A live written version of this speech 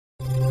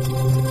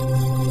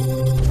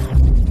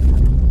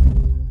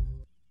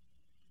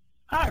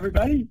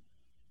everybody.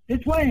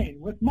 It's Wayne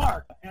with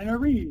Mark and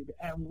Areeb,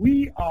 and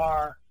we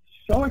are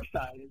so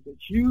excited that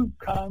you've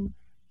come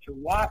to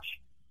watch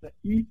the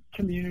EAT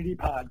Community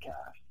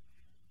Podcast.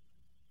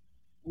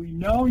 We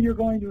know you're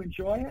going to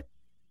enjoy it.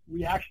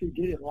 We actually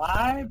did it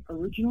live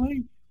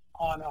originally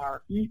on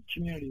our EAT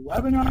Community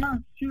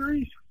webinar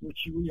series, which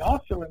we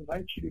also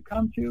invite you to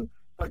come to,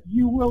 but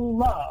you will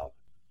love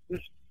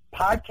this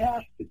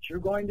podcast that you're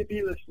going to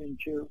be listening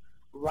to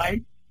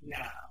right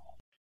now.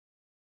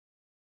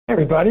 Hey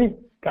everybody,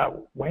 got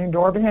Wayne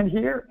Dorban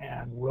here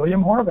and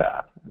William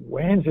Horvath.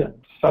 Wayne's in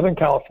Southern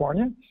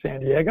California, San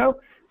Diego,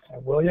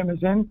 and William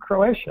is in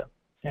Croatia.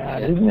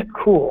 And isn't it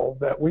cool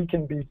that we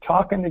can be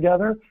talking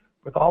together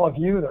with all of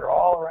you that are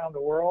all around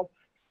the world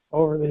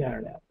over the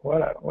internet?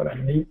 What a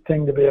neat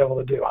thing to be able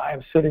to do. I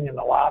am sitting in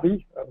the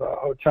lobby of a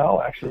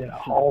hotel, actually in a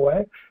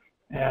hallway,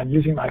 and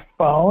using my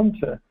phone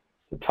to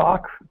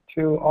talk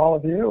to all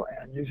of you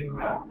and using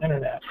the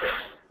internet.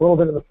 A little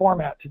bit of the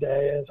format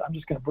today is I'm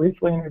just going to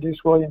briefly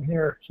introduce William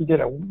here. He did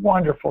a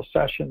wonderful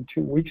session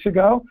 2 weeks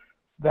ago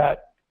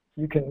that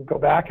you can go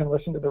back and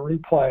listen to the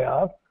replay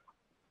of.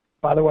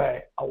 By the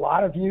way, a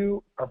lot of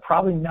you are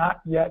probably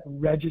not yet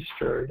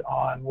registered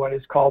on what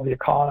is called the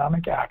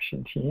Economic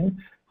Action Team,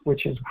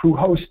 which is who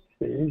hosts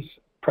these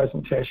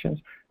presentations.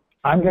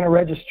 I'm going to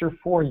register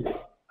for you.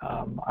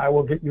 I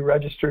will get you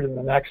registered in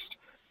the next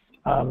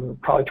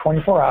probably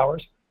 24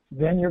 hours.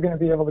 Then you're going to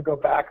be able to go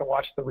back and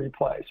watch the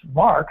replays.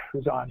 Mark,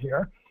 who's on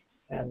here,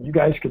 and you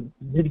guys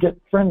need to get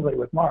friendly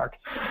with Mark.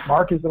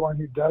 Mark is the one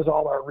who does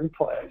all our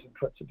replays and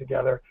puts it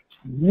together.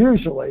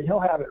 Usually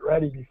he'll have it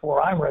ready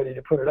before I'm ready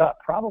to put it up,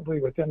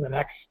 probably within the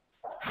next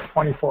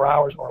 24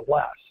 hours or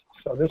less.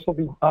 So this will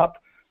be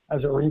up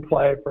as a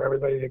replay for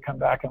everybody to come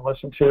back and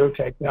listen to,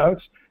 take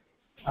notes,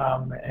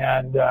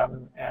 and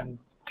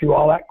do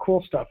all that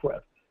cool stuff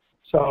with.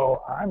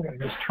 So I'm going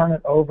to just turn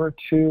it over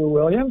to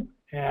William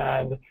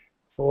and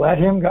let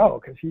him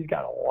go because he's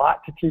got a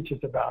lot to teach us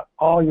about.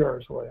 All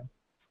yours, William.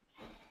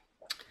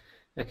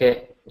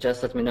 Okay,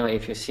 just let me know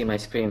if you see my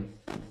screen.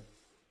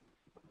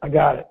 I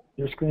got it.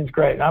 Your screen's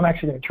great. And I'm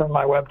actually going to turn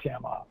my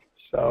webcam off.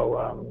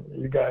 So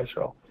you guys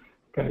are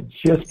going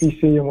to just be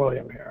seeing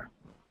William here.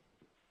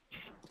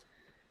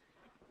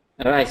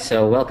 All right,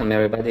 so welcome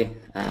everybody.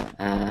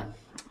 And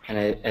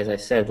as I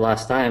said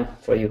last time,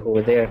 for you who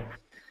were there,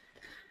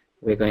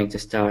 we're going to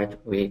start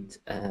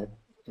with the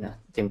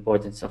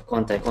importance of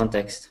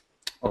context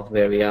of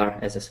where we are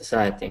as a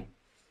society.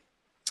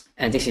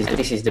 And this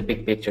is the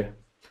big picture.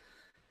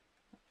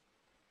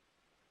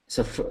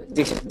 So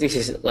this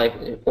is like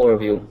an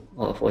overview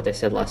of what I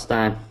said last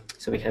time.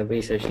 So we have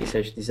research,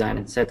 design,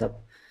 and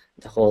setup.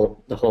 The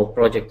whole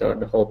project or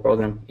the whole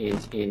program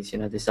is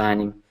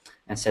designing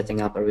and setting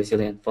up a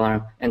resilient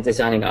farm and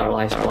designing our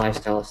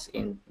lifestyles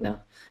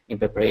in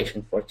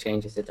preparation for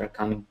changes that are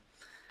coming.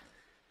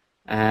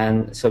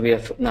 And so we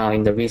are now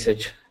in the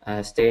research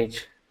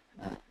stage.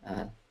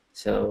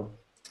 So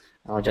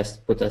I'll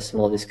just put a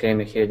small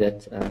disclaimer here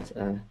that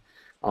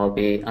I'll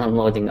be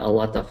unloading a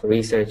lot of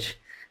research,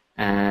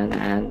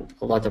 and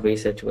a lot of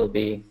research will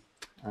be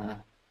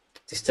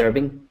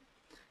disturbing.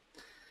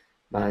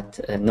 But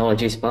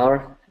knowledge is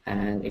power,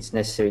 and it's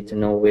necessary to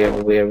know where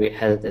we're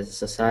headed as a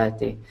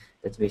society,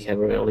 that we have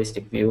a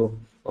realistic view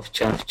of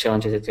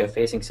challenges that we are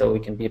facing, so we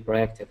can be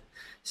proactive.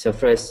 So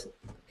first,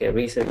 okay,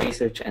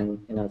 research and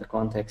the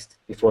context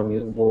before we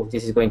move.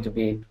 This is going to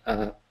be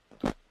a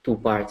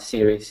two-part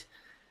series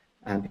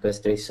because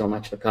there is so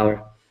much to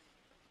cover.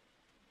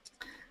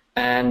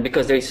 And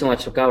because there is so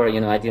much to cover,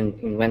 I didn't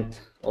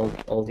invent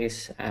all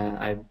this.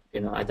 I've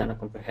done a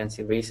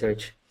comprehensive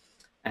research,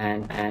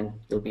 and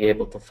you'll be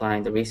able to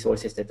find the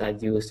resources that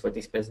I've used for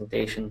this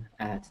presentation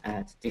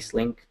at this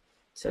link.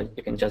 So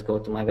you can just go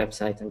to my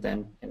website and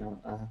then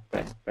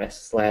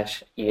press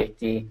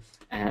 /EAT,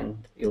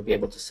 and you'll be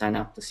able to sign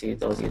up to see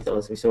those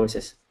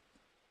resources.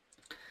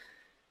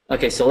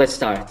 Okay, so let's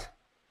start.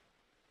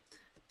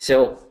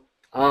 So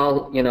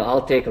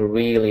I'll take a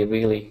really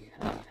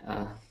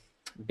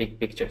big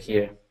picture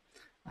here,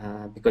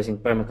 because in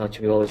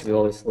permaculture we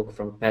always look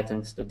from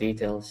patterns to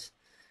details,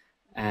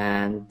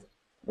 and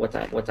what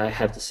I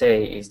have to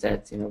say is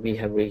that we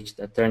have reached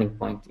a turning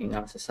point in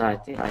our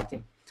society.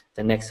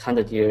 The next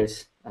 100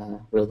 years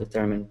will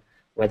determine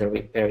whether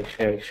we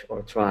perish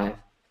or thrive.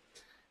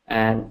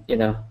 And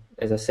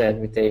as I said,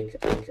 we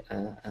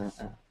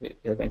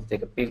are going to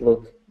take a big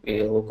look.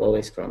 We look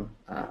always from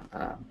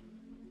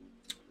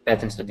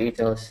patterns to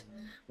details.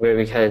 Where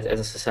we head as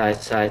a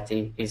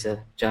society is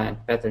a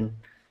giant pattern.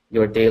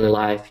 Your daily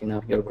life,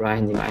 your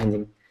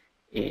grinding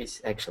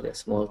is actually a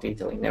small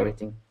detail in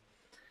everything.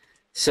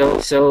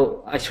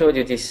 So I showed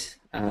you this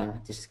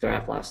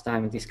graph last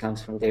time. This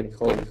comes from David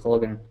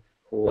Holgan,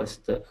 who is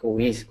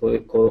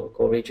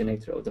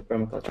co-originator of the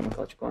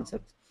permaculture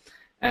concept.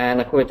 And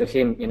according to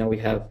him, we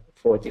have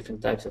 4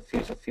 different types of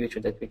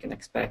future that we can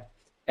expect,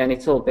 and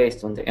it's all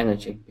based on the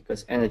energy,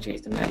 because energy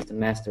is the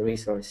master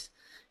resource.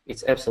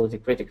 It's absolutely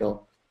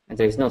critical, and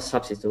there is no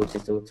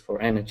substitute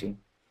for energy.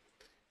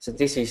 So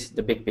this is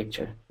the big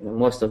picture.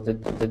 Most of the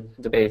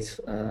debates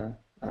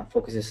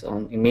focuses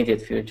on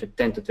immediate future,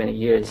 10 to 20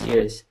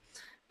 years.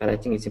 But I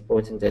think it's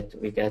important that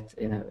we get,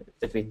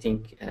 that we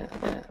think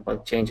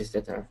about changes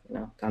that are,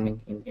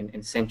 coming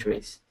in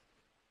centuries.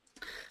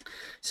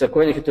 So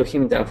according to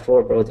him, there are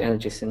 4 broad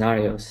energy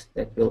scenarios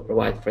that will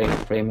provide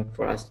framework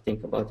for us to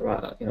think about,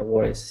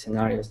 various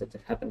scenarios that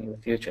will happen in the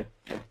future.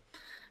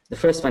 The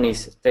first one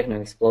is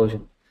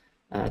techno-explosion.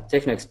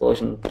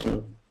 Techno-explosion,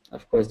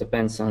 of course,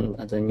 depends on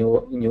the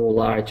new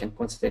large and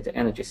concentrated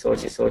energy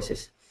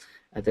sources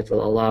that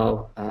will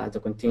allow the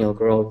continual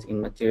growth in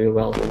material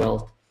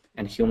wealth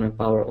and human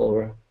power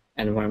over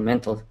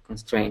environmental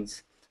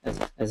constraints,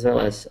 as well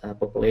as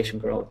population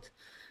growth.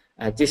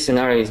 This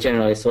scenario is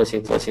generally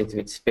associated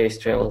with space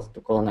travel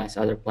to colonize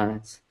other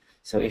planets.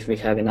 So if we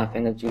have enough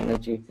energy,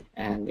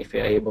 and if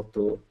we are able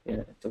to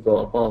go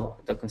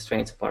above the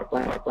constraints of our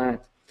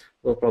planet,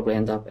 we'll probably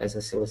end up as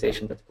a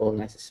civilization that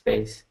colonizes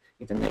space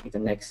in the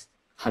next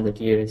 100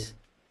 years.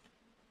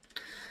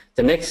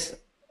 The next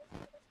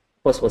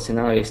possible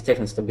scenario is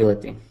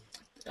techno-stability.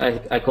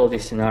 I call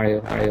this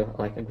scenario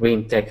like a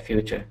green tech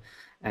future.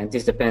 And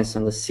this depends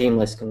on the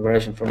seamless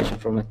conversion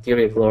from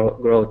material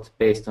growth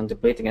based on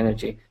depleting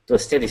energy to a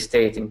steady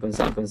state in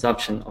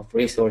consumption of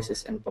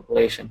resources and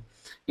population,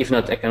 if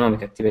not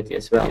economic activity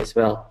as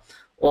well,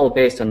 all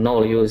based on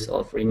no use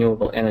of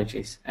renewable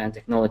energies and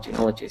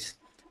technologies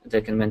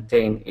that can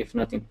maintain, if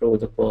not improve,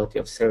 the quality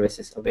of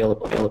services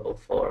available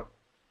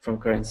from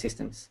current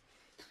systems.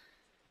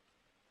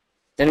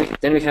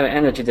 Then we have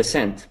energy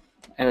descent.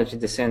 Energy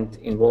descent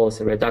involves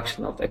a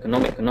reduction of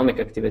economic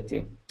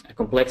activity,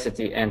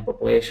 complexity, and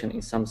population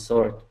in some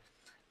sort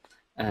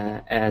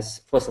as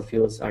fossil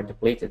fuels are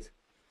depleted.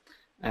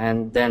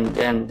 And then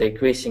the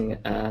increasing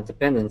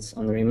dependence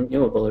on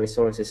renewable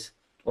resources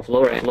of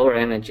lower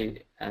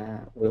energy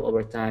will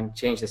over time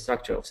change the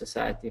structure of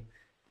society.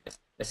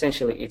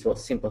 Essentially, it will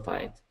simplify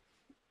it.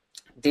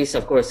 This,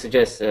 of course,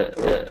 suggests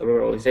the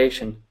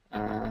ruralization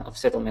of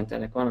settlement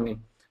and economy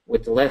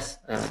with less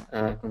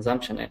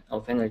consumption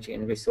of energy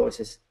and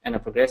resources and a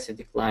progressive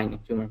decline in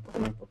human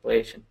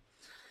population.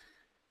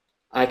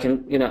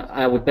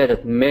 I would bet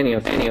that many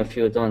of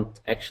you don't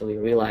actually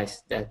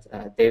realize that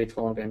David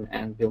Holmgren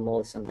and Bill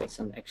Mollison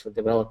actually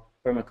developed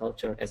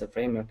permaculture as a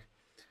framework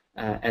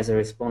as a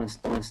response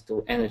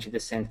to energy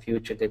descent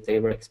future that they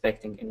were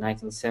expecting in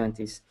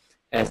 1970s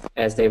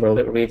as they were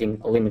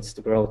reading a Limits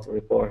to Growth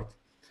report.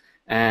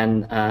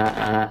 And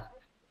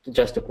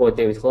just to quote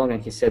David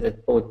Holmgren, he said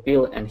that both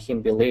Bill and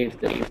him believed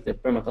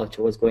that permaculture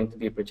was going to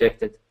be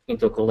projected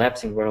into a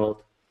collapsing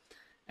world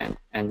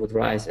and would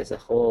rise as a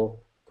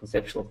whole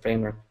conceptual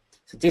framework.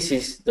 So this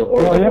is the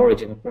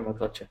origin of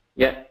permaculture.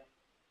 Yeah.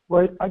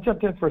 Wait, I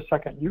jumped in for a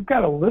second. You've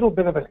got a little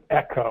bit of an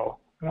echo.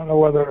 I don't know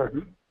whether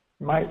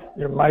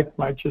your mic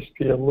might just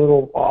be a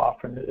little off,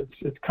 and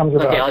it comes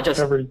about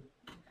every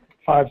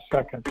 5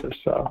 seconds or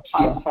so.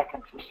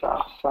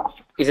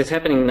 Is it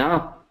happening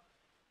now?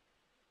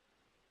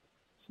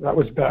 That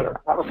was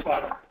better.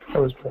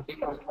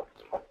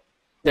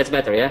 That's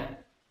better, yeah?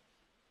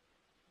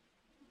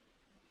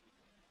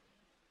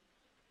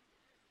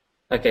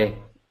 Okay,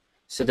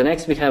 so the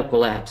next we have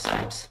collapse.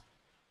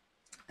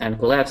 And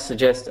collapse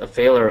suggests a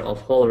failure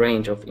of whole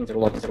range of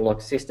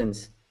interlocked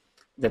systems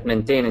that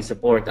maintain and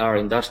support our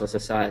industrial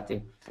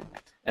society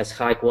as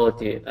high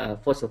quality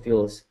fossil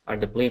fuels are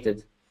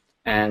depleted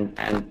and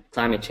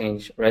climate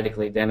change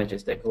radically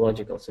damages the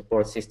ecological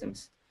support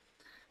systems.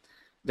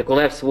 The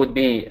collapse would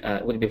be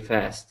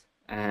fast,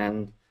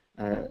 and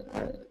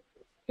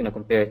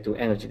compared to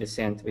energy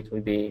descent, which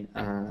would be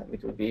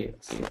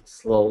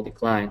slow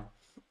decline,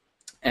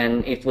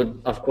 and it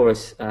would of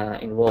course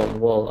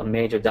involve a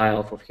major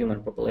die-off of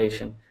human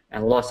population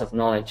and loss of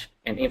knowledge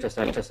and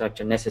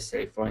infrastructure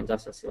necessary for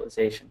industrial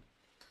civilization.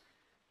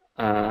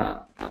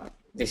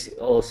 This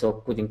also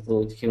could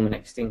include human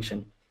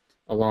extinction,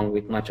 along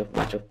with much of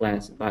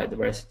planet's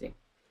biodiversity.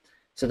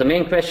 So the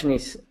main question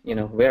is,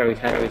 where are we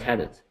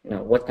headed?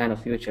 What kind of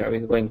future are we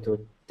going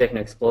to?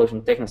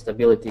 Techno-explosion,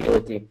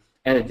 techno-stability,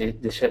 energy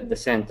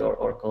descent,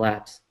 or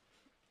collapse?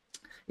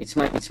 It's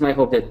my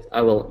hope that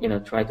I will,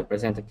 try to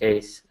present a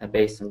case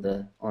based on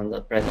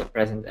the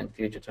present and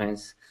future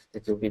trends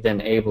that will be then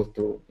able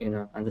to,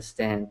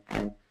 understand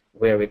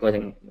where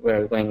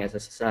we're going as a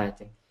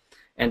society.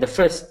 And the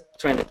first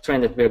trend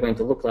that we're going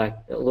to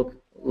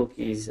look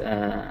is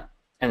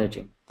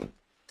energy.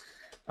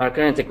 Our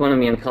current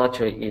economy and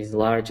culture is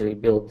largely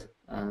built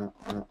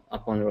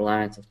upon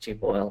reliance of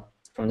cheap oil.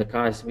 From the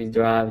cars we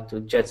drive,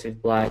 to jets we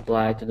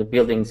fly, to the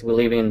buildings we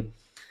live in,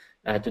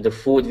 to the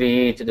food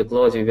we eat, to the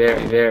clothes we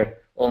wear,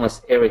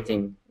 almost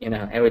everything,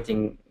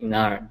 everything in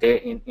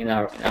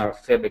our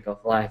fabric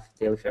of life,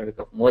 daily fabric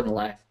of modern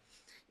life,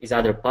 is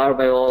either powered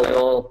by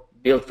oil,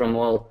 built from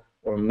oil,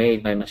 or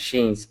made by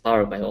machines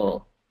powered by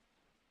oil.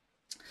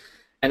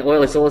 And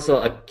oil is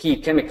also a key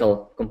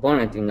chemical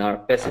component in our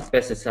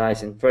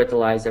pesticides and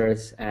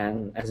fertilizers,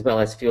 and as well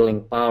as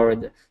fueling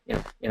powering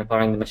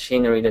the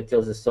machinery that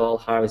tills the soil,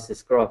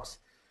 harvests crops,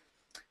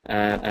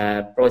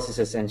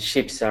 processes and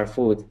ships our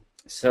food.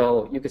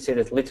 So you could say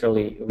that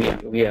literally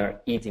we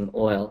are eating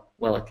oil,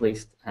 well, at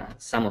least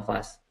some of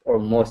us, or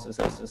most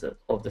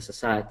of the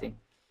society.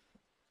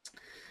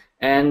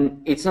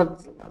 And it's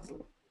not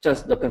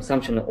just the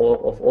consumption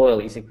of oil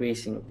is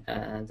increasing,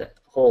 the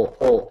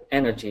whole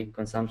energy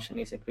consumption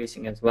is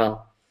increasing as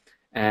well.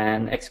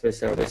 And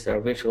experts are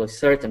virtually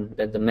certain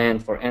that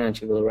demand for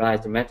energy will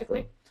rise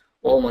dramatically,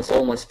 almost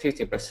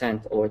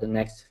 50% over the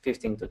next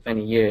 15 to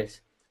 20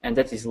 years. And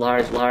that is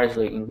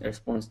largely in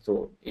response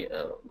to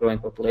growing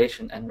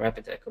population and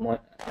rapid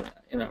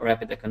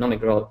economic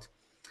growth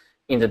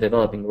in the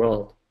developing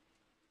world.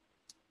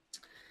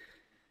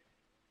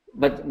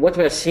 But what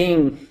we are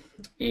seeing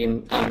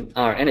in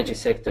our energy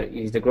sector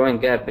is the growing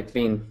gap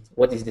between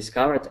what is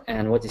discovered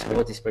and what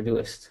is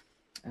produced.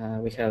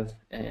 We have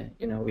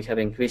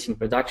increasing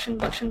production,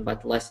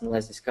 but less and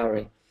less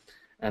discovery.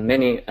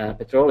 Many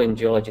petroleum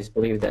geologists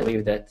believe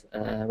that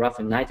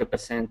roughly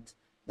 90%,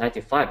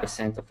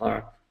 95% of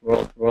our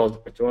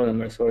world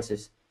petroleum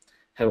resources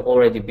have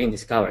already been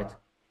discovered.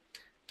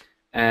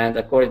 And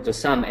according to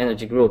some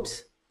energy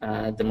groups,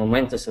 the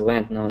momentous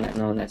event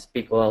known as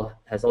peak oil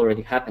has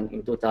already happened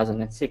in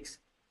 2006.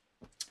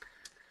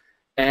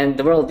 And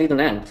the world didn't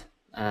end.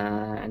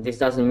 And this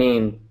doesn't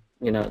mean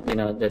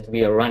that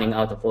we are running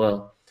out of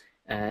oil.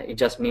 It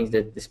just means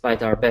that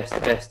despite our best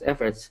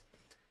efforts,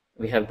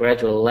 we have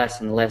gradually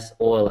less and less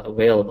oil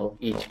available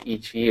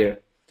each year,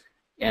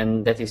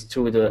 and that is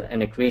through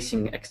an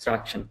increasing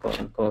extraction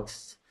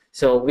costs.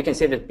 So we can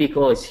say that peak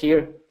oil is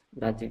here,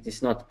 but it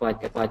is not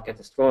quite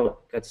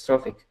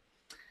catastrophic.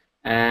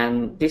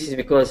 And this is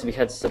because we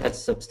had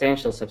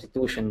substantial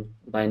substitution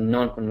by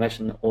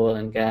non-conventional oil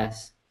and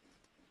gas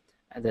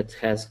that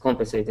has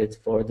compensated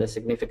for the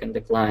significant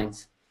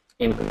declines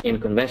in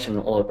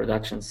conventional oil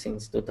production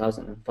since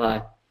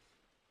 2005.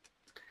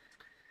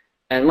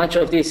 And much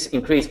of this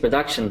increased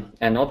production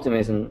and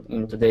optimism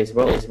in today's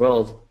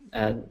world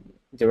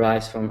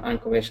derives from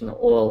unconventional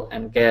oil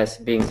and gas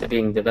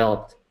being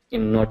developed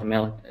in North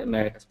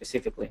America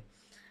specifically.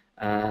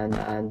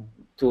 And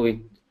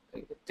two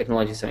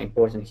technologies are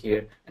important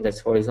here, and that's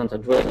horizontal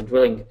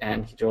drilling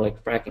and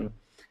hydraulic fracking.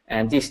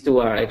 And these two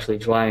are actually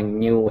driving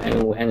new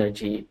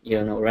energy,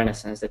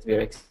 renaissance that we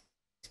are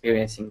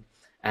experiencing.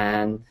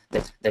 And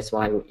that's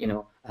why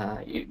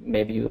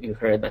maybe you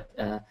heard, but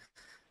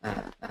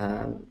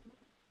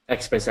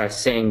experts are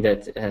saying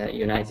that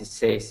United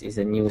States is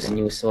a new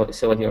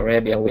Saudi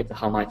Arabia with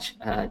how much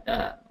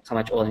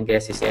oil and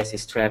gas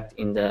is trapped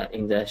in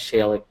the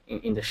shale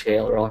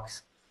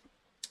rocks.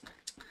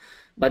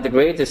 But the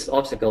greatest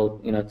obstacle,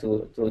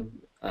 to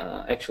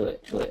actually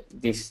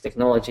this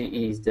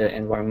technology is the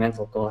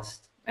environmental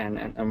cost and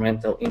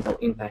environmental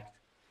impact.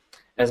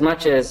 As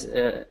much as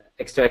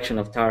extraction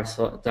of tar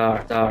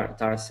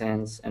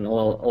sands and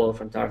oil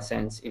from tar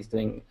sands is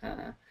doing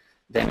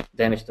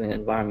damage to the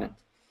environment,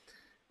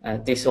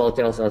 this all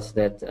tells us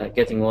that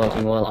getting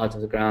oil out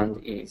of the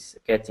ground is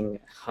getting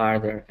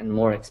harder and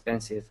more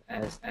expensive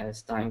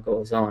as time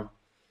goes on.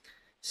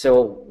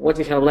 So what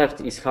we have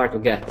left is hard to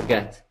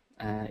get.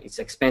 It's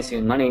expensive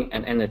in money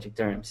and energy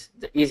terms.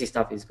 The easy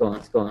stuff is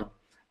gone.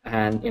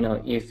 And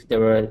if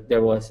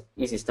there was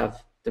easy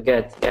stuff to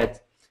get,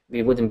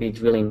 we wouldn't be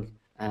drilling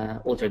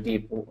ultra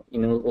deep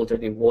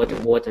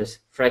waters,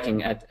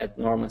 fracking at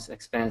enormous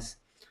expense,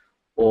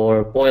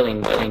 or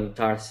boiling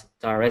tar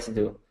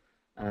residue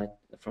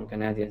from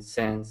Canadian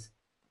sands.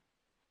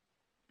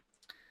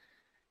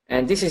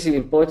 And this is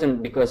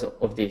important because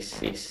of this,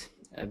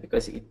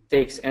 because it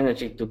takes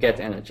energy to get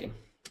energy.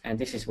 And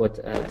this is what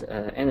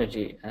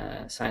energy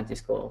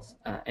scientists call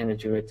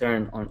energy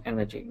return on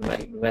energy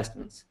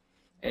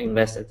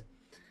invested.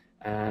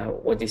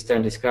 What this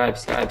term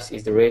describes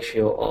is the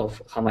ratio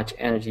of how much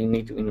energy you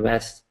need to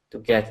invest to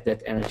get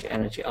that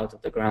energy out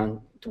of the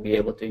ground to be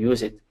able to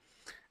use it.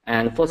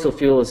 And fossil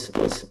fuels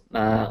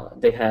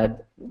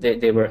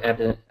they were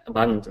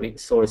abundant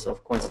source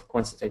of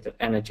concentrated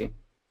energy.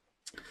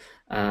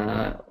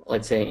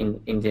 Let's say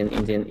in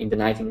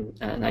the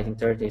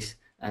 1930s,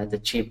 the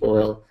cheap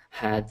oil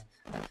had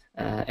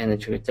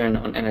energy return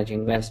on energy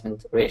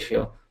investment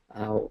ratio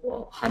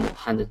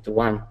 100 to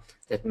 1.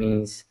 That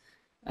means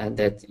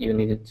that you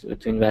needed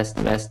to invest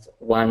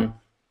 1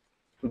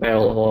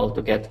 barrel of oil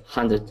to get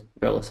 100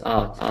 barrels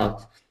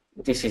out.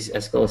 This is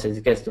as close as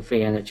it gets to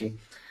free energy.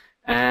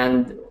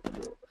 And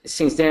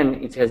since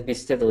then, it has been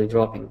steadily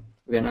dropping.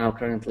 We are now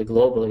currently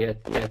globally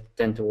at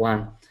 10 to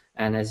 1.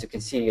 And as you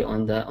can see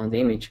on the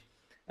image,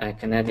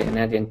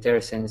 Canadian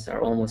tar sands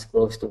are almost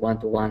close to 1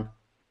 to 1.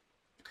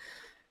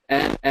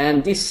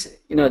 And this,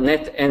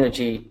 net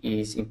energy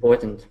is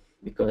important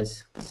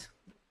because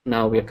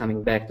now we are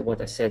coming back to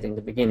what I said in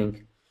the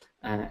beginning.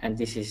 And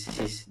this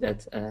is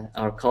that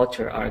our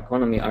culture, our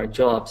economy, our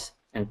jobs,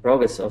 and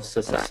progress of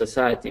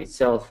society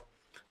itself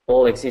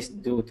all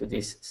exist due to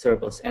this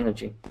surplus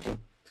energy.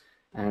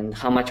 And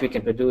how much we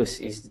can produce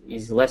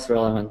is less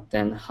relevant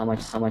than how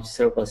much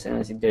surplus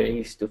energy there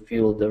is to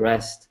fuel the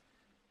rest.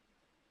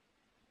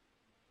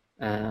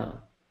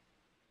 Can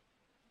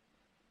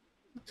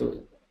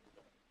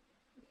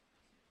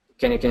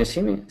you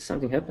see me?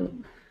 Something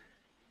happened?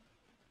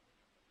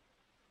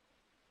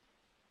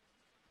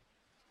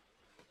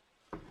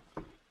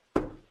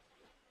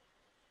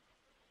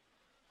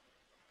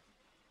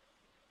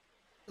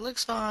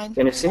 looks fine.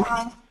 Can you see?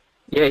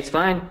 Yeah, it's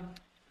fine.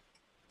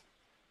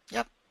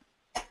 Yep.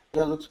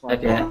 Yeah, looks fine.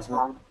 Okay.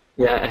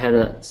 Yeah, I had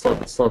a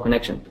slow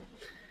connection.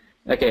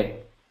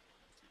 Okay.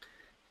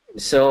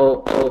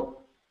 So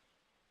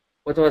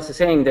what I was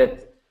saying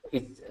that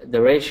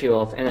the ratio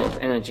of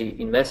energy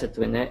invested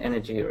to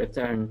energy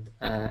returned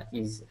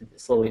is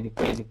slowly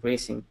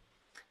decreasing,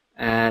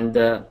 and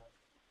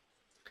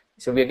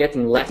so we're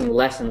getting less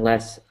and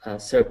less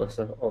surplus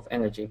of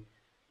energy.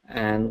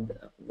 And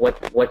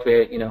what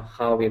we're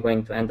how we're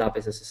going to end up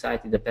as a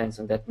society depends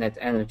on that net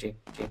energy.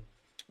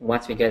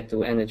 Once we get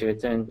to energy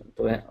return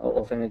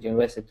of energy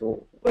invested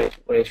to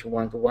ratio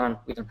 1:1,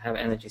 we don't have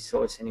energy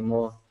source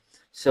anymore.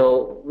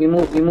 So we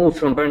move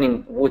from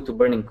burning wood to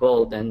burning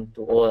coal, then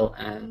to oil,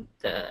 and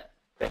the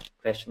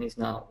question is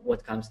now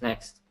what comes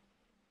next.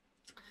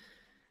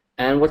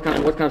 And what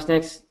comes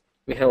next?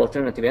 We have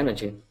alternative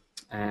energy,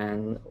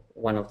 and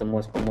one of the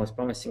most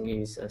promising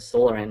is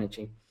solar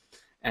energy.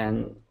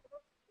 And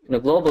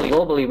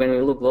globally, when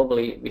we look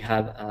globally, we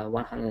have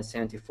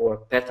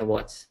 174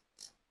 petawatts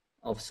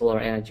of solar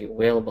energy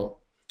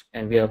available,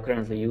 and we are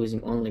currently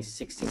using only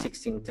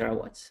 16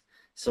 terawatts.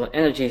 So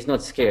energy is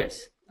not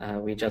scarce.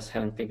 We just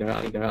haven't figured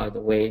out a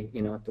way,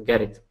 to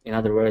get it. In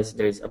other words,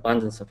 there is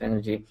abundance of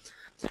energy,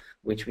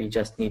 which we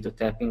just need to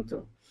tap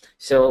into.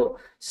 So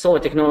solar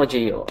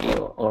technology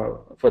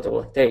or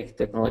photovoltaic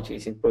technology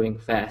is improving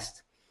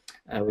fast.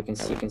 We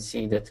can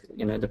see that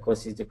the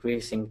cost is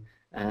decreasing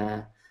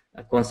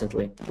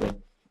constantly,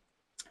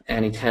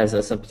 and it has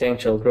a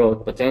substantial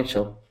growth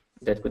potential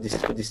that could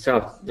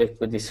disrupt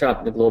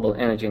the global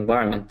energy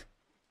environment.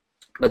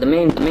 But the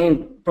main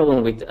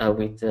problem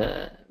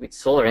with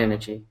solar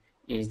energy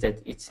is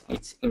that it's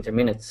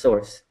intermittent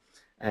source.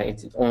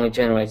 It only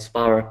generates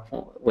power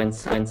when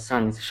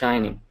sun is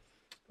shining.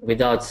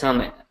 Without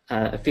some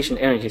efficient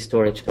energy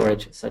storage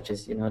such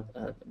as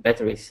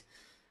batteries,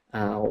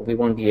 we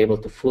won't be able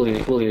to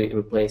fully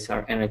replace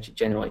our energy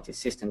generated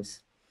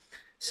systems.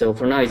 So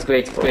for now, it's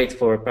great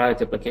for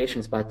private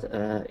applications, but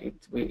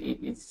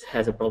it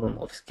has a problem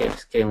of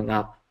scaling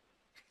up.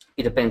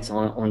 It depends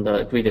on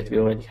the grid that we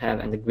already have,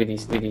 and the grid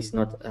is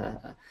not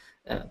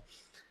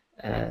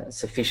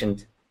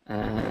sufficient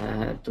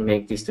to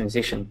make this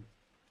transition.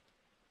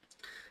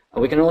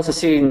 We can also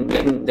see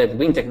that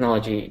wind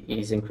technology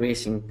is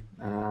increasing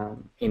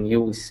in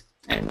use,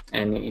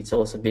 and it's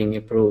also being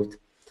improved.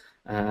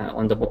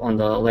 On the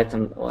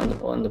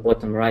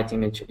bottom right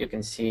image, you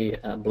can see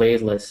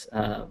bladeless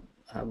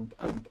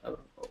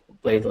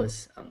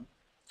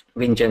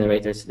wind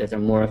generators that are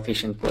more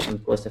efficient,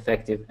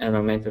 cost-effective,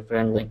 environmentally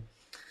friendly.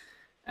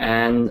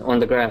 And on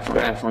the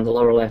graph on the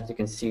lower left, you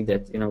can see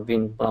that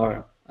wind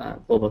power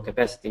global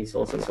capacity is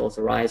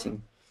also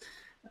rising.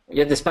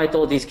 Yet, despite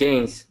all these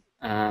gains,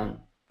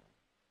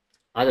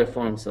 other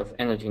forms of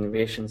energy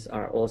innovations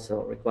are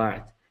also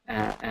required.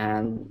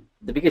 And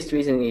the biggest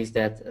reason is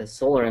that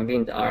solar and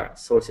wind are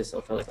sources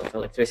of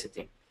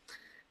electricity.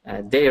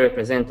 They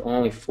represent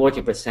only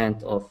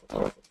 40% of,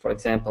 for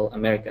example,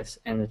 America's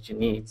energy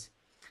needs.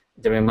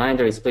 The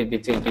remainder is split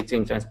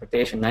between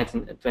transportation,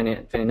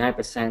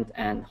 29%,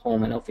 and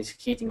home and office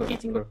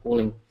heating or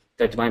cooling,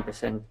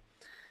 31%.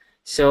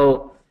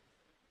 So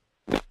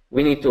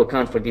we need to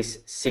account for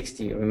this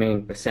 60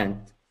 remaining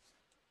percent.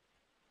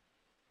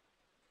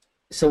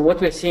 So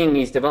what we're seeing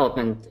is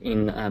development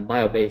in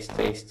bio-based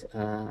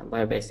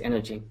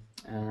energy.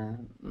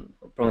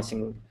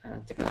 Promising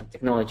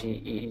technology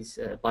is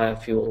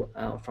biofuel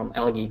from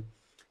algae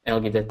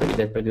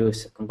that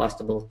produce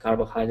combustible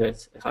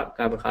carbohydrates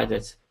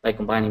by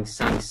combining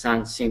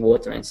sun,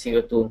 seawater, and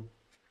CO2.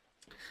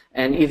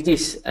 And if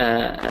this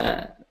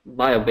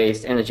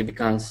bio-based energy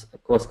becomes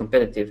cost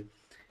competitive,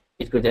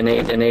 it could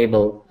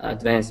enable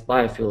advanced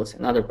biofuels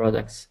and other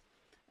products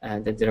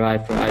that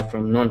derive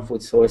from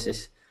non-food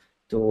sources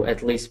to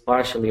at least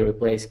partially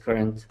replace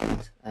current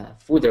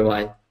food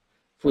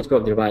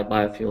crop derived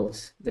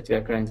biofuels that we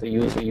are currently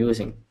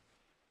using.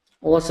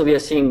 Also, we are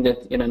seeing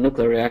that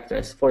nuclear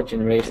reactors, fourth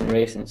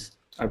generations,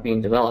 are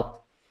being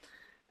developed,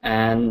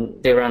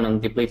 and they run on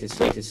depleted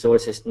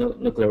sources,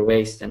 nuclear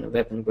waste, and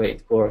weapon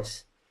grade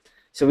cores.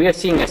 So we are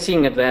seeing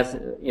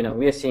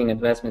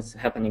advancements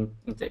happening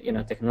in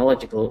the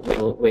technological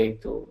way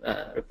to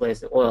replace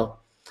the oil.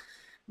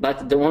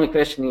 But the only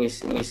question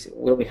is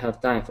will we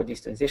have time for this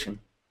transition?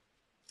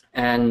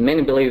 And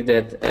many believe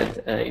that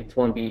it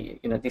won't be,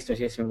 this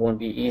transition won't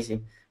be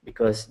easy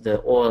because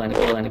the oil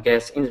and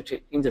gas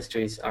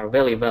industries are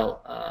very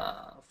well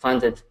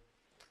funded,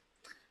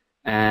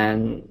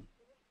 and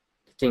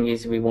the thing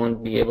is we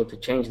won't be able to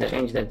change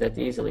that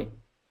easily.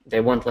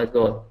 They won't let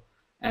go,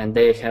 and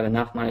they have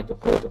enough money to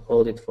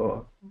hold it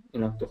for,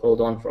 to hold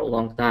on for a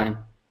long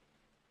time.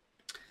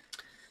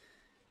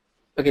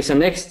 Okay, so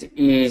next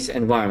is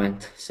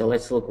environment. So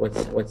let's look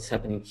what's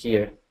happening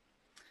here.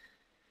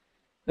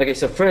 Okay,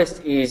 so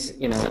first is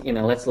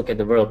let's look at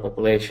the world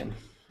population.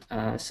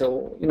 In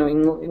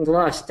the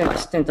last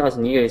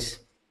 10,000 years,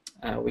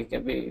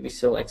 we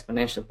saw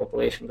exponential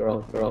population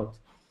growth.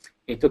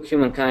 It took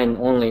humankind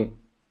only,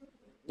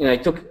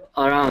 it took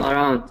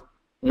around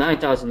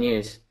 9,000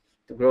 years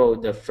to grow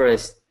the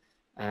first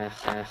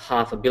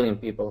 500 million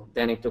people.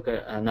 Then it took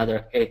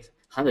another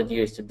 800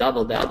 years to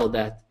double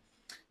that.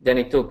 Then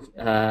it took,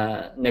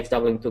 next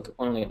doubling took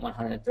only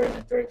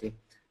 130.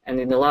 And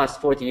in the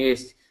last 40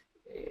 years,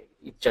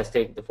 it just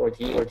takes the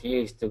 40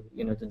 years to,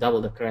 to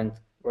double the current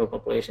world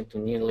population to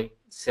nearly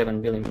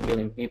 7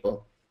 billion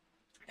people.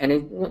 And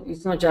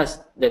it's not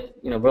just that,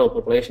 world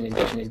population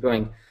is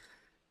growing.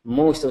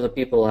 Most of the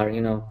people are,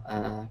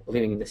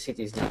 living in the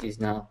cities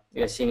now.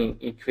 We are seeing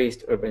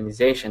increased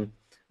urbanization.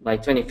 By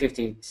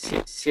 2050,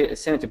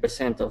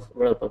 70% of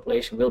world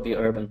population will be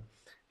urban.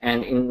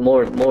 And in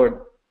more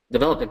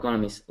developed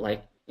economies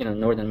like,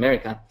 North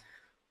America,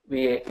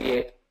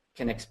 we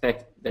can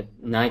expect that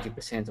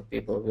 90% of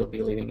people will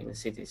be living in the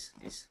cities.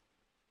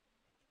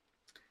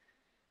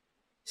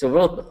 So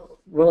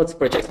world's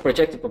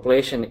projected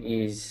population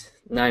is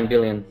 9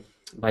 billion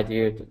by the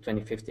year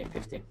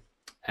 2050.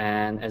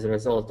 And as a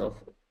result of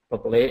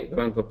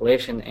growing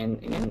population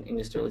and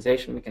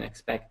industrialization, we can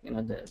expect,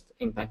 the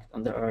impact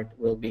on the Earth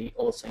will be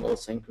also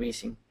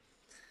increasing.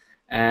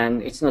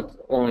 And it's not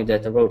only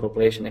that the world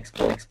population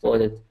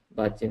exploded,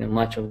 but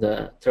much of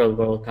the third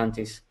world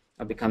countries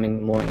are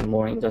becoming more and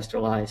more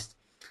industrialized,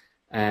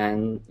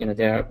 and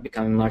they are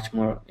becoming much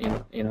more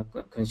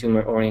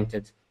consumer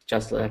oriented,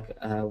 just like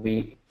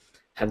we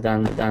have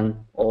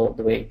done all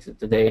the way to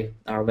today,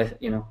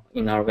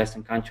 in our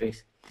Western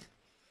countries.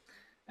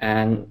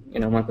 And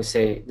one could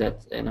say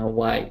that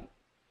why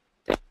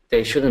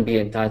they shouldn't be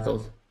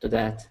entitled to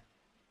that,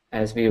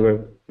 as we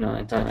were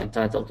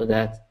entitled to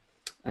that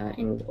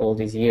in all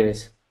these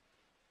years.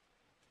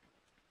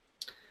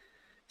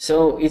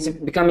 So it's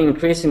becoming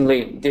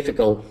increasingly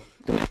difficult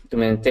to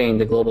maintain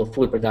the global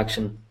food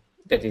production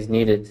that is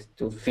needed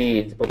to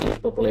feed the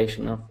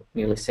population of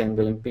nearly 7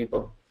 billion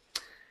people.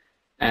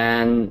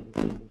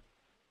 And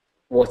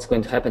what's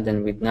going to happen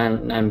then with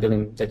 9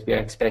 billion that we are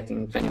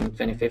expecting in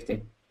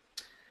 2050?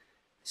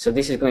 So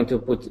this is going to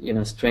put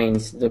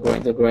strains, the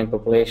growing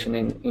population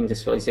and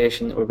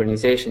industrialization,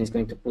 urbanization is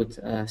going to put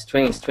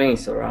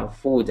strains on our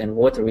food and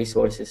water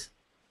resources,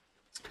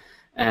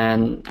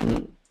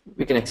 and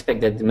we can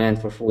expect that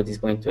demand for food is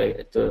going to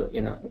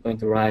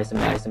rise.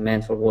 The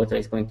demand for water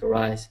is going to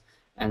rise,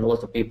 and a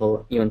lot of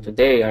people even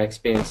today are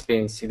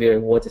experiencing severe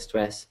water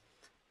stress,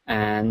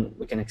 and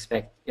we can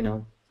expect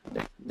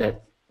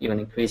that even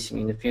increasing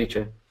in the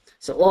future.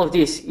 So all of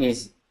this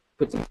is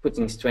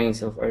putting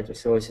strains of earth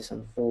resources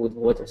on food,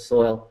 water,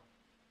 soil,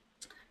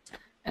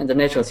 and the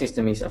natural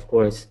system is, of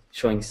course,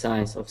 showing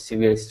signs of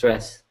severe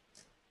stress.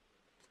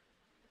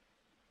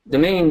 The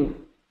main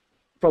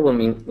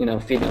problem in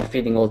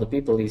feeding all the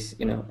people is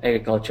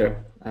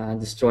agriculture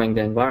destroying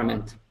the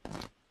environment,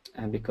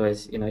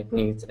 because it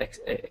needs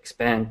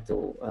expand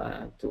to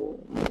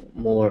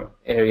more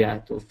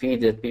area to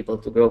feed the people,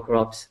 to grow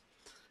crops,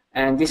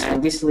 and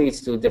this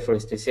leads to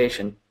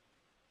deforestation,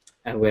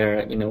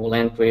 where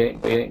land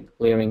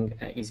clearing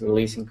is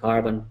releasing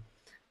carbon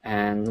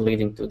and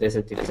leading to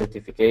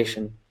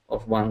desertification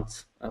of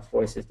once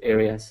forested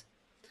areas,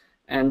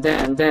 and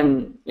then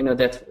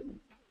that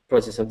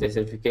process of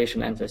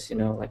desertification enters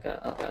like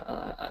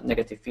a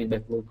negative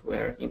feedback loop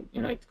where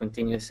it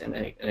continues and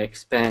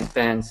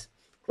expands,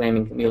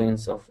 claiming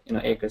millions of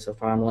acres of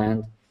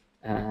farmland,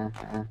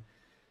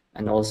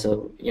 and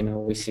also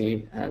we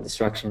see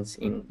destructions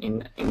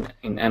in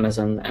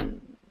Amazon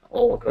and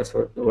all across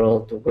the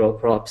world to grow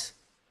crops.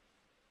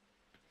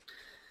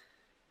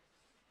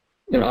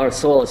 Our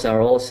soils are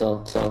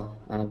also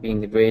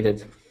being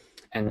degraded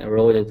and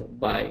eroded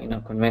by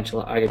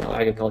conventional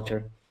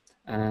agriculture,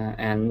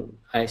 and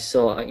I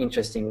saw an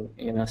interesting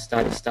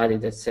study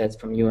that said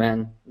from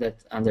UN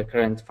that under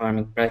current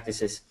farming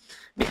practices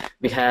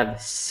we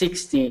have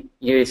 60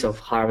 years of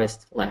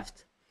harvest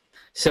left.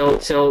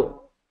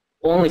 So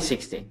only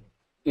 60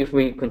 if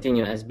we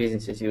continue as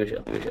business as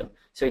usual.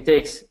 So it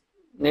takes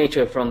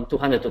nature from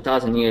 200 to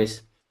 1,000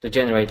 years to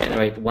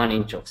generate 1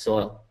 inch of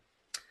soil,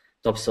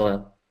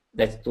 topsoil.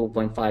 That's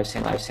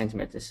 2.5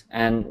 centimeters.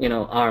 And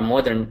our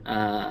modern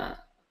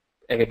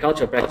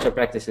agricultural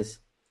practices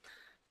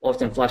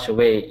often flush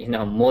away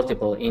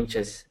multiple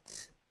inches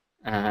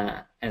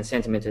and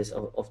centimeters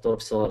of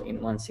topsoil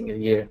in one single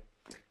year.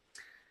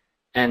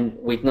 And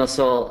with no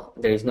soil,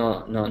 there is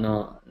no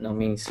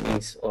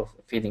means of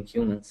feeding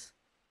humans.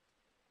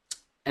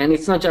 And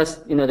it's not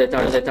just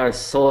that our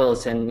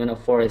soils and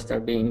forests are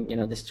being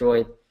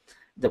destroyed.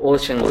 The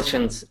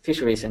oceans,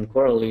 fisheries, and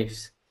coral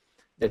reefs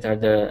that are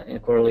the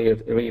coral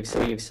reefs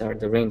are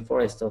the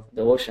rainforest of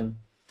the ocean.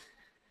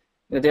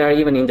 They are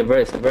even in the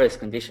worst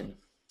condition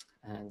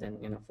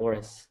than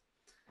forests.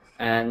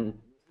 And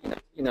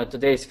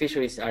today's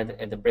fisheries are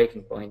at the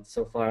breaking point.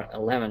 So far,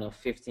 11 of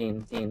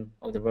 15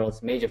 of the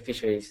world's major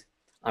fisheries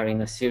are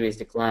in a serious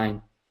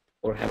decline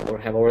or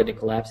have already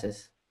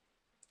collapsed.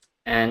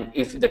 And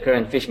if the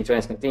current fishing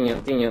trends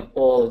continue,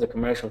 all of the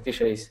commercial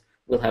fisheries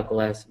will have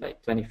collapsed by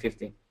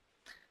 2050.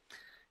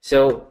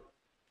 So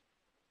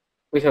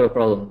we have a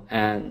problem,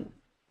 and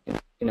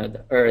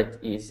the Earth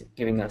is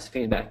giving us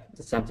feedback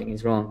that something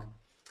is wrong,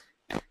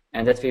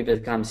 and that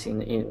feedback comes in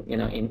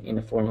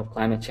the form of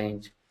climate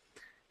change.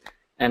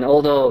 And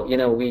although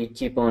we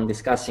keep on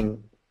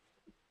discussing,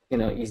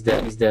 is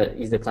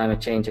the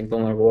climate change and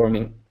global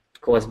warming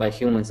caused by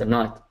humans or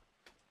not,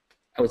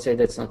 I would say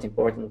that's not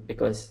important,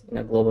 because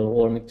global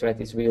warming threat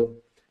is real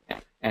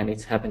and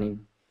it's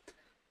happening.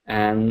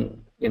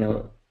 And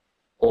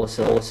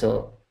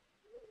also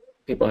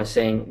people are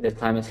saying that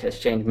climate has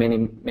changed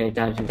many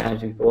times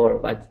before,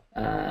 but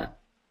that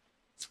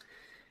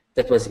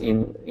was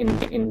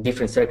in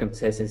different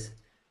circumstances.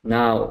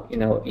 Now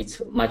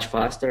it's much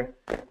faster.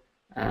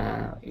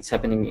 It's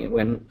happening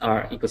when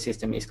our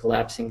ecosystem is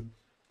collapsing,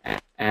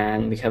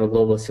 and we have a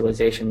global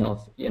civilization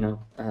of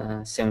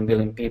 7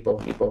 billion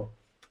people.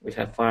 We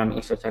have farm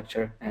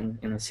infrastructure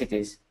and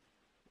cities.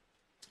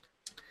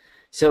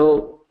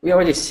 So we're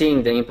already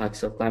seeing the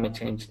impacts of climate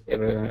change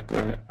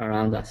everywhere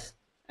around us,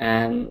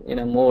 and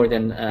more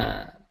than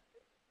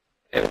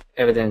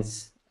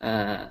evidence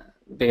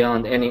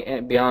beyond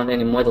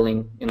any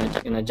modeling.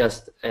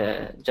 Just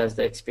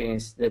the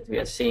experience that we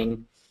are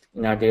seeing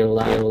in our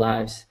daily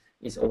lives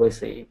is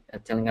obviously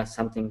telling us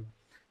something,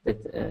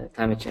 that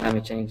climate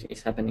change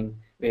is happening.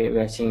 We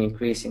are seeing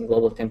increasing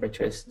global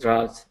temperatures,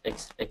 droughts,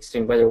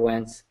 extreme weather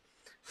events,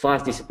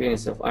 fast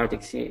disappearance of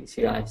Arctic sea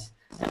ice,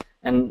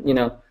 and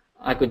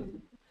I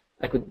could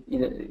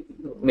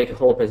make a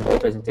whole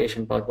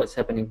presentation about what's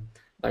happening,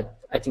 but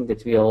I think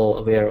that we are all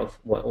aware of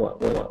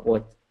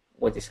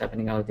what is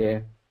happening out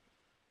there.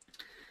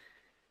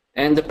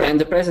 And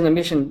the present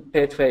emission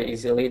pathway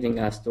is leading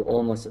us to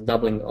almost a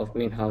doubling of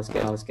greenhouse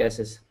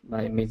gases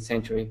by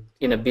mid-century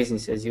in a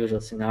business as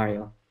usual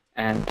scenario.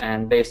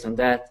 And based on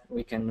that,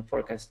 we can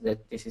forecast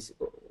that this is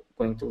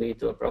going to lead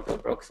to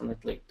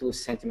approximately 2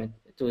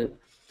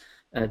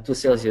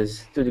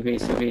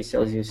 degrees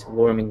Celsius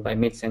warming by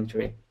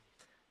mid-century,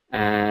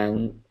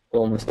 and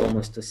almost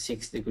to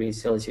 6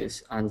 degrees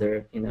Celsius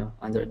under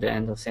the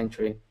end of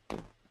century.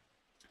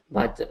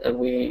 But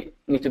we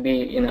need to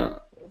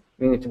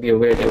be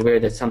aware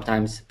that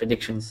sometimes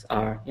predictions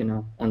are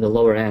on the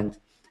lower end,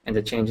 and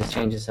the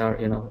changes are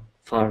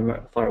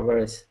far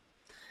worse.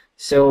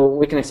 So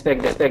we can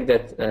expect that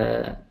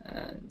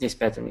this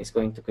pattern is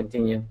going to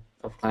continue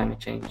of climate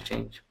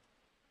change.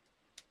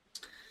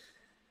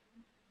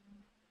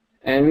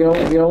 And we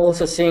are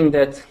also seeing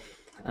that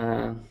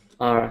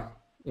our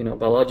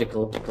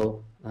biological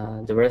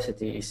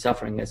diversity is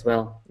suffering as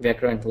well. We are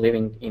currently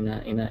living in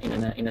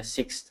a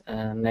sixth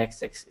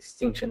next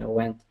extinction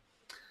event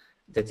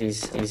that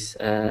is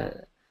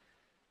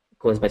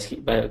caused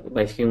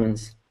by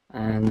humans,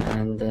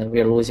 and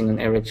we are losing on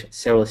average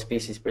several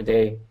species per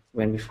day,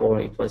 when before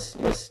it was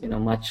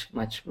much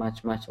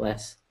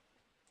less.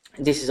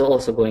 This is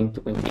also going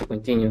to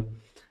continue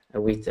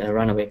with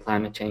runaway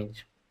climate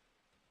change.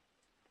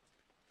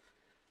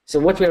 So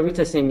what we are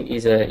witnessing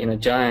is a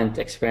giant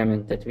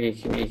experiment that we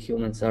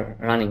humans are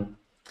running,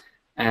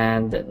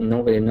 and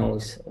nobody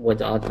knows what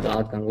the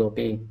outcome will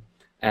be.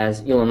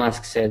 As Elon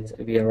Musk said,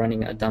 we are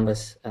running the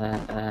dumbest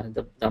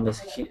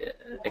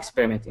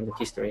experiment in the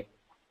history.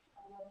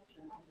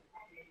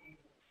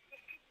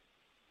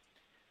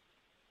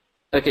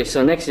 Okay,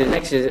 so next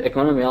is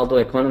economy. I'll do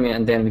economy,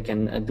 and then we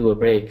can do a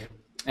break.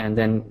 And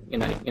then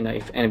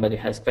if anybody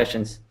has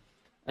questions,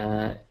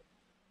 you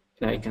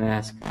can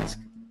ask.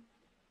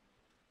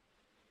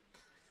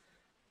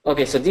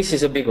 Okay, so this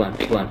is a big one.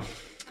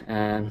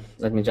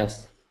 Let me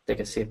just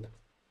take a sip.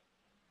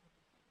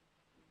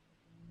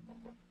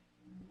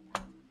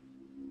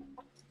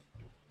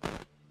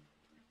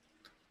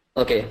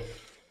 Okay,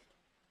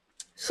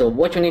 so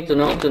what you need to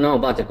know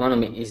about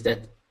economy is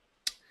that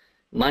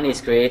money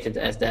is created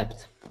as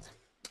debt,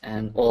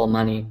 and all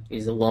money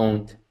is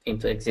loaned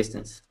into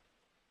existence.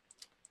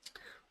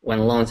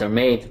 When loans are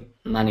made,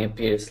 money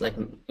appears like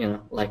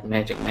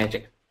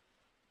magic.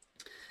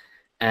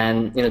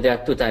 And there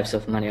are two types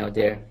of money out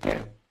there.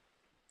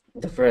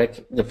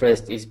 The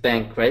first is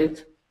bank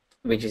credit,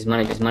 which is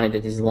money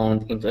that is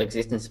loaned into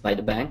existence by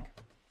the bank,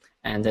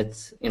 and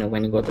that's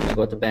when you go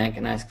to the bank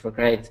and ask for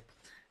credit,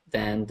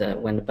 then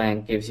when the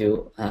bank gives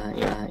you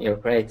your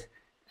credit,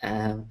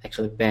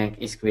 actually the bank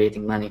is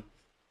creating money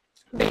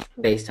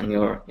based on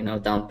your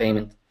down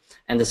payment.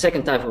 And the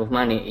second type of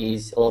money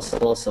is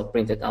also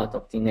printed out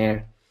of thin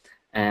air,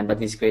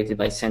 but is created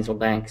by central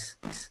banks.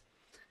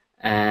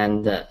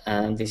 And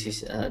this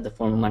is the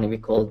form of money we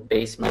call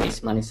base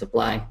money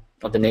supply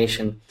of the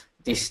nation.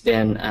 This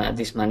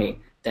money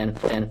then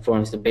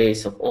forms the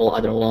base of all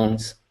other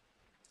loans,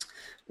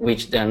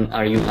 which then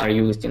are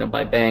used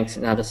by banks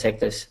and other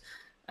sectors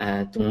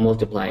to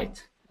multiply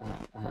it.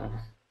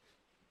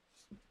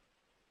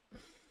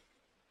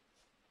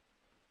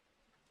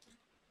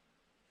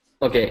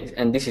 Okay,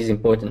 and this is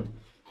important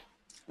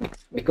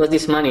because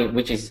this money,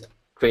 which is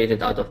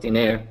created out of thin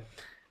air,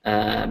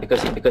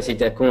 because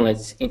it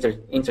accumulates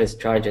interest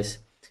charges,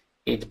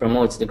 it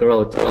promotes the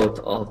growth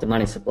of the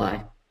money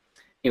supply,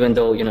 even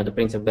though the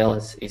principal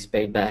balance is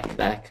paid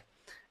back,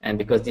 and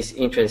because this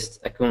interest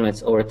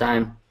accumulates over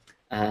time,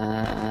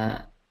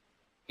 the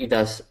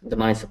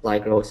money supply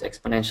grows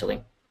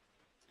exponentially.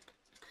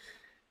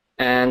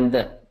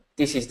 And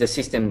this is the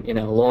system,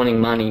 loaning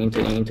money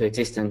into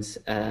existence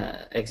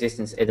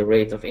at a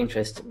rate of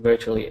interest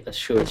virtually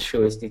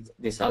assures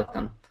this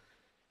outcome.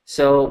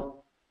 So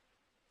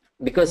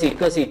because it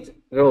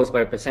grows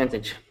by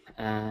percentage,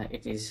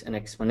 it is an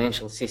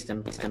exponential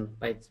system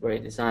by its very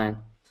design,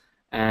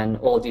 and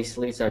all this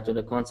leads us to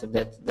the concept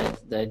that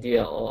the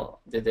idea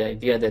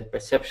that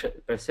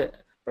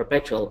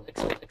perpetual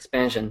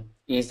expansion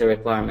is the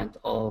requirement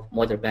of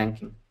modern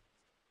banking.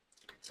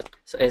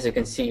 So as you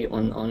can see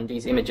on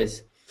these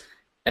images,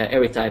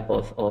 every type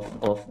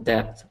of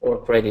debt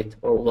or credit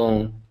or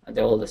loan,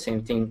 they're all the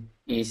same thing,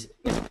 is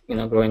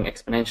growing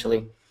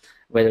exponentially,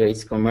 whether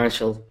it's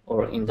commercial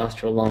or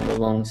industrial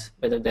loans,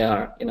 whether they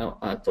are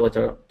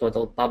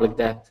total public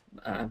debt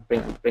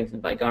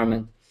printed by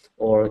government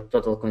or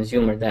total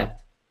consumer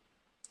debt.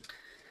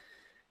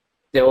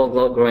 They're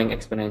all growing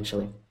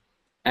exponentially.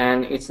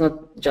 And it's not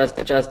just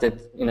that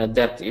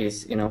debt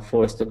is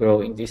forced to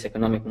grow in this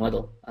economic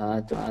model.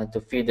 To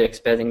feed the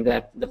expanding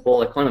debt, the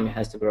whole economy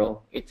has to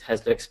grow. It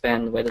has to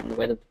expand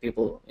whether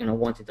people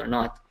want it or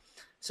not.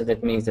 So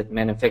that means that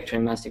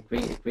manufacturing must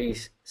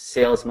increase,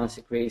 sales must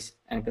increase,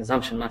 and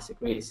consumption must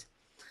increase.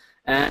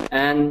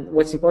 And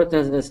what's important to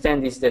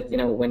understand is that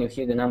when you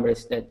hear the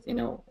numbers that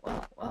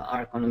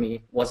our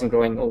economy wasn't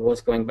growing or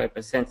was growing by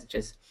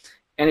percentages,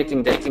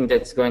 anything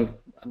that's going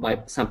by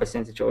some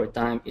percentage over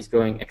time is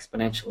growing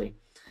exponentially.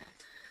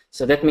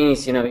 So that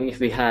means, if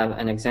we have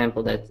an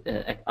example that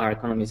our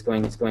economy is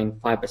growing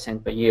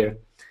 5% per year,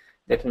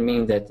 that would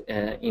mean that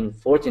in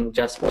 14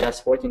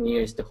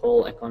 years, the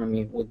whole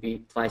economy would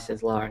be twice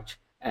as large,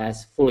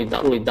 as fully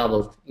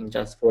doubled in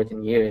just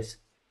 14 years.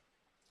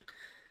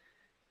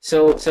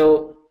 So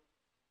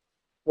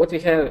what we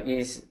have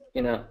is,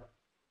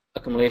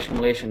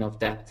 accumulation of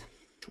debt.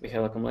 We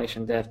have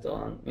accumulation debt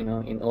on in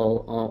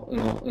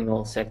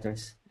all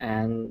sectors,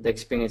 and the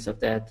experience of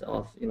that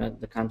of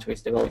the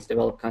countries,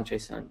 developed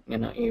countries, and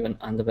even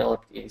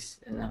undeveloped is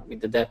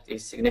with the debt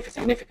is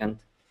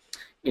significant.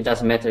 It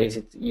doesn't matter is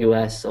it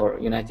U.S. or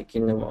United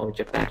Kingdom or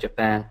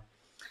Japan.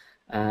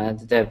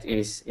 The debt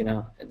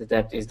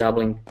is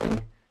doubling,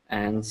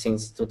 and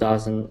since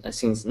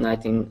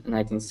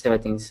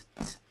 1970s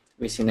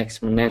we've seen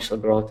exponential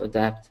growth of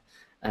debt.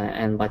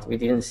 But we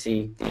didn't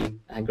see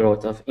the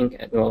growth of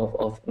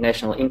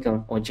national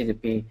income or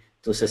GDP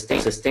to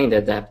sustain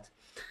that debt.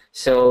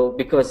 So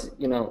because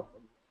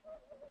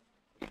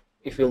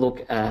if you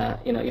look,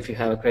 if you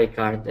have a credit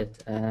card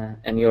that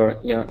and your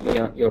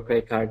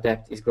credit card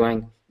debt is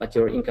growing, but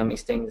your income is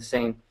staying the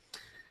same,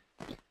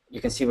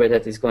 you can see where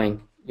that is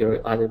going.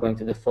 You're either going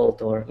to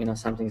default or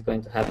something's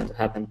going to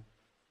happen.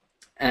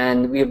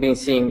 And we've been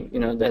seeing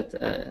that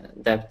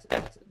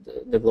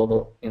the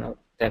global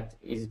debt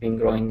is been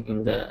growing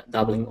in the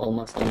doubling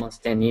almost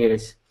 10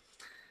 years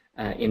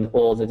in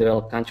all the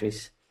developed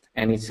countries,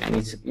 and it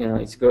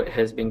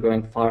has been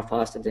growing far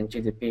faster than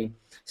GDP.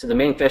 So the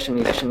main question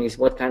is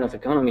what kind of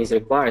economy is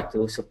required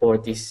to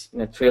support these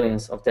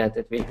trillions of debt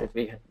that we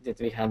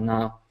have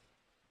now.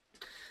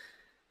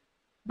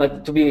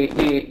 But to be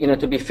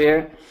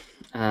fair,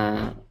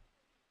 I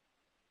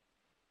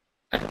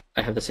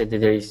have to say that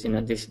there is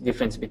this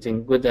difference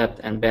between good debt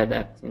and bad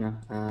debt.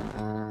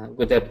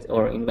 Good debt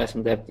or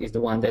investment debt is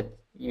the one that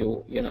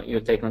you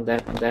take on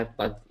debt,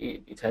 but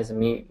it has a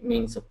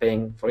means of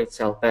paying for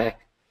itself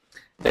back.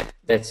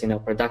 That's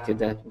productive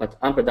debt. But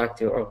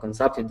unproductive or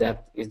consumptive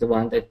debt is the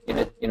one that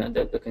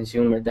the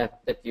consumer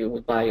debt that you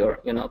would buy your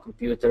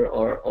computer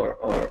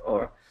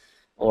or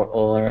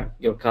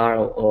your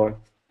car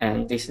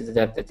and this is the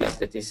debt that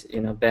is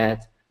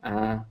bad.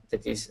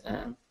 That is.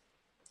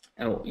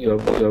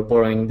 You're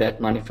borrowing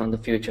that money from the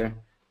future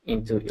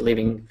into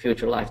living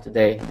future life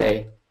today.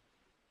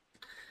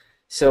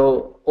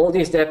 So all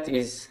this debt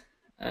is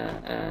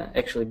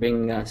actually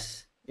bringing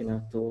us,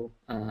 to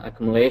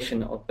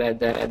accumulation of bad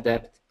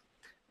debt,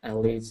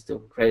 leads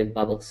to credit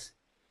bubbles,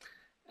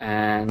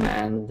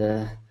 and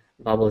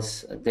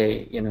bubbles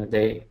they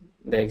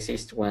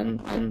exist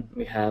when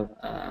we have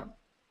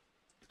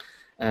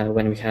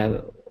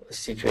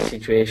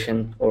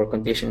situation or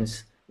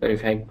conditions where we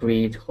have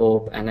greed,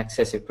 hope, and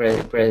excessive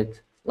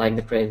credit, like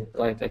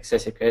the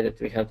excessive credit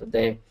we have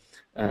today.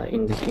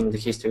 In the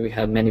history, we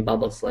have many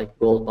bubbles, like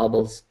gold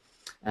bubbles,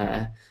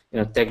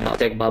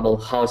 tech bubble,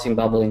 housing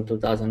bubble in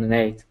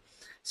 2008.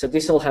 So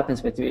this all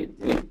happens when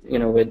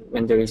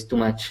there is too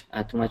much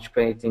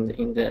credit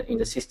in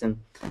the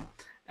system,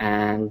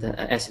 and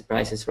asset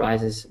prices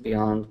rises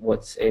beyond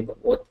what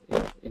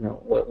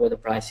the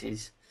price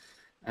is.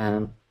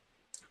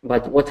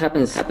 But what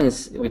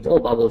happens with all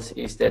bubbles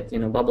is that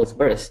bubbles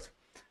burst,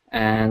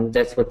 and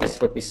that's what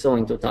we saw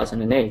in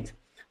 2008.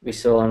 We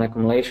saw an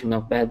accumulation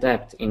of bad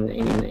debt in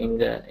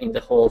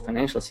the whole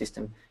financial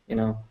system.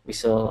 We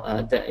saw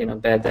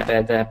bad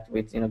debt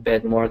with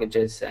bad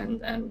mortgages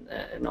and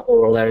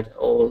over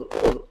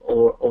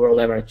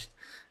leveraged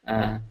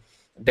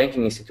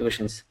banking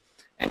institutions,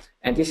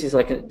 and this is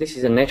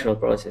a natural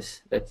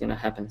process that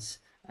happens.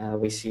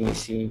 We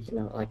see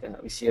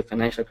a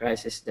financial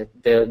crisis that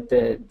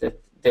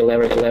they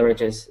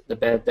leverages the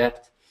bad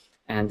debt,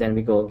 and then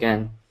we go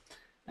again.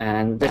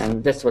 and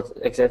that's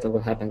exactly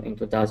what happened in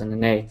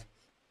 2008,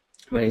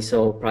 where you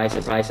saw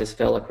prices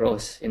fell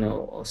across,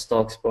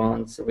 stocks,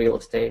 bonds, real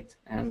estate,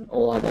 and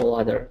all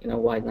other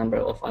wide number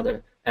of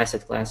other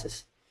asset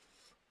classes.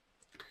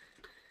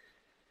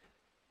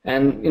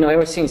 And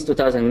ever since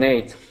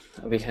 2008,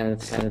 we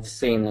have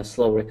seen a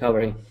slow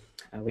recovery.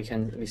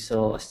 We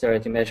saw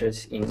austerity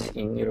measures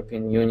in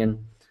European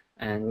Union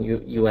and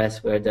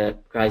US, where the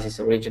crisis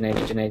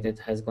originated,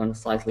 has gone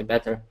slightly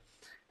better.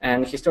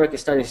 And historical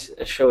studies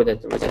show that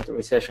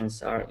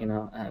recessions are,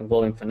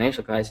 involving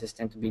financial crises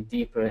tend to be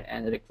deeper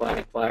and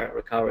require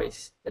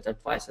recoveries that are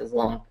twice as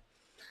long.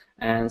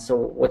 And so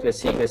what we're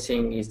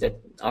seeing is that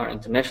our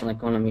international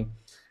economy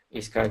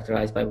is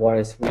characterized by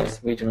various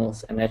regional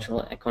and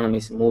national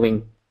economies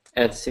moving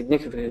at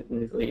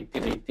significantly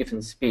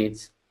different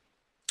speeds.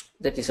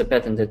 That is a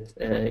pattern that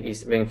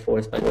is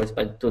reinforced by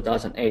the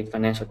 2008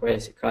 financial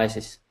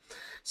crisis.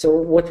 So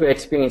what we're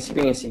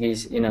experiencing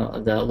is,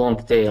 the long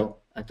tail,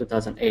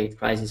 2008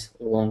 crisis,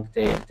 long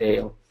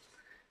tail,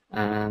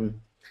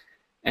 and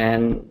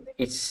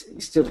it's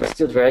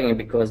still dragging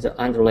because the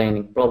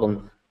underlying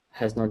problem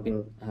has not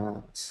been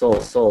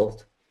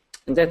solved.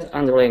 And that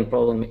underlying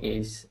problem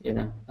is,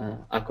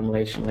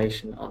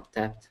 accumulation of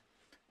debt,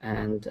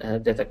 and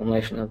that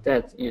accumulation of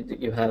debt,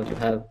 you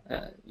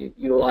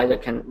either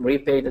can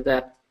repay the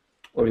debt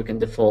or you can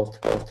default,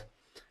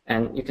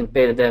 and you can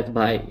pay the debt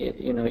by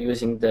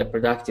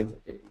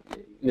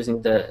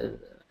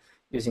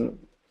using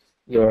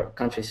your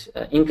country's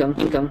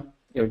income,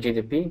 your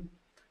GDP,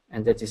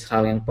 and that is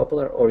highly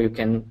unpopular. Or you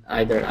can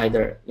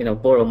either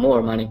borrow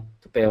more money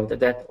to pay off the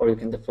debt, or you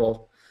can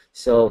default.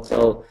 So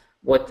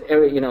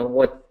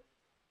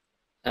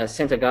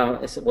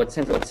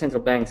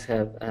central banks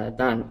have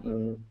done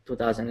in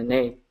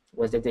 2008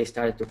 was that they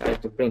started to try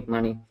to print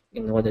money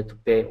in order to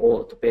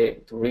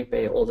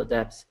repay all the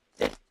debts,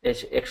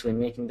 actually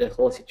making the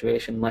whole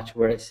situation much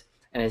worse.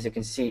 And as you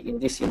can see in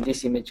this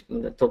image,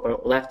 in the top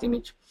left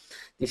image,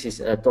 this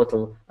is a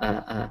total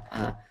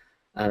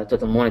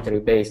monetary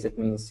base. That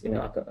means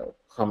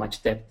how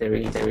much debt there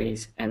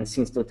is. And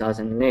since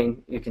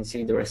 2008, you can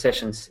see the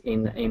recessions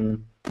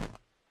in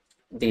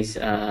these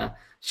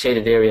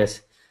shaded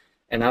areas.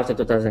 And after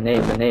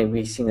 2008,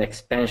 we've seen an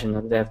expansion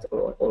of debt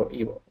or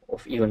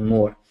even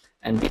more.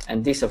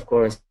 And this, of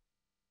course,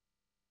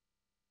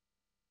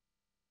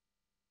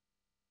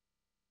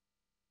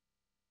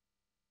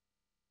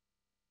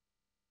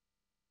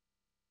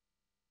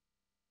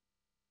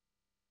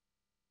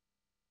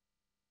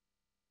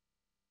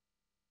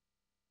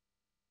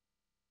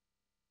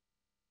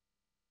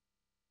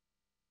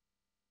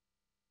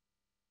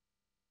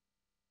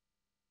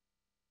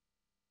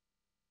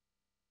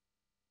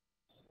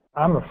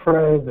 I'm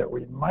afraid that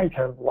we might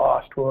have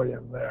lost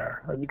William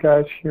there. Are you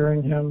guys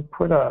hearing him?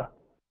 Put a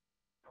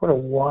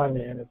 1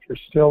 in if you're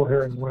still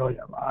hearing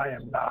William. I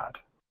am not.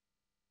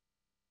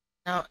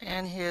 No,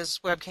 and his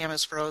webcam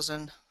is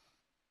frozen.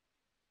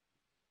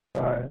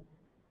 All right.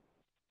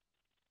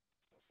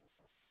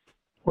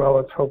 Well,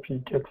 let's hope he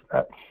gets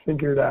that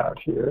figured out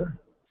here.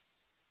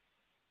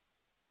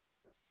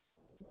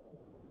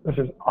 This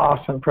is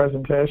awesome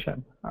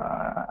presentation.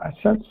 I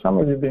sense some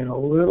of you being a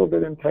little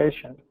bit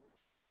impatient.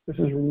 This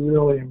is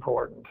really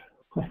important.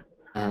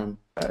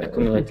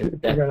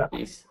 Accumulated debt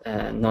is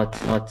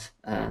not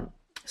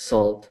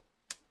solved.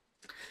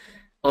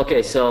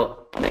 Okay,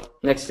 so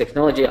next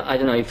technology. I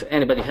don't know if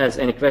anybody has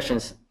any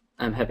questions.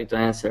 I'm happy to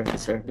answer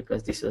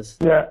because this was...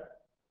 Yeah,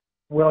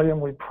 William,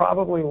 we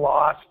probably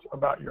lost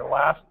about your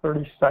last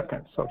 30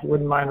 seconds. So if you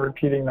wouldn't mind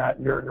repeating that,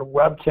 your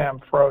webcam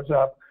froze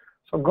up.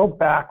 So go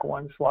back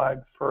one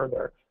slide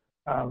further.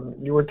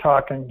 You were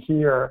talking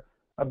here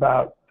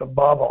about the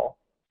bubble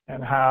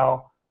and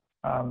how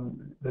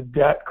the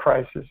debt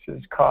crisis has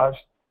caused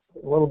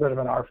a little bit of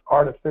an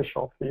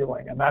artificial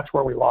feeling, and that's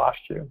where we lost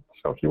you.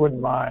 So if you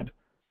wouldn't mind,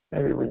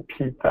 maybe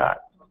repeat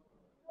that.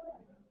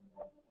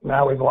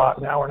 Now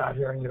we're not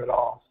hearing you at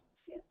all.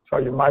 So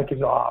your mic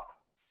is off.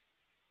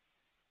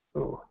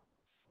 Ooh.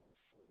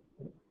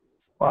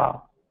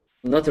 Wow.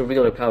 Not a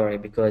real recovery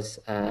because,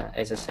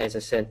 as I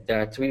said,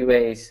 there are two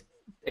ways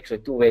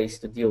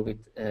to deal with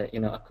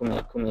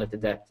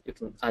accumulated debt. You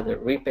can either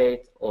repay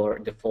it or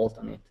default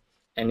on it.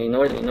 And in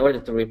order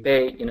to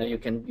repay, you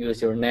can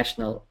use your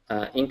national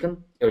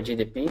income, your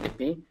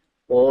GDP,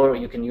 or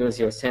you can use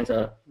your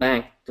central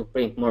bank to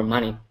print more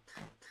money,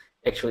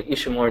 actually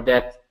issue more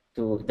debt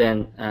to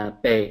then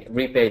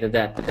repay the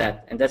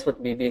debt. And that's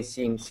what we've been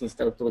seeing since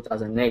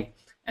 2008.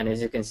 And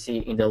as you can see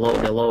in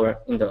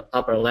the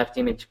upper left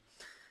image,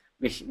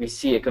 we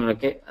see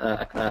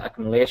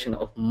accumulation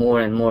of more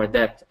and more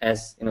debt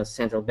as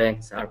central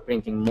banks are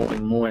printing more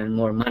and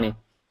more money.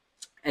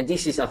 And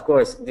this is, of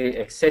course, the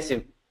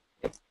excessive,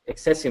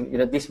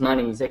 this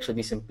money is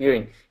actually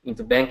disappearing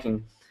into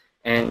banking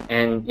and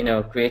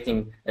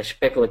creating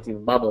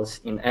speculative bubbles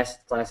in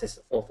asset classes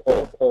of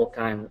all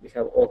kinds. We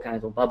have all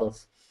kinds of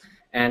bubbles.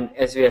 And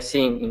as we are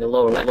seeing in the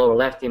lower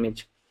left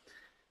image,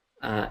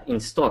 in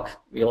stock.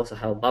 We also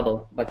have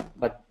bubble,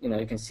 but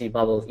you can see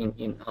bubble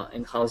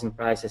in housing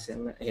prices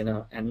and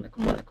and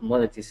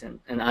commodities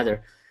and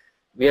other.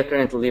 We are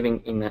currently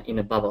living in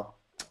a bubble,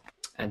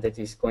 and that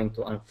is going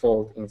to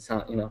unfold in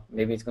some,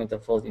 maybe it's going to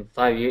unfold in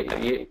 5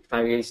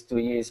 years, 2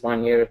 years,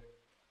 1 year,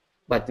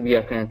 but we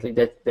are currently,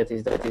 that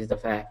is the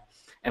fact.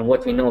 And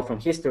what we know from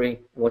history,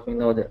 what we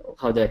know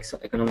how the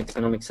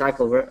economic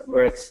cycle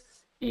works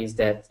is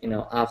that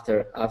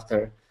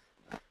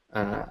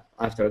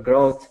after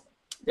growth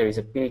there is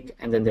a peak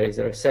and then there is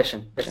a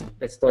recession.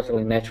 That's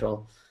totally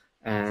natural,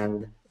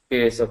 and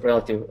periods of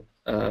relative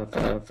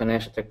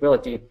financial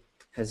tranquility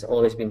has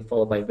always been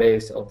followed by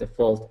waves of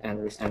default and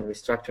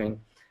restructuring.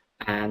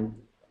 And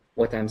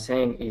what I'm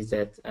saying is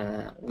that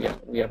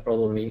we are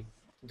probably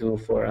due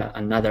for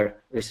another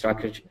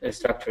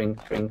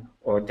restructuring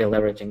or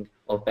deleveraging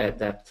of bad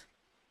debt.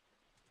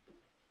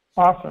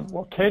 Awesome.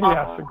 Well, Katie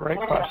asked a great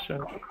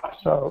question.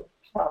 So,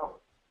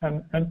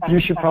 and you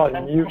should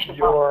probably mute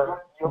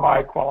your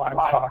mic while I'm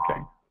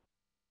talking.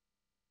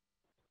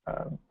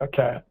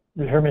 Okay,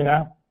 you hear me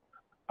now?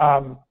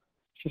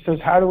 She says,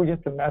 how do we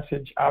get the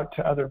message out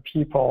to other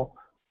people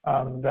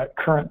that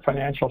current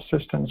financial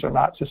systems are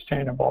not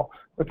sustainable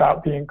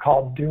without being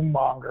called doom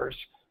mongers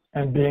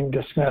and being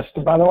dismissed?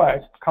 And by the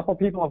way, a couple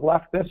people have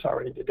left this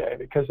already today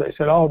because they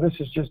said, oh, this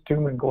is just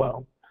doom and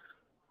gloom.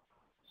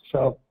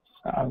 So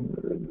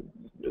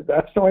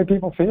that's the way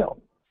people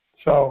feel.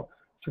 So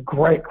it's a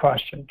great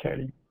question,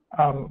 Katie.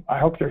 I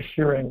hope you're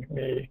hearing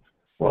me.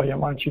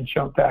 William, why don't you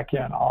jump back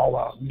in?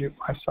 I'll mute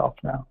myself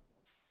now.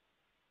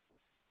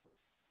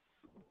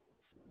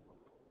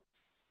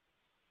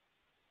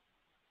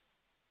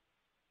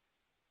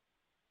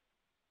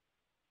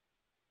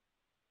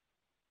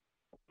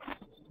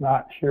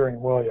 Not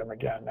hearing William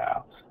again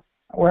now.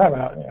 We're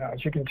having,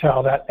 as you can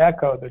tell, that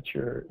echo that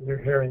you're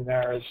hearing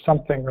there is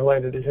something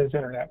related to his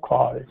internet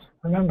quality.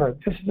 Remember,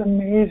 this is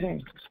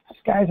amazing. This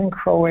guy's in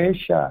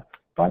Croatia. A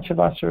bunch of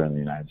us are in the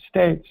United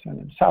States and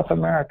in South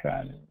America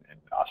and in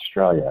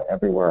Australia,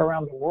 everywhere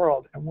around the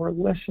world, and we're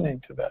listening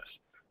to this.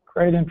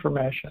 Great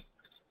information.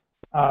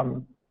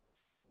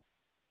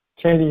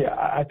 Katie,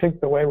 I think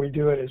the way we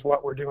do it is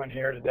what we're doing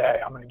here today.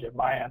 I'm going to give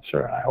my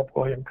answer, and I hope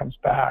William comes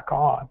back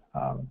on.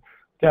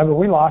 Deb,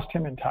 we lost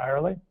him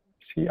entirely.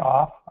 Is he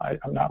off?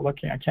 I'm not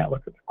looking. I can't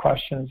look at the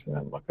questions and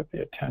then look at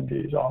the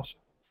attendees also.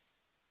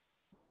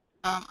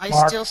 I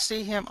Mark? still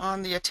see him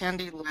on the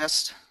attendee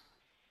list.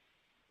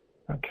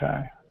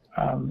 Okay.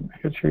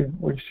 Because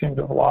we seem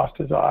to have lost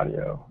his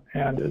audio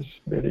and his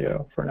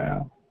video for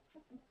now.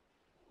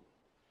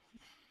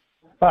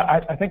 But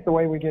I think the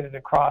way we get it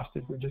across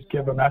is we just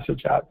give a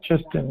message out,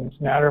 just in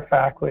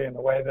matter-of-factly in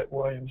the way that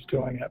William's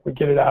doing it. We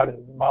get it out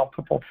in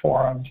multiple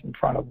forums in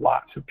front of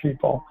lots of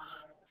people.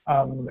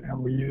 And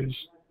we use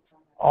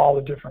all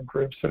the different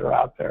groups that are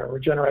out there.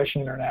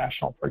 Regeneration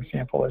International, for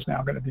example, is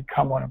now going to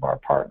become one of our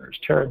partners.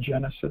 Terra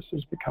Genesis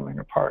is becoming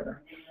a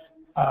partner.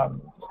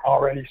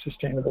 Already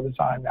Sustainable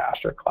Design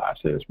Master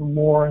Classes,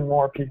 more and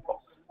more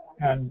people.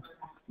 And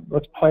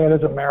let's play it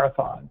as a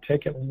marathon.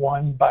 Take it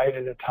one bite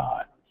at a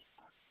time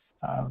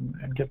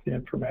and get the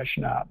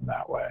information out in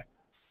that way.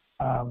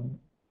 The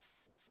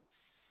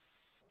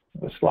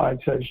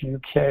slide says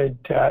UK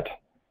debt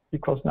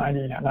equals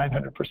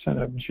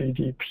 900% of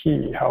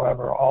GDP.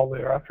 However, all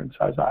the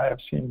references I have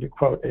seen to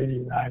quote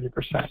 80,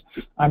 90%.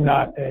 I'm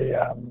not a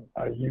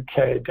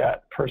UK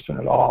debt person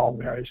at all,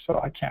 Mary, so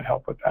I can't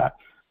help with that.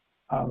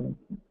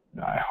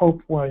 I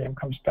hope William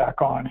comes back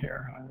on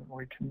here and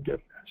we can get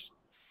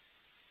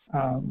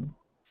this.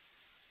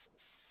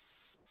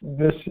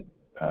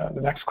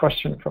 The next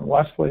question from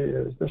Leslie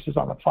is, this is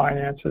on the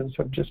finances,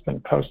 have just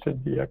been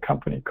posted via a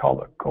company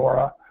called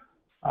Agora.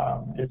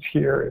 It's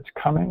here, it's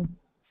coming.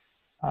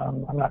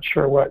 I'm not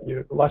sure what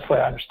Leslie,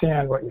 I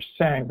understand what you're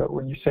saying, but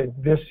when you say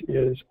this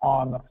is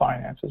on the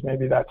finances,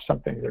 maybe that's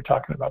something you're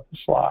talking about the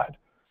slide.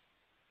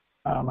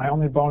 My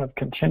only bone of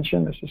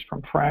contention, this is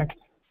from Frank,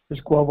 is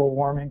global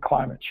warming,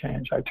 climate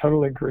change. I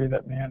totally agree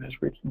that man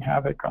is wreaking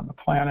havoc on the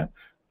planet.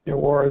 The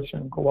awards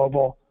and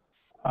globalists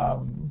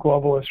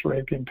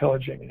raping,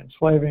 pillaging, and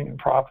enslaving and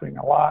profiting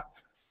a lot.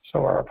 So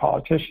are our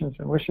politicians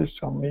and wishes.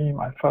 So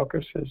my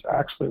focus is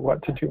actually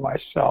what to do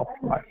myself,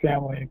 for my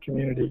family and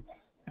community,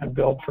 and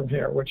build from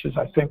here, which is,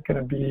 I think, going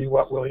to be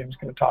what William's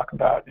going to talk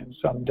about in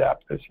some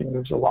depth as he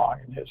moves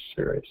along in his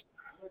series.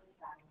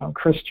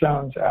 Chris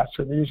Jones asks,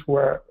 are these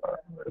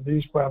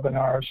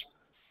webinars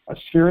a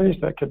series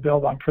that could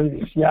build on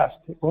previous? Yes,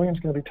 William's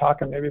going to be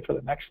talking maybe for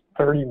the next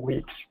 30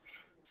 weeks.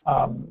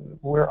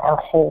 We're our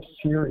whole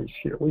series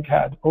here. We've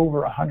had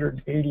over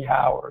 180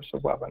 hours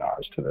of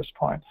webinars to this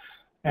point,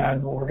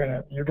 and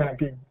you're going to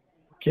be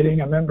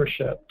getting a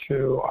membership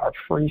to our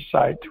free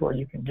site to where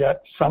you can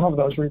get some of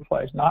those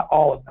replays, not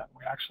all of them.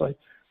 We actually,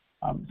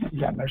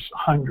 again, there's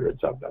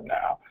hundreds of them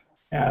now.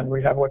 And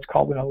we have what's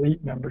called an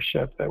elite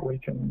membership that we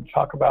can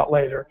talk about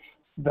later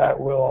that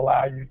will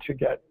allow you to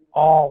get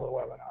all the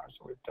webinars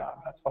that we've done.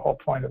 That's the whole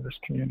point of this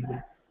community.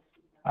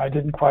 I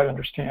didn't quite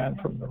understand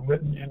from the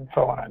written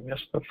info, and I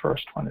missed the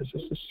first one. Is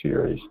this a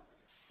series?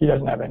 He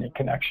doesn't have any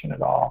connection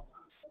at all.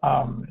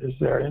 Is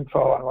there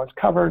info on what's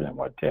covered and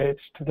what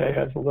dates? Today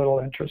has little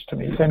interest to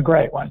me. Then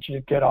great, why don't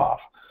you get off?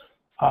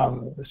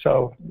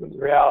 So the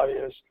reality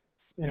is,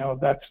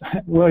 that's,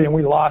 William,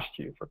 we lost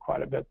you for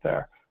quite a bit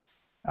there.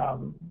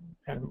 And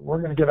we're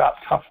going to give out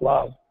tough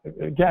love.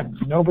 Again,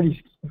 nobody's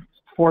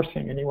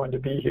forcing anyone to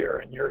be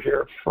here, and you're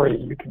here free.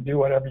 You can do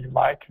whatever you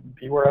like and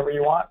be wherever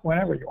you want,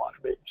 whenever you want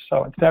to be.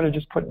 So instead of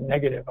just putting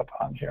negative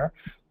upon here,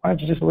 why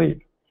don't you just leave?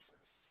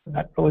 And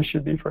that really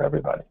should be for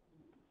everybody.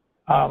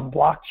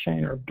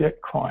 Blockchain or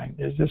Bitcoin,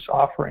 is this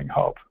offering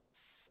hope?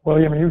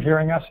 William, are you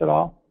hearing us at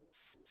all?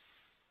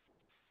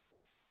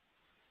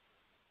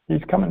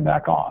 He's coming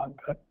back on,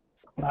 but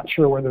I'm not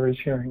sure whether he's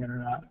hearing it or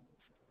not.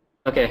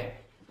 Okay,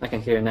 I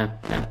can hear you now.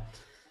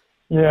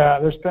 Yeah,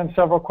 there's been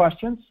several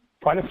questions.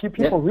 Quite a few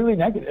people really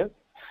negative.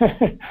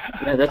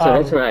 Yeah,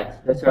 that's right.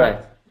 That's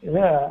right.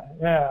 Yeah,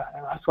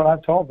 and that's what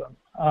I've told them.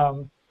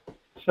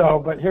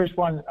 But here's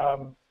one.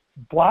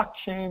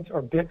 Blockchains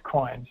or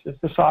Bitcoins, is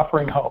this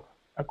offering hope?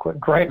 A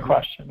great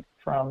question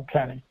from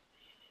Kenny.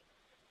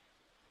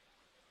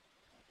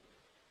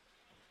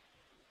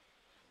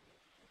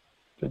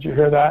 Did you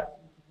hear that?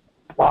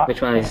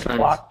 Which one is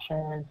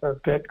blockchains or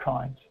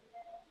Bitcoins?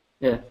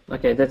 Yeah.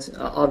 Okay.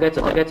 I'll get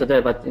to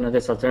that, but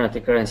that's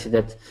alternative currency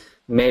that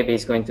maybe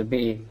is going to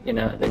be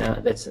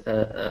that's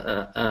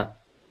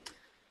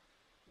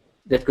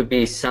that could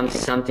be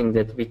something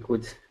that we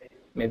could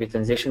maybe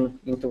transition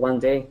into one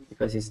day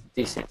because it's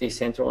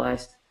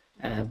decentralized.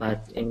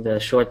 But in the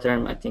short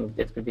term, I think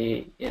that could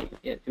be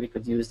we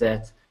could use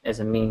that as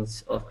a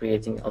means of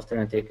creating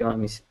alternative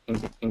economies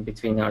in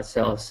between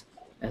ourselves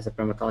as a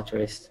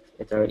permaculturists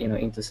that are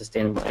into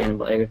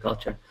sustainable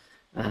agriculture,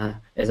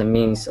 as a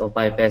means of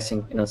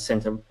bypassing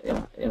central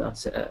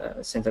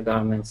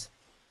governments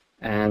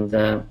and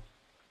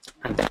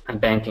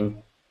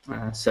banking.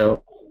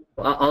 So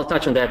I'll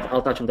touch on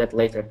that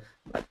later.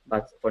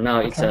 But for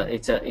now, it's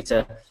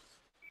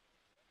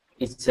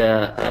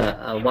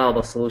a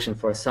viable solution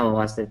for some of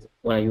us that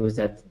want to use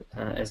that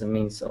as a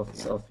means of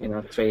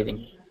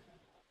trading.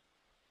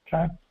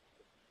 Okay.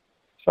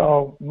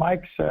 So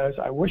Mike says,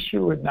 I wish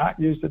you would not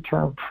use the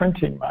term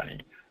printing money.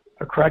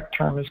 The correct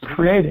term is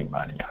creating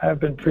money. I have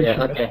been preaching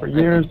this for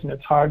years, and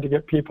it's hard to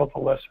get people to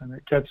listen.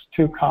 It gets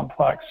too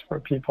complex for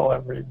people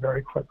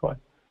very quickly.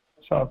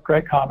 So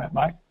great comment,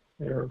 Mike.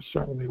 You're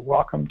certainly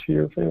welcome to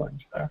your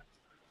feelings there.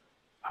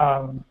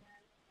 And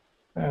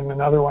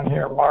another one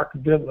here, Mark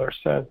Bidler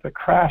says, the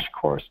Crash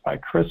Course by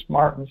Chris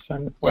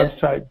Martenson,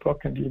 website,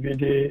 book, and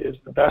DVD is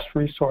the best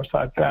resource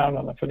I've found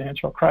on the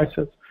financial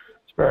crisis.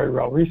 It's very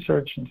well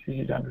researched and it's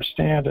easy to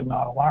understand and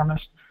not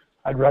alarmist.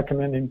 I'd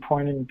recommend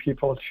pointing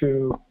people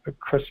to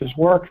Chris's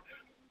work.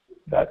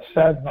 That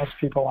said, most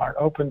people aren't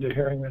open to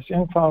hearing this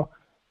info,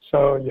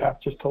 so you have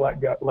just to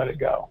let it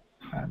go.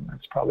 And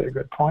that's probably a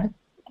good point.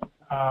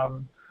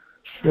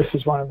 This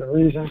is one of the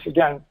reasons.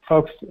 Again,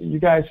 folks, you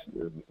guys,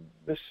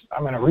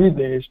 I'm going to read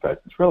these,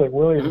 but it's really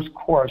William's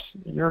course.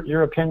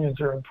 Your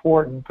opinions are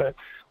important, but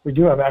we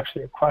do have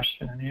actually a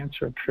question and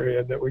answer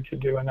period that we could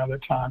do another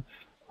time.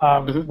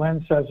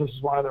 Lynn says this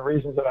is one of the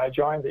reasons that I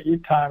joined the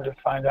Eat Time, to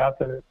find out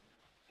that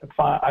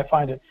I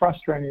find it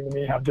frustrating to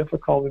me how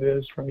difficult it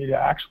is for me to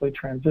actually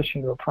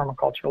transition to a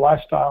permaculture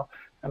lifestyle.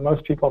 And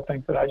most people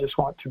think that I just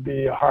want to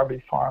be a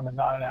Harvey farm and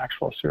not an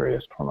actual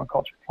serious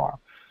permaculture farm.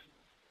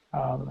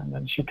 And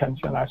then she comes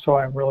in, so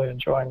I'm really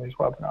enjoying these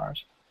webinars.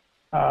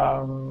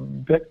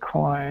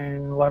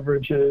 Bitcoin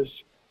leverages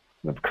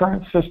the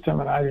current system,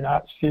 and I do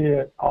not see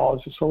it all as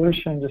a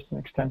solution, just an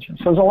extension.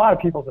 So there's a lot of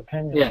people's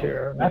opinions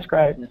here, and that's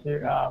great.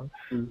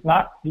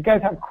 You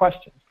guys have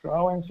questions.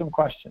 Throw in some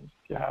questions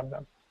if you have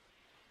them.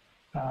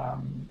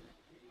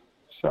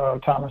 So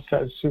Thomas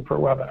says, super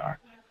webinar.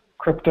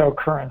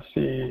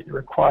 Cryptocurrency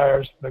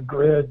requires the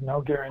grid,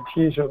 no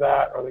guarantees of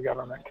that, or the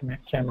government can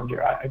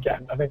review.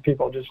 Again, I think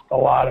people just a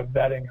lot of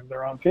vetting of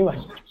their own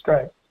feelings, which is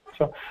great.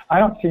 So I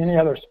don't see any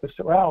other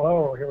specific.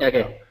 Well, here we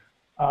go.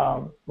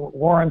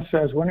 Warren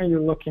says, when are you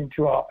looking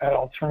at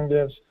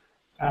alternatives?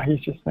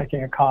 He's just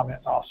making a comment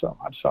also.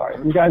 I'm sorry.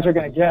 You guys are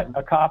going to get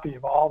a copy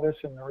of all this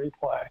in the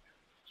replay.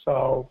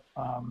 So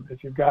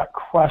if you've got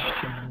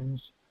questions,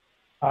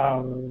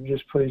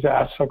 just please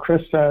ask. So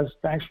Chris says,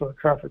 thanks for the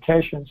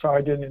clarification. Sorry,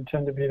 I didn't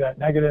intend to be that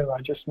negative. I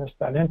just missed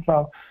that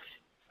info.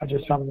 I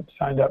just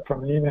signed up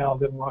from an email.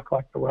 Didn't look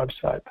like the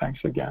website.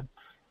 Thanks again.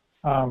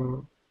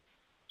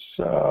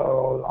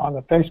 So on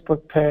the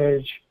Facebook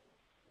page,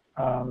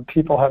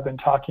 people have been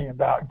talking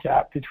about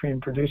gap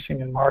between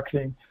producing and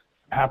marketing.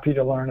 I'm happy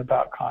to learn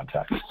about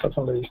context. So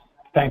somebody's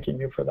thanking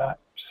you for that.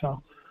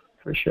 So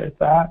appreciate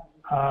that.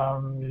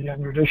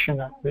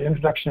 The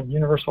introduction of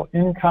universal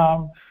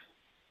income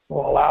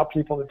will allow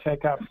people to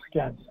take up,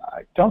 again,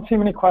 I don't see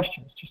many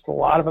questions, just a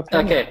lot of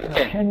opinions.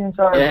 Okay. Opinions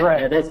are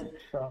great.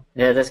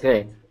 That's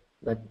great.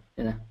 But,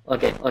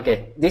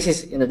 okay. This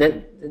is,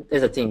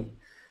 there's a thing.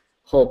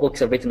 Whole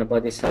books are written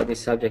about this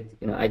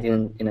subject. I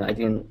didn't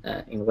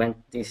invent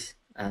this.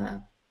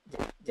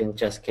 Didn't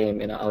just came,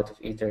 out of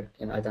ether.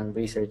 I done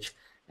research,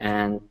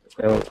 and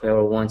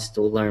whoever wants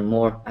to learn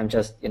more, I'm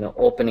just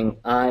opening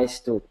eyes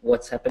to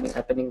what's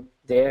happening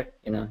there.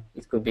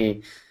 It could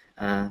be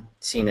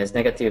seen as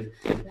negative,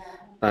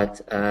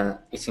 but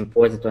it's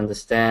important to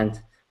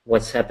understand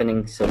what's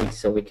happening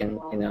so we can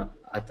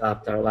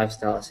adapt our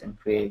lifestyles and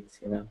create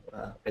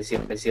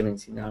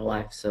resilience in our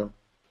life. So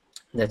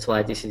that's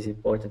why this is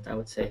important, I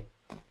would say.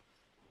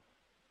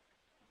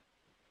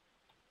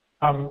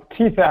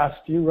 Keith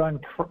asked, do you run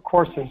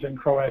courses in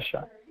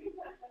Croatia?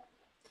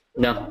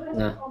 No.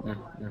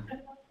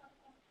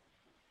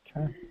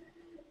 Okay.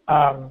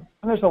 And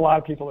there's a lot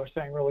of people who are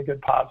saying really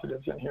good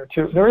positives in here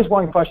too. There is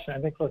one question I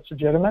think that's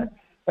legitimate.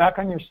 Back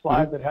on your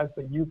slide that has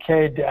the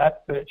UK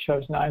debt, that it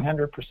shows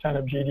 900%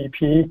 of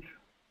GDP.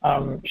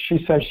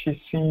 She says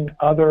she's seen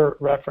other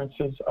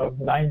references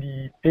of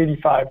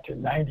 85 to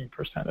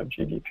 90% of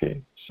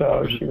GDP.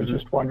 So she was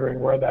just wondering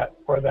where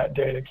that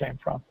data came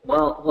from.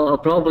 Well,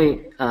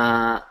 probably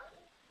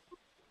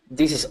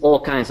this is all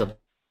kinds of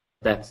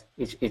debt.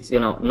 It's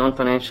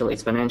non-financial,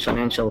 it's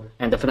financial,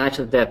 and the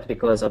financial debt,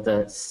 because of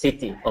the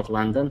city of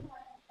London,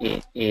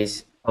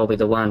 is probably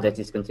the one that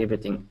is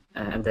contributing,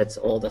 and that's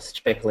all the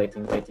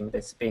speculating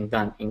that's being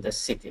done in the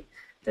city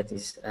that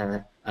is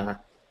a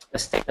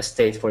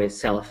state for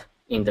itself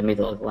in the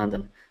middle of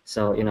London.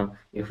 So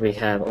if we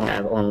have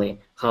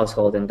only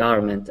household and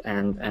government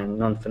and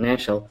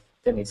non-financial,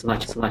 then it's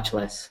much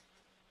less.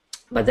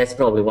 But that's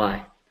probably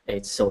why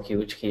it's so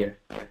huge here.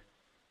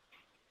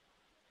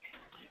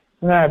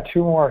 And I have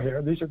two more here.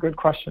 These are good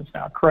questions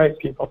now. Great,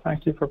 people.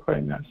 Thank you for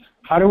putting this.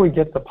 How do we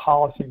get the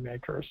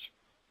policymakers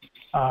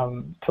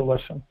to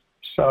listen?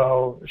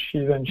 So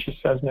she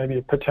says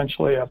maybe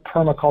potentially a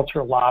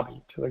permaculture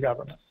lobby to the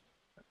government.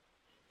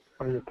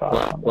 What are your thoughts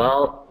on that?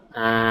 Well,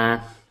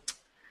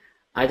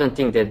 I don't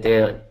think that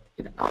they'll.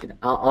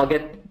 I'll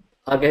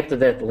get to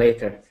that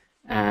later,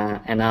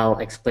 and I'll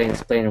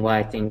explain why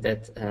I think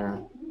that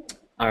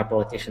our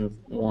politicians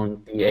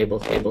won't be able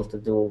to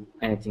do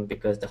anything,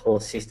 because the whole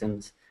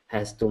system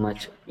has too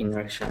much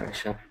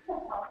inertia,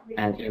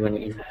 and even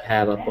if we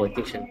have a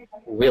politician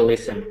who will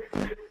listen,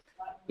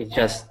 it's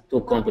just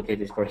too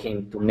complicated for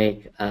him to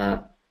make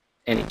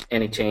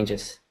any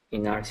changes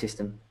in our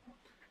system.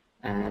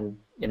 And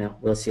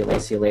we'll see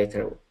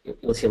later.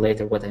 You'll see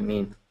later what I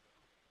mean.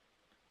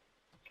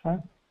 Okay,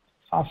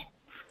 awesome.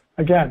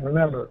 Again,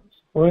 remember,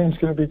 William's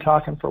going to be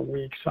talking for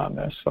weeks on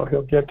this, so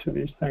he'll get to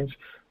these things.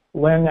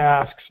 Lynn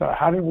asks,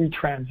 how did we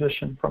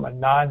transition from a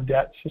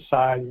non-debt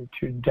society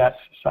to debt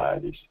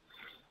societies?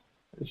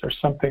 Is there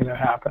something that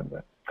happened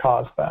that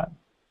caused that?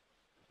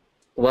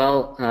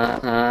 Well,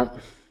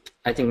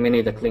 I think we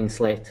need a clean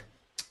slate.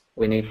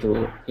 We need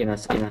to,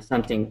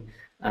 something.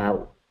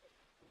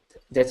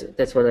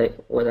 That's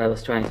what I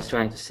was trying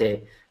to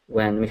say.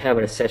 When we have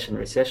a recession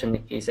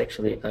is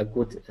actually a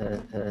good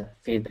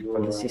feedback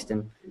from the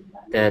system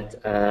that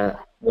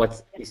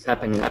what is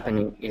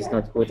happening is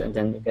not good, and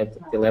then we get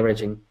the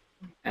leveraging,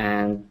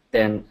 and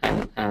then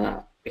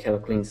we have a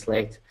clean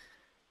slate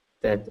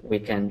that we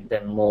can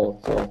then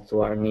mold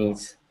to our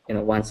needs,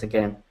 once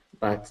again.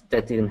 But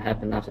that didn't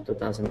happen after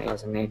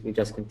 2008. We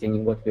just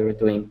continued what we were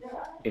doing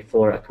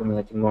before,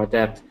 accumulating more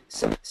debt.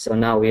 So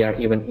now we are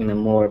even in a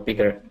more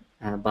bigger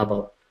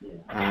bubble.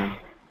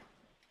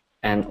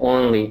 And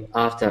only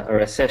after a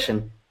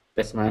recession,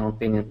 that's my own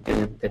opinion,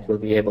 that we'll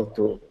be able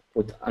to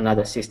put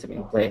another system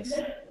in place.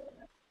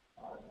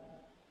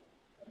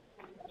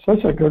 So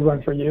that's a good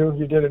one for you.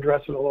 You did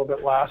address it a little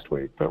bit last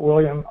week. But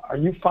William, are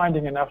you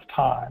finding enough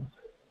time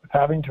with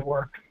having to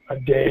work a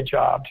day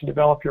job to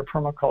develop your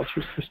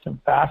permaculture system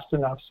fast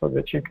enough so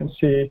that you can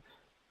see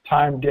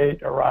time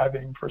date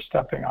arriving for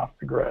stepping off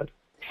the grid?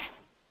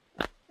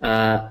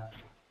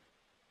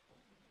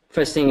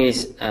 First thing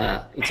is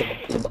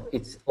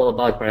it's all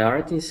about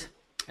priorities,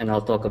 and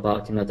I'll talk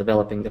about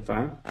developing the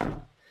farm.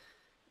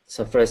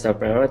 So first, our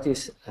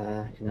priorities.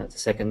 The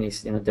second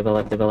is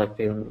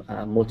developing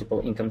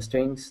multiple income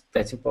streams.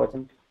 That's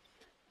important.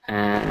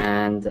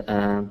 And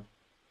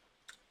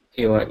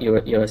you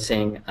are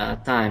saying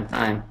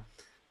time.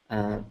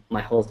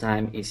 My whole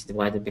time is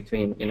divided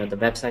between the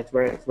website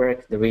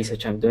work, the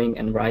research I'm doing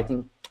and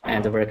writing,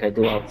 and the work I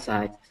do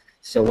outside.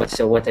 So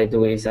what I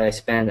do is I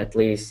spend at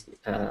least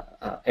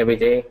every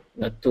day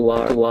 2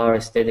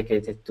 hours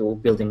dedicated to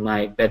building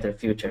my better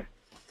future,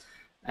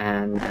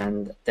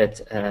 and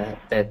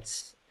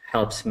that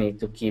helps me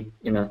to keep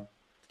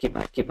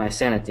my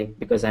sanity,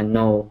 because I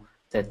know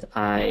that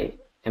I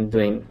am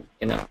doing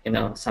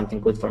something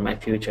good for my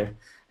future.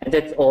 And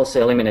that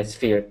also eliminates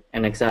fear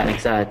and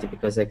anxiety,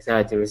 because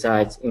anxiety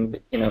resides in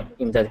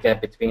that gap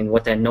between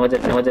what I know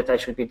that I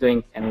should be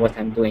doing and what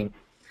I'm doing.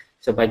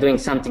 So by doing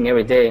something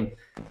every day,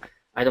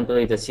 I don't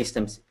believe the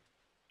systems.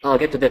 I'll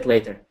get to that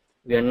later.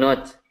 We are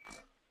not.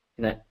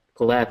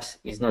 Collapse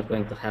is not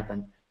going to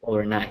happen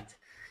overnight,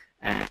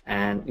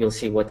 and you'll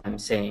see what I'm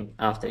saying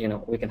after.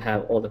 We can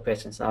have all the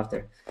questions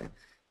after.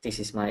 This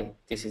is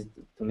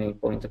the main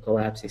point. The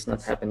collapse is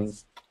not happening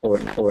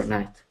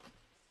overnight.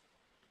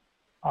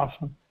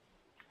 Awesome.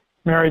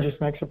 Mary just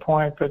makes a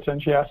point, but then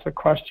she asked a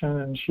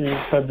question, and she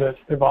said that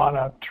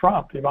Ivanka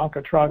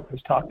Trump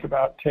has talked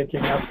about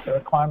taking up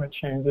the climate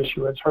change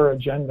issue as her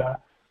agenda,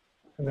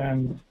 and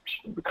then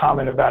she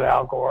commented about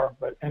Al Gore.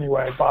 But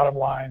anyway, bottom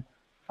line,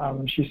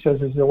 she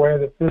says, is there a way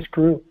that this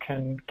group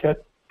can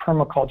get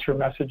permaculture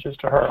messages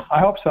to her? I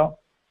hope so.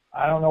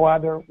 I don't know why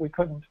we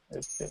couldn't,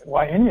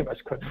 why any of us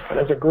couldn't, but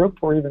as a group,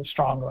 we're even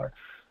stronger.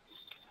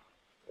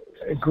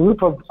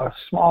 A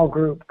small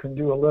group can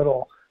do a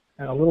little,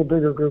 and a little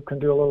bigger group can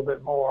do a little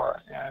bit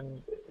more.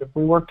 And if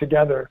we work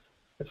together,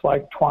 it's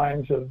like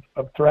twines of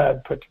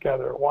thread put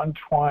together. One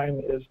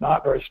twine is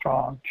not very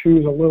strong. 2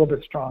 is a little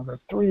bit stronger.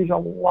 3 is a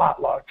lot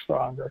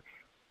stronger.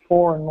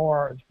 4 and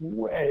more is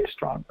way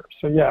stronger.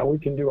 So yeah, we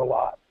can do a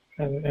lot.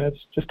 And it's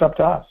just up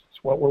to us.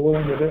 It's what we're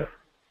willing to do.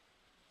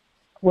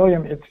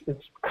 William,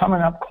 it's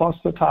coming up close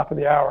to the top of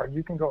the hour.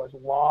 You can go as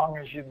long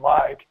as you'd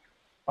like.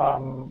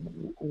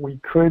 We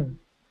could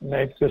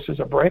make this as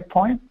a break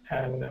point,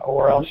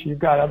 or else you've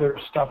got other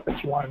stuff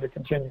that you wanted to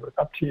continue with.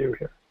 Up to you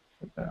here.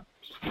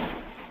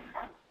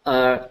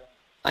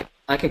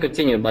 I can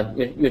continue, but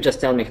you just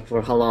tell me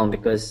for how long,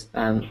 because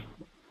I'm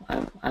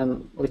a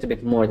little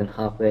bit more than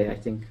halfway, I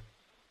think.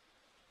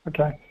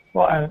 Okay.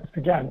 Well, and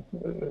again,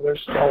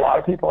 there's a lot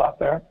of people out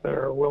there that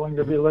are willing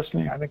to be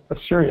listening. I think the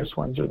serious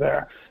ones are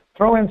there.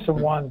 Throw in some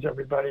ones,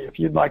 everybody, if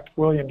you'd like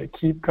William to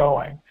keep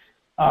going.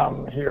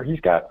 Here, he's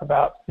got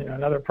about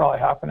another probably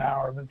half an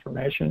hour of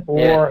information,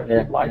 or if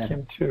you'd like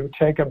him to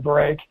take a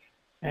break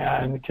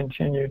and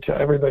continue to,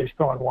 everybody's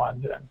throwing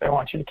ones in. They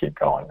want you to keep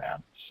going,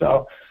 man.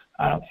 So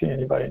I don't see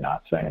anybody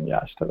not saying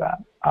yes to that.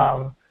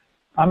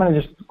 I'm going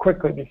to just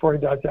quickly, before he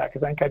does that,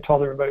 because I think I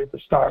told everybody at the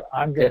start,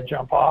 I'm going to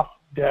jump off.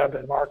 Deb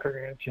and Mark are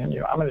going to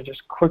continue. I'm going to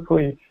just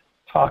quickly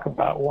talk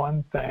about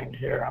one thing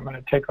here. I'm going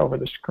to take over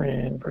the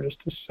screen for just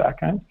a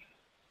second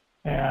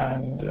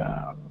and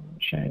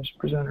change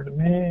presenter to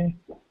me.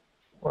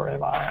 Where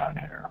am I on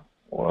here?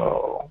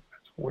 Whoa,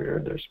 that's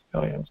weird. There's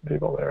millions of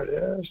people. There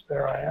it is.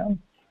 There I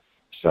am.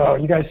 So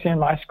you guys seeing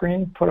my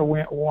screen? Put a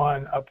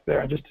 1 up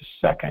there in just a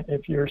second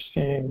if you're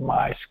seeing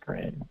my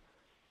screen.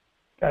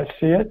 Guys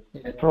see it?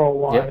 Throw a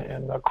 1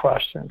 in the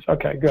questions.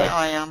 Okay, good. Yeah,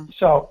 I am.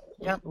 So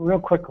real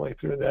quickly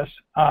through this,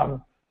 a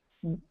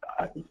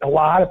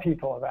lot of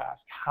people have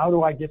asked, how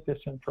do I get this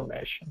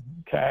information?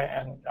 Okay,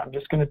 and I'm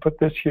just going to put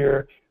this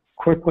here,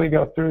 quickly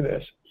go through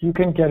this. You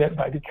can get it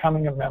by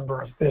becoming a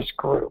member of this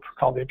group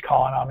called the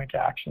Economic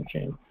Action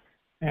Team.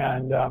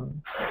 And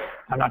I'm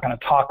not going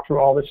to talk through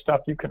all this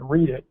stuff. You can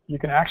read it. You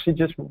can actually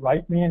just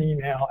write me an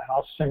email, and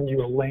I'll send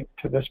you a link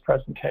to this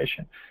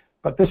presentation.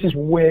 But this is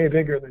way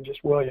bigger than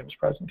just William's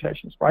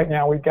presentations. Right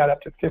now, we've got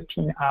up to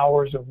 15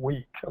 hours a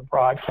week of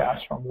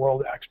broadcasts from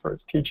world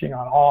experts teaching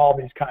on all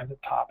these kinds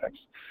of topics.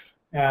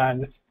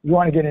 And you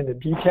want to get into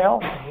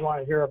detail, you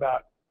want to hear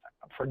about,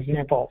 for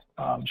example,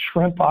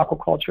 shrimp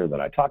aquaculture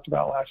that I talked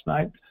about last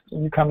night,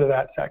 and you come to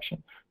that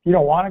section. If you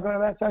don't want to go to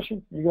that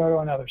session, you go to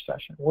another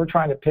session. We're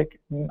trying to pick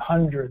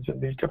hundreds of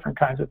these different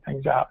kinds of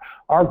things out.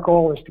 Our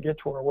goal is to get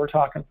to where we're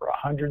talking for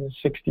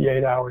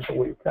 168 hours a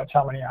week. That's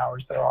how many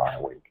hours there are in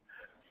a week.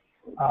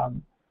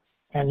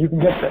 And you can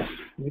get this.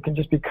 You can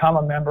just become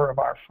a member of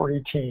our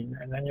free team,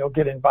 and then you'll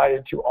get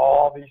invited to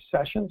all these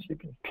sessions. You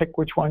can pick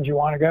which ones you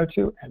want to go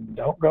to, and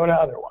don't go to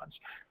other ones.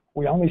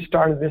 We only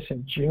started this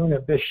in June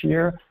of this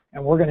year,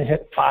 and we're going to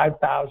hit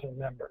 5,000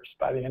 members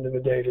by the end of the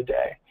day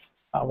today,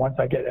 once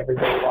I get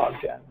everybody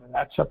logged in. And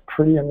that's a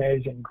pretty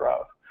amazing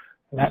growth.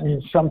 And that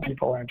means some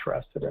people are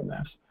interested in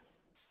this.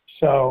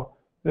 So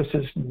this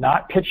is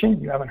not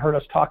pitching. You haven't heard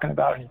us talking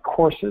about any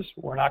courses.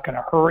 We're not going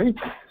to hurry.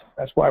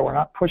 That's why we're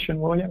not pushing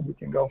William. He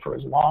can go for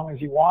as long as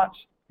he wants.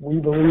 We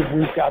believe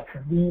we've got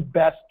the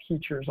best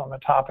teachers on the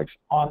topics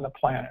on the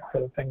planet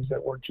for the things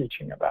that we're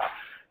teaching about.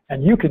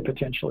 And you could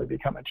potentially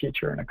become a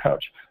teacher and a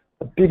coach.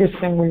 The biggest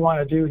thing we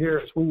want to do here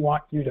is we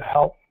want you to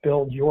help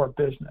build your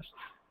business.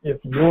 If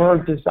your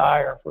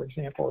desire, for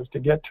example, is to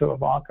get to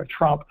Ivanka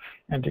Trump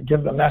and to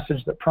give the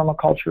message that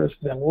permaculture is,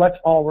 then let's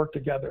all work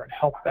together and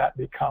help that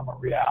become a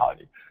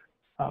reality.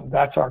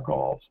 That's our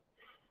goals.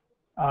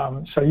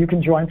 So you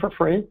can join for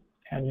free.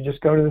 And you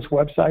just go to this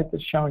website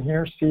that's shown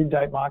here,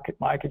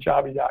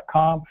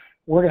 seed.mykajabi.com.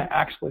 We're going to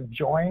actually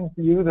join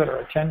you that are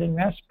attending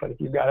this, but if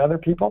you've got other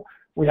people,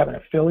 we have an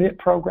affiliate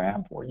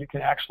program where you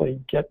can actually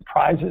get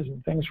prizes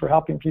and things for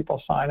helping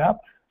people sign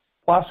up.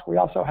 Plus, we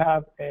also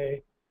have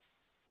a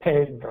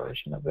paid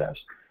version of this.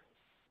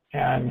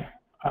 And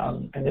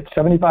it's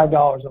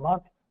 $75 a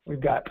month. We've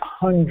got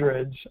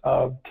hundreds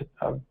of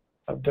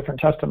different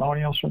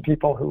testimonials from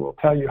people who will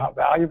tell you how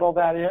valuable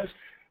that is.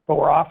 But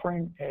we're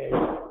offering a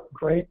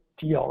great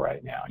deal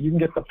right now. You can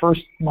get the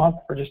first month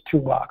for just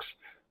 $2,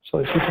 so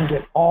that you can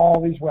get all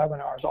these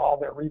webinars, all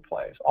their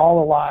replays. All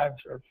the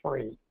lives are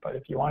free, but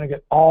if you want to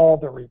get all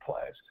the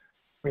replays,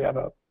 we have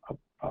a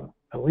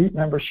elite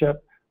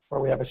membership where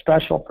we have a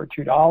special for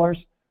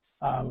 $2.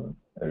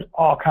 There's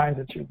all kinds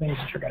of things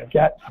that you're going to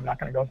get. I'm not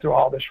going to go through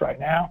all this right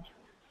now.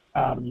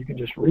 You can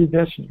just read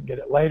this and you can get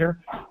it later.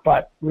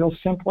 But real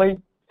simply,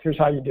 here's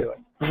how you do it.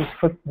 You just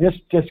put this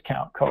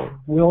discount code,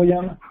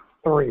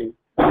 William3,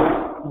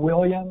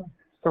 William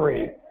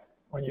 3.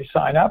 When you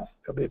sign up,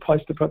 there'll be a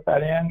place to put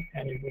that in,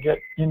 and you can get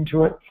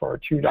into it for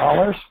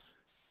 $2.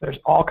 There's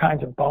all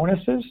kinds of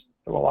bonuses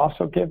that we'll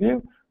also give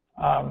you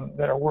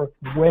that are worth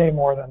way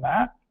more than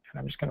that. And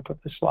I'm just going to put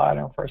this slide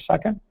in for a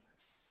second.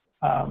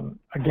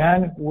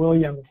 Again,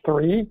 William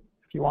 3,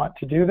 if you want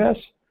to do this.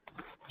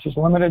 This is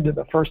limited to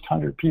the first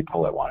 100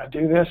 people that want to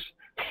do this.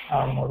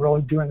 We're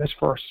really doing this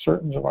for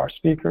certain of our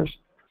speakers.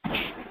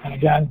 And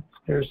again,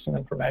 here's some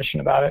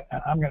information about it.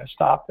 And I'm going to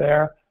stop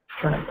there,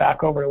 turn it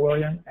back over to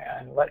William,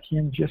 and let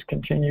him just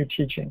continue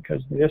teaching,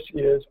 because this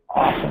is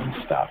awesome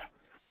stuff.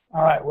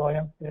 All right,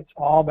 William, it's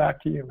all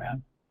back to you,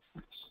 man.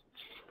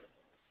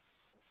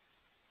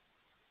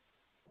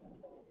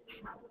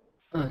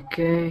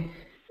 Okay.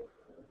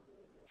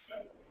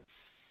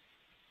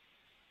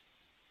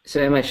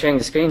 So am I sharing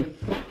the screen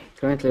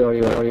currently, or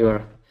you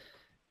are?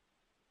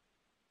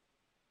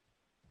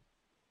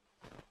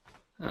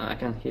 I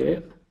can't hear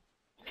you.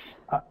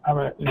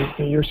 You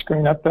see your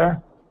screen up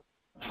there?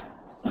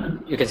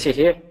 You can see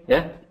here,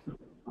 yeah?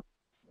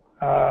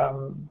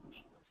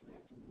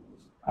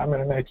 I'm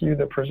going to make you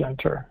the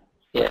presenter.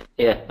 Yeah,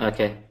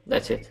 okay,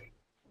 that's it.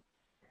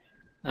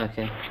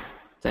 Okay,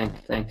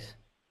 thanks.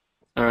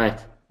 All right.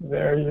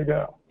 There you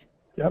go.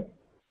 Yep.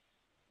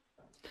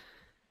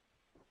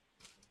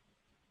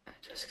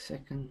 Just a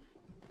second.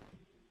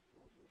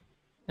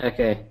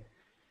 Okay,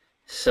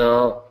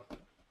 so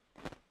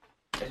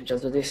let's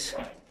just do this.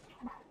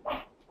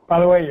 By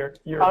the way, your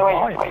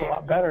volume is a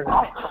lot better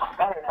now.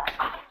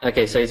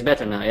 Okay, so it's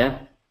better now, yeah?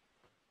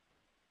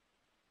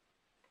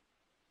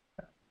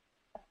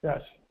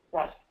 Yes.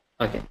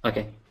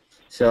 Okay.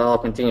 So I'll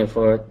continue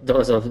for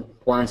those of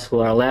ones who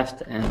are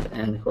left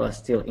and who are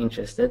still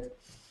interested.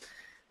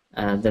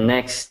 The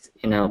next,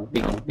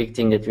 big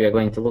thing that we are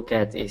going to look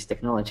at is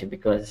technology,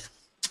 because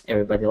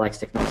everybody likes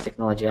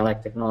technology. I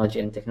like technology,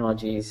 and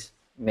technology is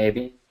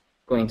maybe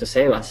going to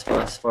save us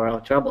for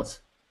our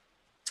troubles.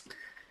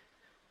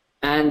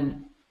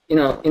 And we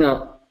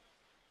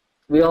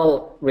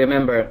all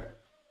remember,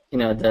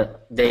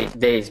 the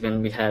days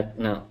when we had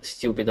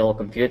stupid old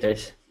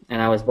computers.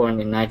 And I was born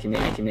in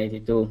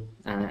 1982,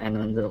 and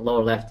on the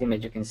lower left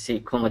image you can see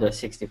Commodore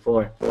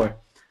 64.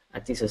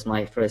 This was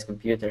my first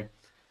computer,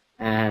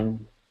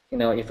 and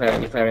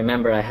if I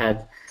remember, I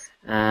had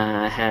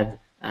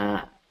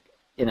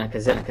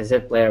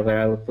cassette player where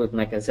I would put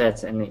my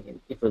cassettes, and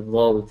it would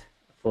load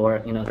for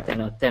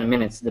 10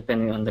 minutes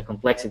depending on the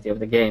complexity of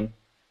the game,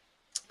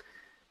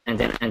 and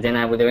then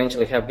I would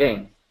eventually have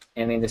game.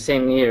 And in the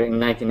same year, in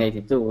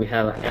 1982, we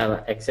have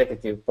an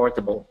executive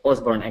portable,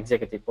 Osborne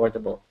executive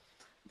portable.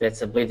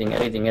 That's a bleeding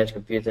edge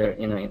computer.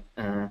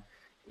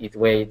 It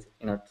weighed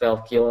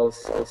 12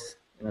 kilos.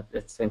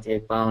 That's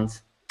 28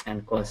 pounds,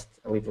 and cost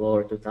a little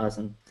over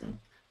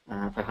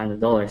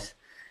 $2,500.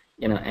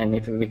 And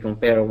if we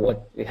compare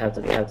what we have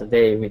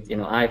today with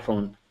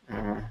iPhone,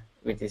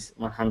 with this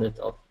 100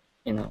 of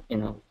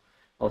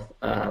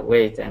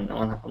weight and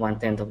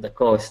 1/10 of the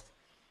cost,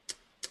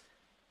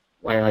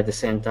 while at the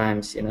same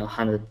time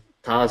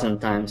 100,000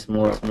 times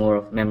more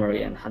of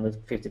memory and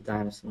 150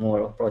 times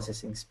more of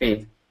processing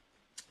speed.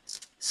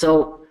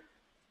 So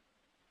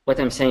what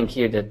I'm saying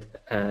here, that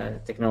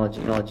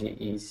technology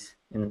is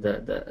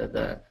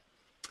the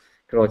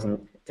growth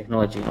in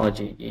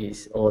technology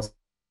is also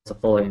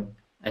following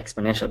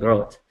exponential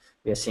growth.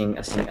 We are seeing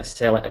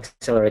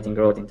accelerating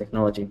growth in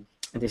technology,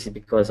 and this is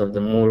because of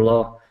the Moore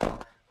law,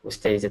 who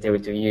states that every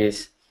 2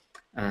 years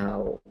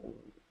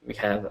we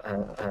have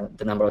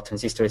the number of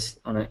transistors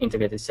on an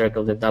integrated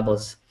circle that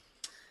doubles,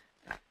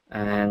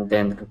 and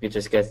then the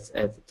computers get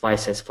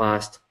twice as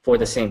fast for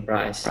the same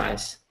price.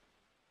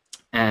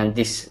 And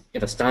this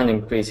astounding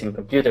increase in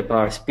computer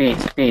power, speed,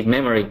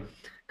 memory,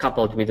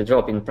 coupled with the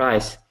drop in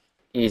price,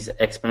 is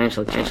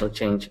exponential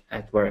change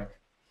at work.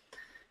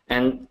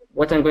 And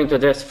what I'm going to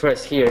address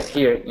first here is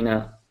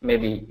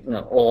maybe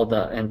all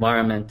the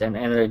environment and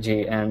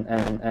energy and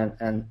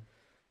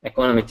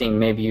economy thing.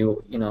 Maybe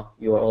you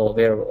are all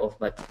aware of,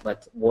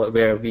 but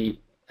where we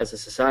as a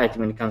society,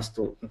 when it comes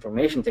to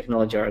information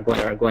technology, are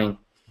going.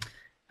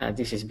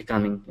 This is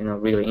becoming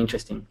really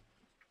interesting.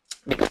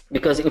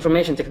 Because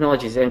information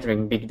technology is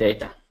entering big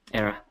data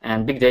era,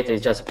 and big data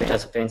is just a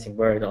fancy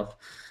word of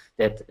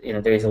that.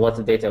 There is a lot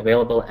of data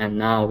available, and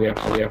now we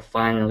are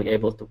finally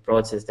able to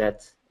process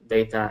that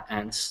data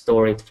and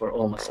store it for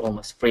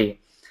almost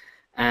free.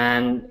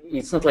 And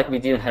it's not like we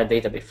didn't have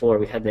data before.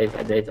 We had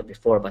data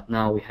before, but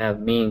now we have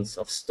means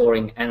of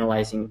storing,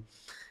 analyzing,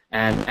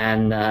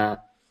 and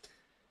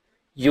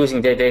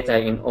using the data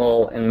in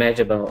all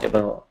imaginable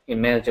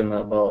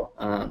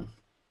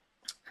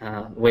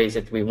ways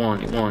that we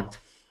want.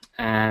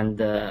 And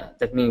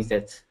that means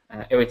that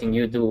everything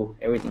you do,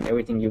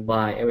 everything you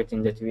buy,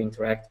 everything that you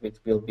interact with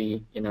will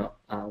be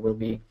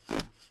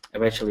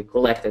eventually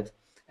collected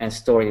and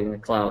stored in the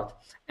cloud.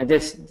 And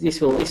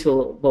this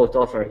will both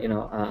offer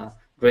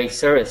great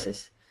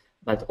services,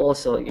 but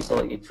also it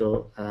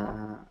will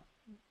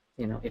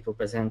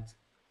present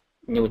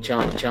new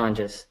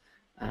challenges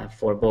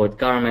for both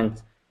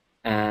government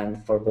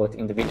and for both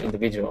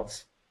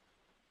individuals.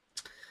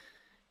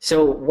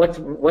 So what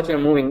we're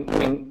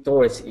moving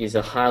towards is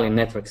a highly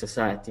networked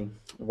society,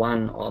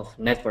 one of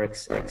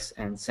networks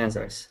and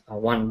sensors.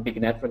 One big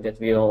network that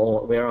we are all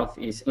aware of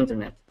is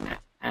internet,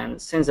 and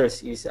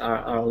sensors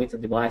are little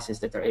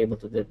devices that are able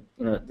to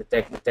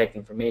detect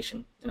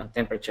information,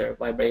 temperature,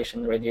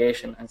 vibration,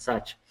 radiation, and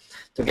such.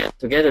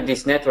 Together,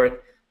 this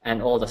network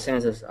and all the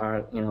sensors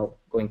are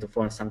going to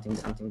form something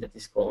that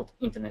is called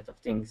Internet of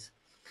Things.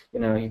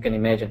 You can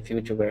imagine a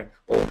future where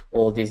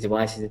all these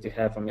devices that you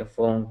have, from your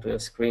phone to your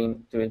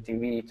screen to your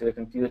TV to your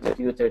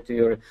computer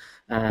to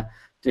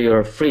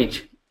your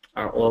fridge,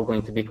 are all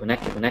going to be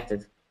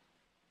connected.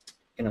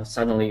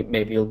 Suddenly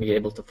maybe you'll be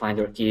able to find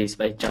your keys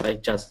by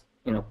just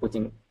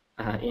putting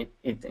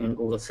it in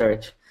Google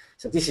search.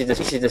 So this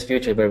is the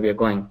future where we are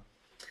going.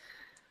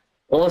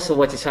 Also,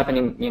 what is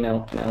happening,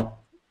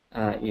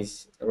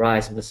 is the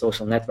rise of the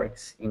social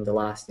networks in the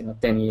last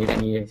 10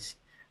 years.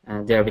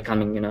 They are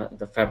becoming,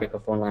 the fabric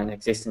of online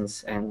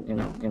existence, and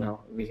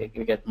we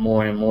get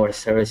more and more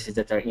services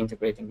that are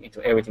integrating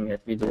into everything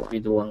that we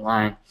do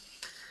online.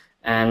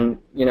 And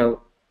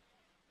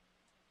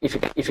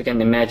if you can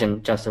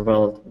imagine just a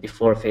world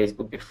before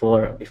Facebook,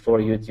 before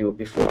YouTube,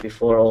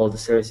 before all the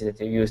services that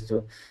you're used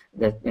to,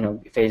 that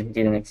Facebook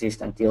didn't exist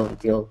until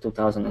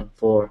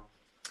 2004.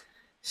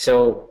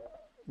 So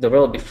the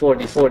world before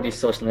these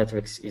social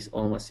networks is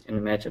almost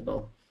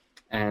unimaginable.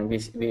 And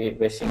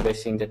we're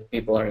seeing that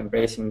people are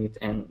embracing it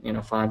and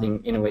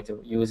finding innovative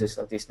uses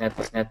of these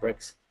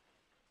networks.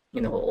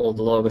 All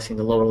the logos in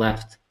the lower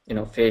left.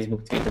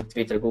 Facebook,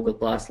 Twitter, Google+,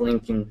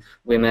 LinkedIn,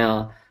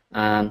 Vimeo,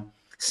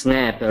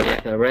 Snap,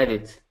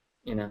 Reddit.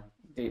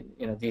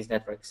 These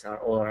networks are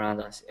all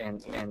around us,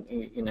 and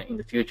in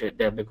the future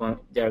they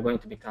are going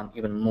to become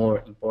even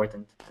more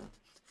important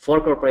for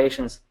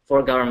corporations,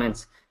 for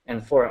governments,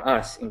 and for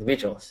us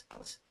individuals,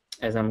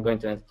 as I'm going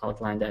to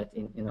outline that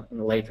in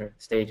later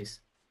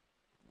stages.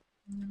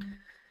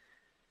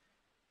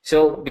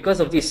 So because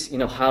of this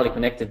highly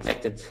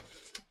connected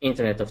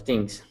Internet of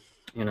Things,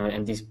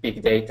 and this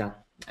big data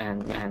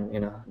and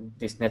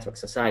this network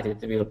society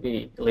that we will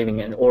be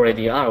living and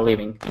already are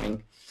living,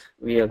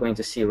 we are going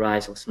to see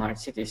rise of smart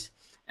cities,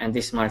 and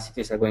these smart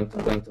cities are going to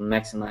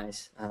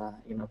maximize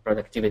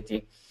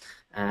productivity,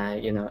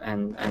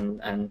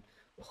 and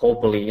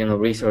hopefully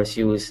resource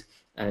use.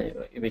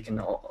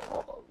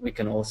 We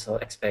can also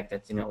expect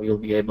that you'll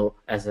be able,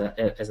 as a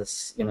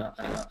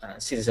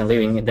citizen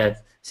living in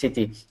that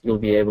city, you'll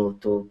be able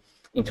to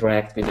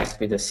interact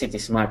with the city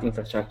smart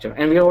infrastructure,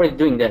 and we're already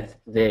doing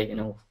that today.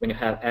 When you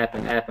have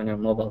app on your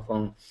mobile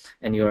phone,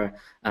 and you're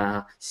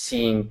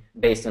seeing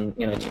based on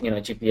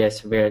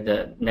GPS where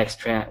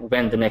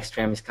when the next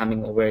tram is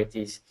coming or where it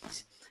is.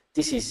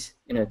 This is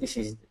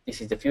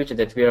the future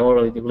that we are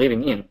already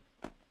living in.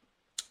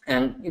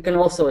 And you can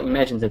also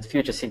imagine that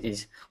future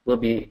cities will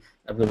be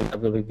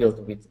built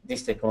with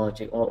this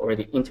technology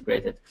already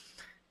integrated.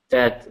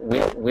 That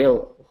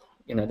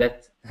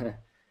that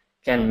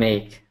can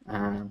make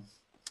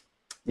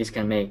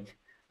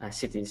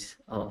cities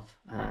of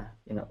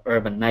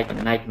urban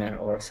nightmare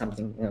or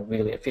something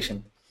really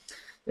efficient.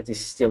 That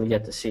is still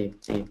yet to see.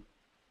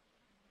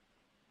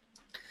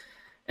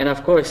 And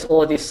of course,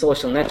 all these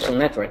social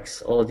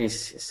networks, all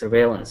this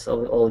surveillance,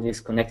 all these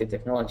connected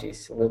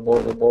technologies will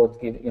both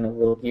give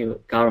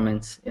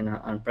governments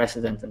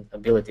unprecedented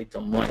ability to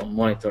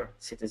monitor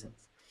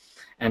citizens.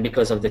 And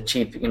because of the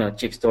cheap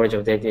storage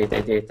of their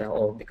data,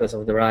 or because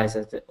of the rise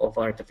of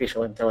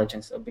artificial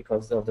intelligence, or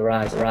because of the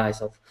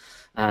rise of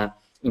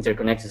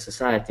interconnected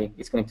society,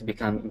 it's going to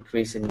become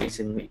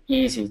increasingly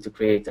easy to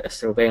create a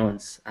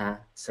surveillance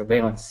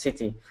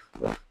city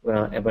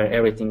where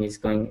everything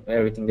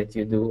that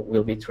you do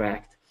will be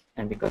tracked,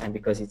 and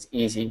because it's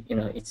easy,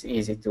 it's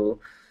easy to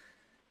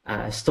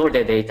store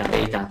the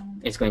data.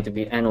 It's going to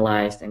be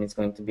analyzed, and it's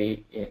going to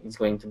be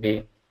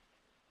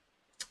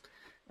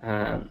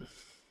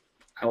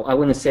I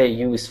wouldn't say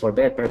used for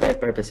bad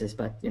purposes,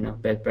 but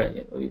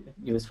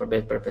used for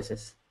bad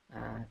purposes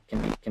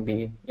can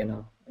be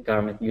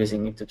government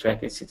using it to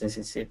track its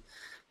citizens,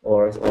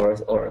 or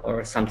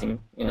something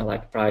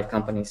like private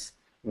companies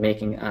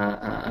making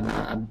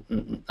a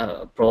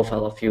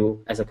profile of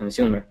you as a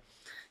consumer.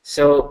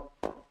 So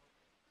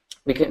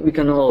we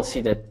can all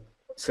see that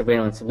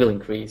surveillance will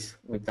increase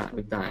with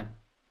time.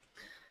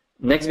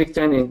 Next big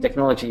trend in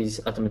technology is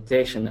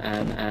automation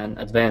and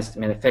advanced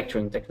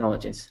manufacturing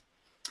technologies.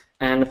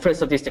 And the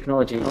first of these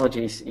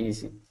technologies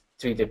is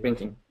 3D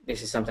printing.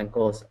 This is something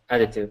called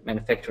additive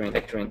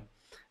manufacturing.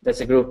 That's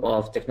a group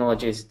of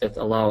technologies that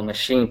allow a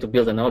machine to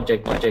build an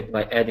object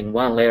by adding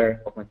one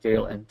layer of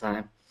material and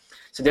time.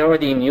 So they're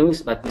already in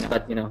use, but you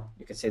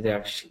can say they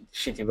are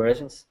shitty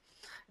versions,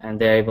 and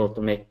they're able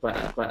to make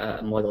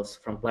models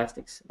from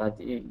plastics.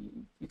 But you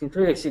can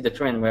clearly see the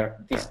trend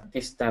where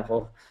this type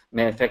of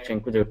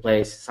manufacturing could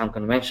replace some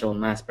conventional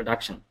mass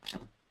production.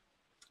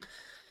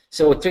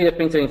 So 3D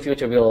printing in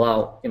future will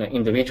allow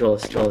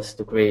individuals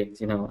to create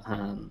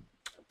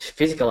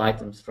physical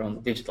items from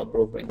digital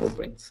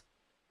blueprints.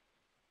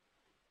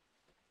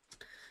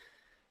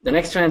 The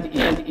next trend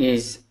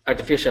is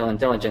artificial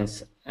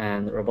intelligence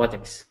and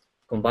robotics.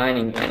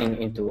 combining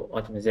into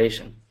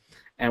optimization.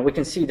 And we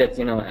can see that,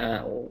 you know,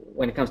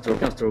 when it comes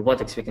to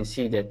robotics, we can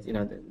see that, you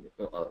know,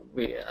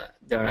 we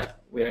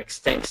are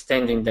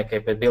extending the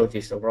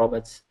capabilities of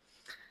robots.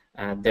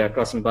 They are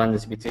crossing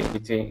boundaries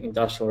between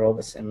industrial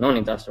robots and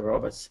non-industrial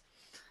robots.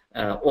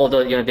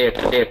 Although, you know,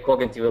 their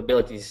cognitive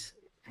abilities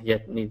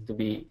yet need to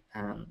be,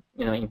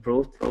 you know,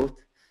 improved.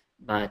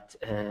 But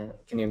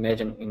can you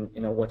imagine,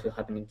 you know, what will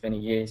happen in 20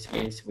 years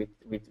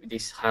with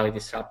these highly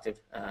disruptive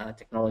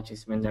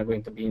technologies when they're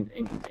going to be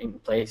in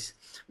place?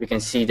 We can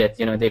see that,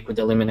 you know, they could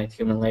eliminate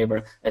human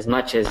labor as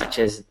much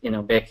as you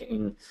know, back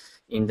in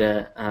the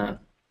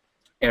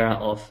era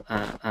of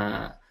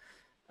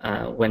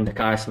when the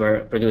cars were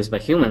produced by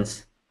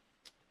humans,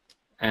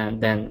 and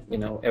then, you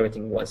know,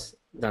 everything was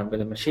done by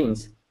the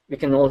machines. We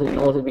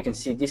can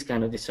see this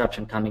kind of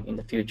disruption coming in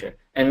the future,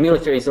 and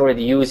military is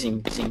already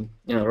using,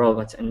 you know,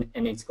 robots, and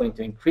it's going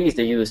to increase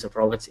the use of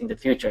robots in the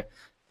future,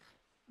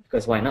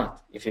 because why not?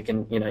 If you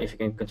can, you know, if you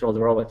can control the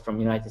robot from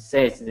the United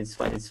States, it's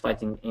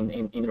fighting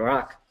in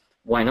Iraq,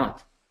 why not?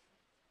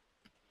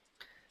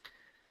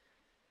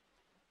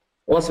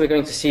 Also, we're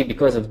going to see,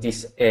 because of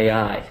this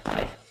AI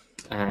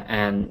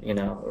and, you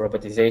know,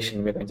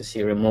 robotization, we're going to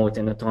see remote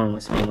and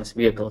autonomous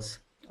vehicles,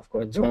 of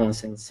course,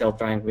 drones and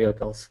self-driving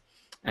vehicles.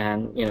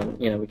 And you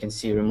know, we can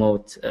see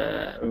remote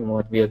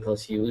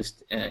vehicles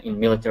used in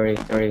military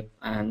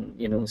and,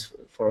 you know,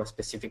 for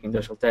specific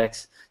industrial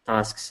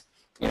tasks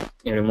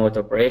in remote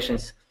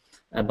operations.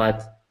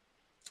 But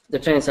the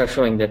trends are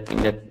showing that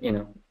you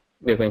know,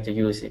 we're going to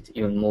use it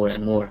even more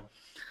and more.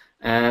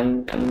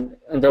 And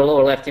in the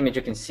lower left image,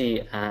 you can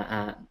see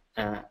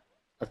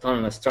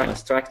autonomous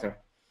tractor,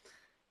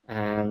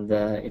 and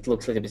it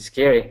looks a little bit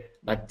scary.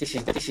 But this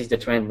is the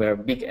trend where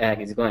big ag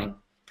is going.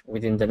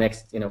 Within the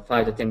next, you know,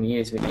 5 to 10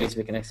 years,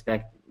 we can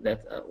expect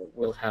that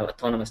we'll have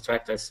autonomous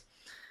tractors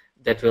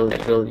that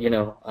will you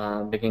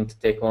know, begin to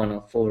take on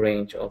a full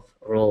range of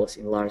roles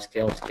in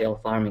large-scale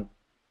farming,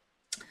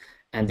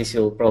 and this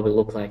will probably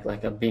look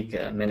like a big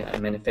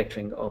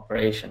manufacturing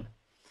operation.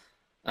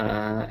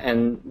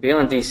 And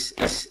beyond this,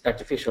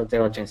 artificial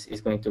intelligence is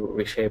going to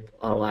reshape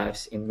our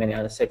lives in many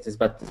other sectors.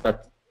 But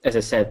as I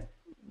said,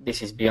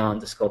 this is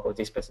beyond the scope of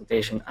this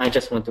presentation. I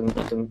just want to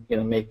you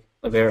know, make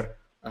aware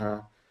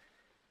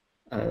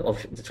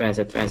of the trends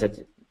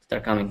that are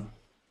coming.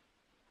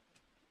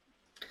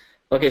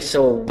 Okay,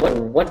 so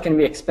what can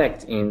we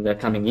expect in the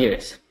coming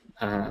years?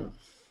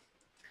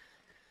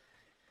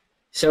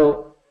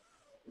 So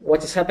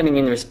what is happening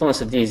in response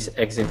to these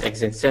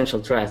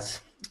existential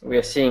threats? We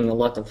are seeing a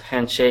lot of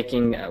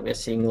handshaking. We are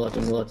seeing a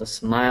lot of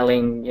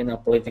smiling, you know,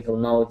 political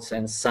notes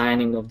and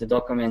signing of the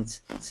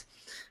documents.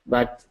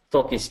 But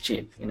talk is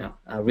cheap, you know.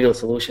 Real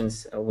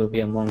solutions will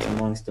be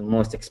amongst the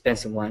most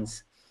expensive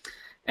ones,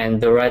 and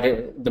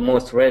the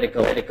most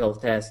radical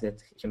task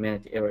that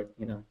humanity ever,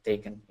 you know,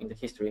 taken in the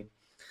history.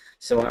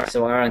 So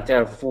our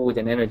entire food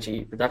and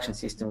energy production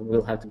system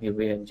will have to be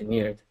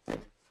re-engineered,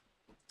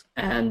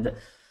 and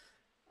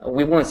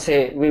we won't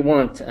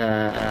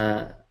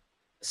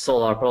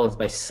solve our problems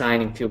by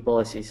signing few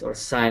policies or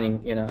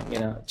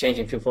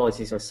changing few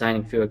policies or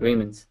signing few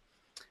agreements.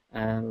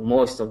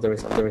 Most of the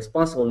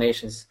responsible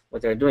nations,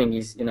 what they're doing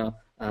is, you know,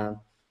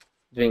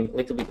 doing a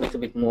little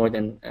bit more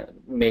than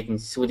making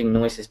soothing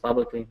noises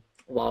publicly,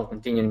 while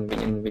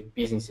continuing with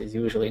business as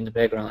usual in the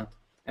background.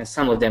 And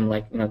some of them,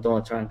 like, you know,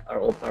 Donald Trump, are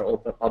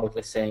open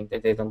publicly saying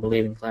that they don't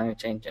believe in climate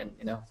change, and,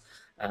 you know,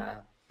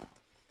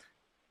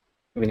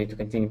 we need to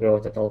continue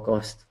growth at all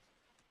costs.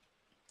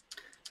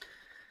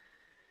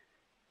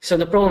 So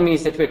the problem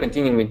is that we're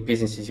continuing with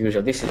business as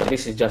usual. This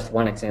is just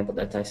one example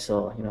that I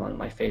saw, you know, on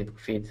my Facebook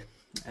feed.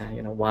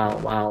 You know,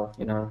 while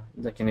you know,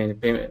 the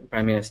Canadian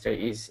Prime Minister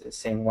is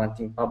saying one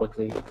thing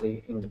publicly,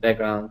 in the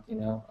background, you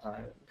know,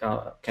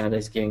 Canada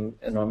is giving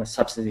enormous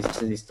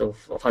subsidies to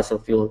fossil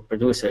fuel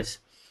producers.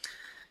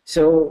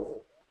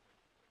 So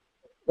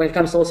when it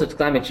comes also to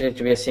climate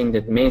change, we are seeing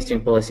that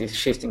mainstream policy is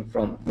shifting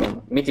from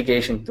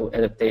mitigation to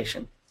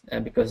adaptation,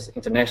 because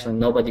internationally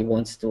nobody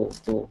wants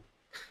to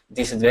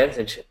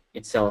disadvantage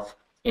itself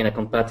in a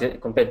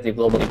competitive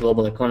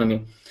global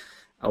economy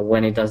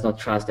when it does not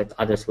trust that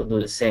others will do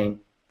the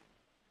same.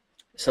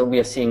 So we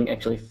are seeing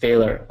actually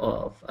failure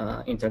of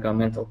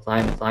intergovernmental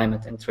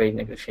climate and trade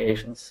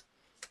negotiations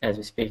as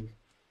we speak.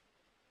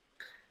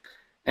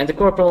 And the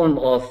core problem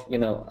of, you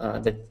know,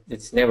 that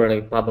it's never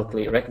really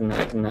publicly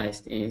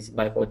recognized is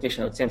by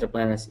politicians or central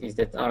planners is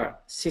that our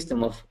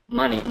system of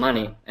money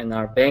and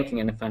our banking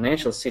and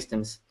financial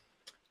systems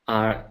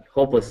are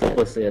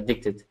hopelessly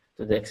addicted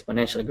to the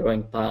exponentially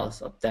growing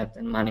piles of debt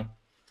and money.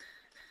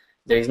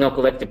 There is no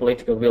collective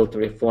political will to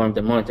reform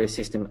the monetary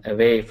system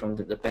away from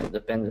the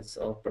dependence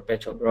of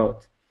perpetual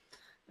growth,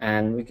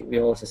 and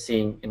we're also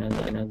seeing, you know,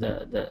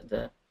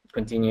 the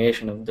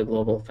continuation of the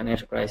global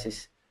financial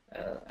crisis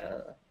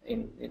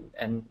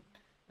in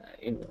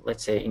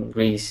let's say in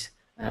Greece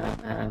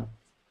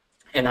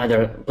and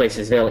other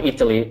places. Well,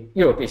 Italy,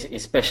 Europe is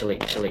especially,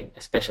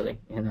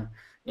 you know,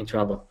 in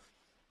trouble.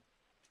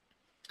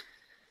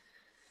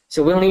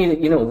 So we'll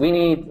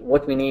need,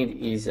 what we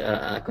need is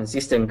a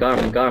consistent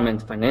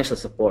government financial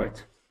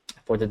support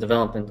for the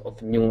development of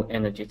new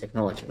energy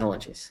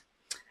technologies.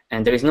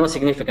 And there is no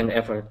significant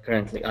effort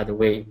currently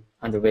underway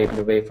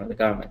from the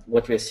government.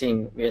 What we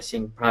are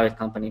seeing private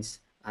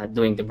companies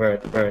doing the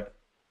work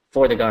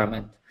for the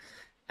government,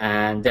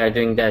 and they are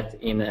doing that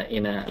in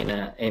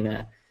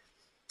an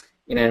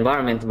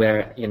environment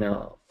where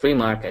free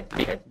market,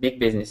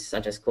 big business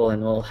such as coal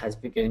and oil has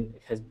been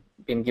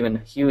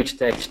given huge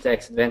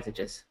tax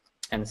advantages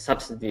and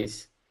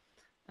subsidies,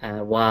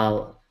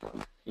 while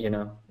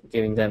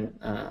giving them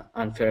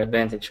unfair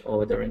advantage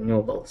over the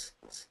renewables.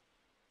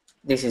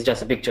 This is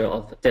just a picture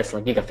of a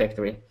Tesla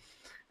gigafactory,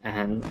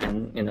 and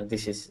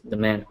this is the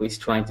man who is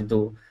trying to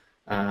do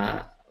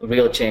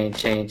real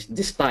change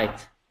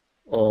despite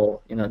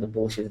all the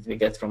bullshit that we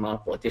get from our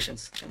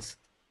politicians.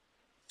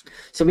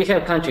 So we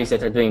have countries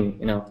that are doing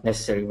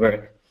necessary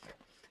work.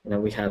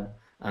 We have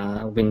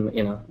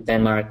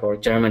Denmark or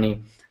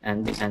Germany,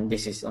 and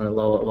this is on the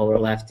lower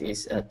left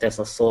is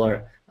Tesla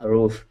solar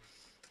roof,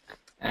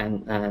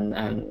 and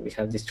we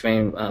have this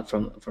train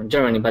from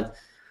Germany. But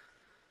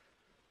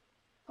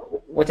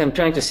what I'm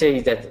trying to say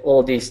is that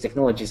all these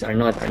technologies are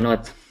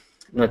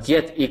not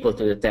yet equal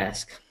to the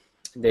task.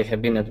 They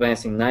have been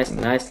advancing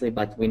nicely,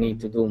 but we need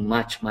to do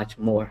much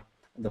more.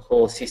 The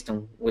whole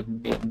system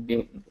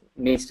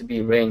needs to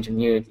be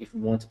re-engineered if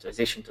we want to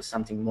transition to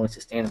something more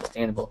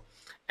sustainable.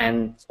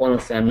 And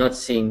honestly, I'm not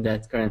seeing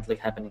that currently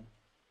happening.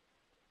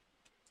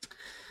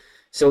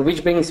 So,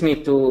 which brings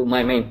me to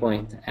my main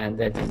point, and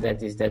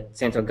that is that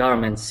central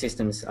government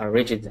systems are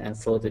rigid and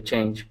slow to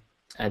change.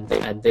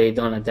 They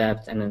don't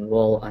adapt and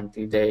evolve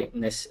until they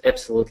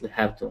absolutely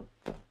have to.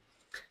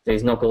 There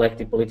is no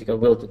collective political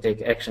will to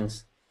take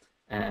actions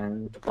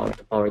and to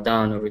power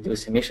down or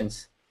reduce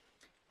emissions.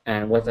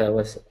 And what I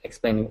was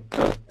explaining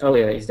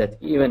earlier is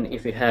that even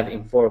if we have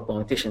informed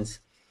politicians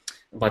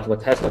about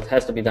what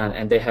has to be done,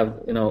 and they have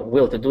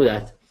will to do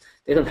that,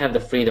 they don't have the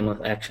freedom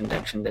of action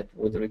that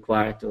would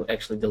require to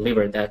actually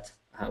deliver that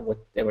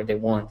whatever they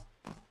want,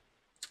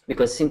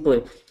 because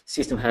simply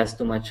system has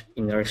too much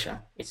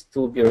inertia. It's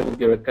too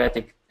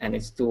bureaucratic and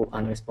it's too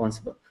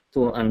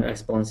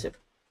unresponsive.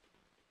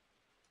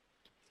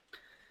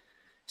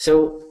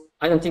 So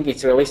I don't think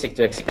it's realistic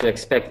to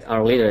expect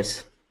our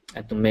leaders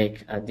to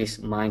make this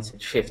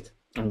mindset shift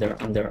on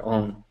their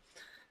own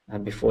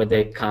before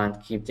they can't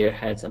keep their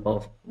heads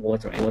above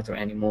water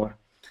anymore.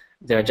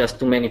 There are just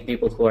too many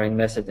people who are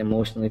invested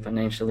emotionally,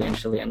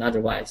 financially, and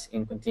otherwise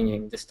in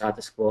continuing the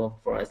status quo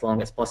for as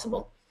long as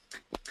possible.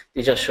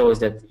 It just shows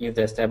that if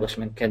the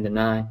establishment can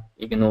deny,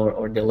 ignore,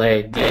 or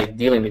delay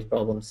dealing with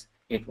problems,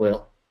 it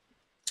will.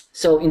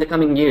 So in the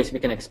coming years, we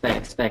can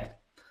expect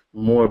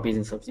more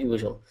business as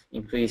usual,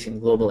 increase in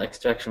global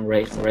extraction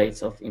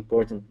rates of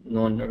important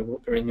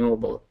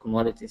non-renewable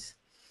commodities,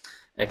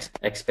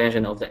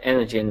 expansion of the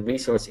energy and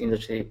resource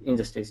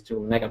industries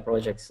through mega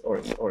projects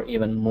or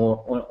even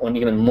more on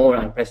even more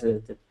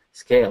unprecedented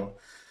scale,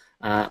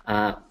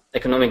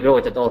 economic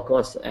growth at all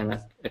costs, and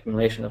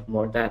accumulation of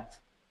more debt.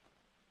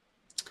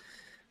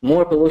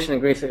 More pollution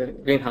and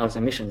greenhouse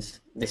emissions,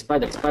 despite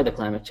the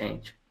climate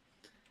change.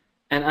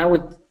 And I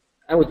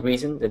would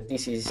reason that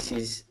this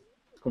is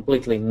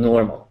completely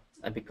normal,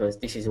 because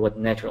this is what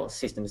natural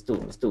systems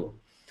do.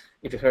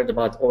 If you heard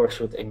about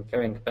overshoot and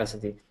carrying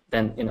capacity,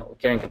 then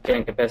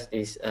carrying capacity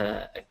is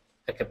a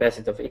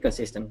capacity of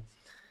ecosystem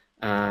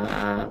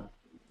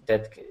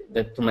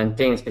that to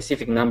maintain a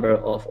specific number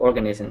of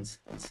organisms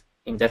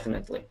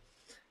indefinitely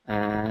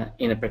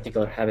in a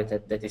particular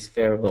habitat that is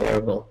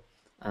favorable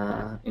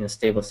in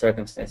stable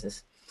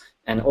circumstances.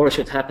 And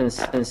overshoot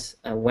happens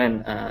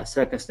when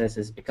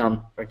circumstances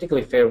become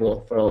particularly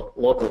favorable for a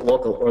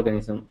local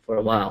organism for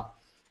a while,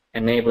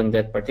 enabling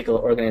that particular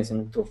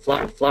organism to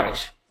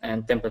flourish,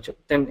 and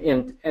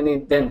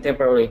it then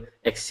temporarily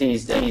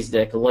exceeds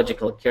the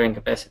ecological carrying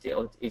capacity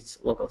of its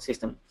local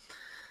system.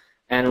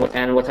 And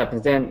what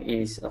happens then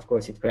is, of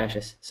course, it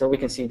crashes. So we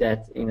can see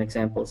that in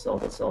examples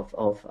of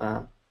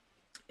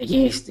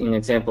yeast, in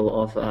example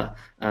of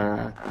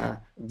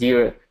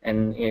deer,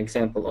 and in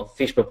example of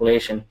fish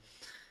population.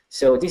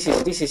 So this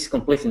is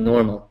completely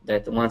normal,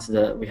 that once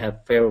we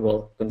have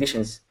favorable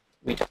conditions,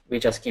 we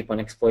just keep on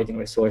exploiting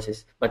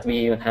resources. But we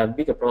even have a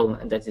bigger problem,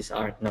 and that is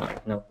our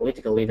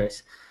political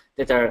leaders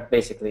that are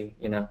basically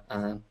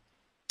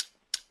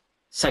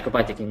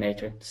psychopathic in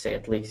nature, to say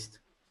at least.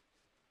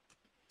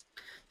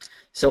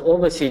 So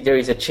obviously there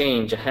is a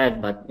change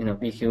ahead, but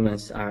we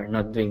humans are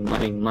not doing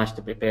much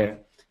to prepare.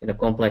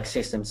 Complex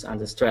systems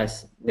under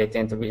stress, they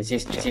tend to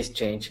resist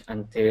change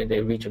until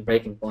they reach a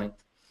breaking point.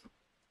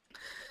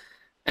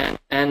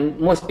 And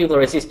most people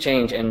resist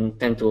change and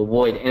tend to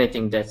avoid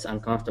anything that's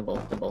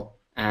uncomfortable.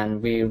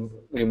 And we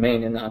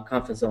remain in our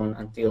comfort zone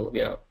until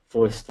we are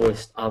forced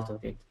out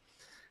of it.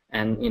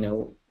 And you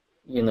know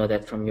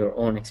that from your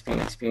own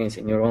experience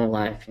in your own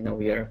life.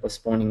 We are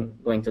postponing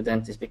going to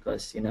dentist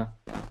because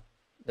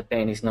the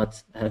pain is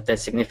not that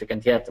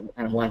significant yet.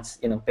 And once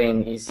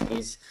pain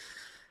is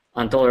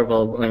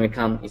intolerable when we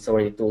come, it's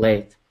already too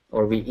late.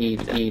 or we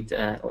eat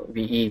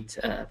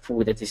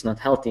food that is not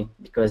healthy,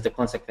 because the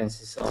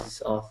consequences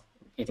of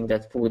eating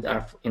that food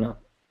are, you know,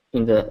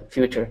 in the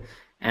future,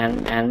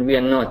 and we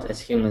are not, as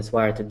humans,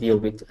 wired to deal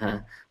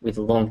with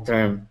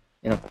long-term,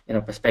 you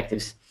know,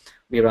 perspectives.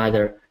 We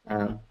rather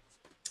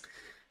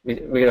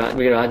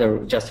we rather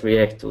just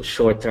react to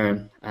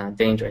short-term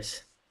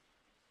dangers.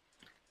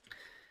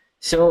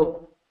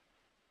 So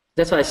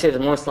that's why I say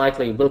that most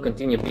likely we'll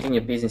continue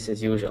business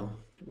as usual.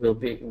 We'll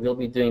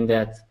be doing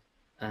that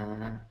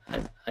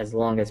as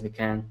long as we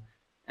can,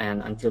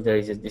 and until there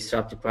is a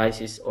disruptive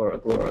crisis or a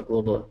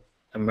global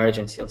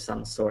emergency of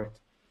some sort.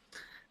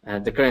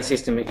 The current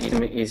system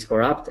is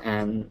corrupt,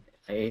 and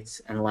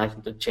it's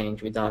unlikely to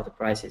change without a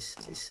crisis.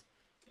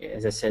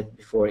 As I said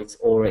before, it's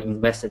already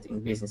invested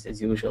in business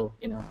as usual.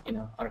 You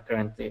know, our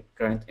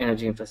current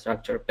energy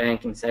infrastructure,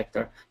 banking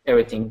sector,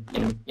 everything,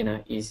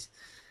 is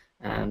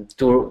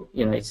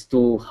it's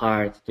too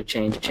hard to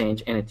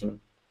change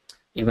anything.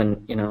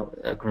 Even,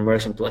 a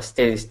conversion to a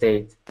steady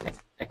state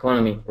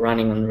economy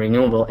running on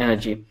renewable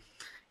energy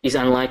is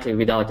unlikely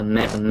without a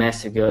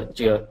massive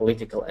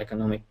geopolitical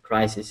economic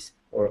crisis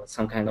or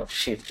some kind of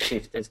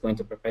shift that's going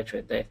to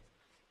perpetuate that.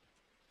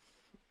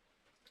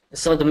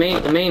 So the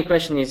main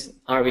question is,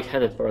 are we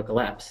headed for a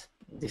collapse?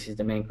 This is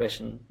the main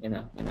question,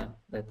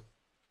 that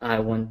I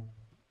want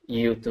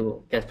you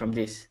to get from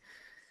this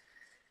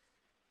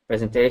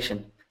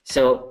presentation.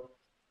 So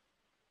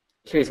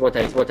here's what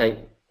I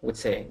would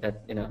say,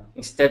 that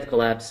instead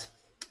collapse,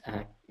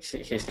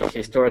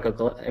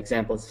 historical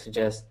examples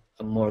suggest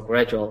a more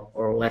gradual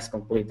or less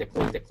complete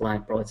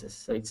decline process.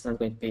 So it's not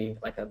going to be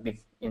like a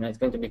big, it's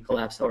going to be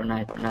collapse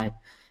overnight.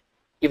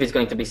 If it's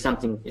going to be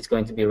something, it's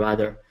going to be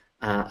rather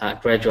a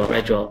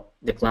gradual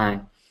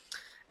decline.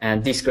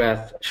 And this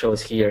graph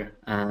shows here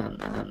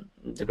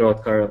the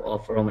growth curve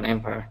of Roman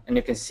Empire, and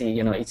you can see,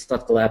 it's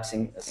not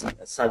collapsing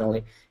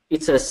suddenly.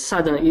 It's a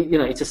sudden,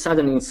 it's a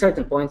sudden in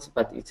certain points,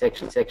 but it's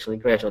actually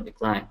gradual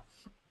decline.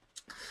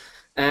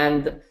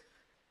 And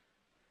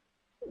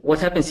what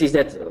happens is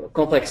that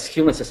complex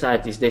human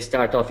societies, they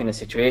start off in a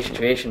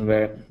situation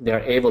where they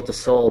are able to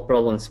solve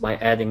problems by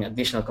adding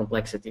additional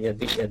complexity,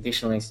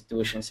 additional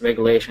institutions,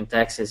 regulation,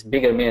 taxes,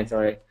 bigger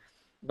military.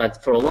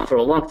 But for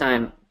a long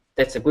time,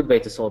 that's a good way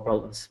to solve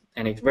problems,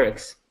 and it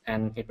works,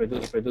 and it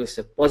produces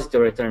a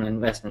positive return on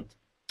investment,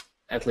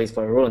 at least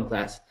for a ruling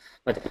class.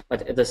 But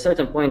at a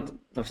certain point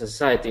of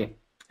society,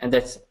 and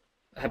that's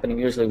happening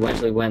usually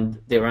when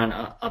they run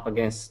up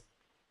against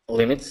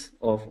limits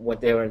of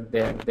what they're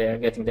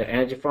getting their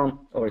energy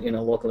from, or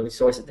local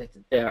resources that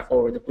they are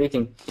over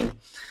depleting,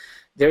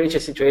 they reach a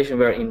situation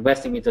where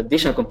investing into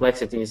additional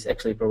complexity is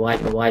actually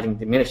providing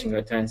diminishing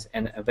returns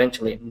and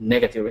eventually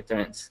negative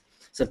returns.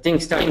 So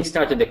things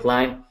start to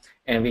decline,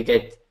 and we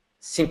get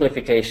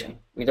simplification.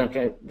 We don't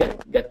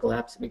get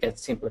collapse, we get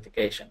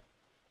simplification.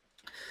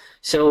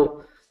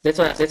 So that's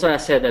why I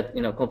said that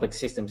complex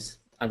systems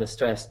under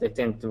stress, they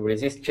tend to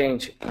resist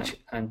change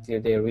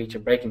until they reach a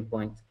breaking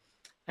point,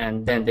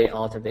 and then they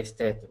alter their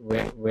state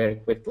very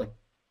quickly.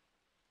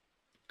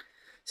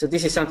 So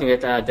this is something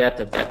that I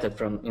adapted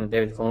from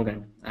David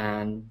Holmgren,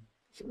 and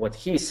what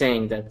he's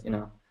saying, that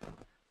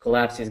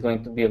collapse is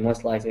going to be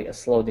most likely a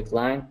slow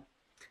decline,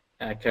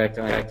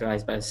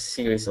 characterized by a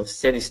series of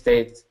steady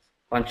states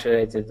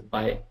punctuated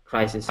by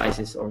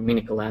crisis or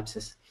mini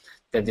collapses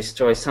that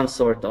destroy some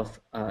sort of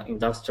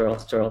industrial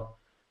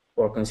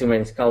or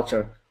consumerist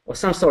culture, or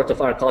some sort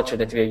of our culture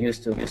that we are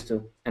used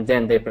to, and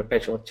then they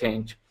perpetuate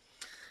change.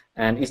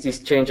 And is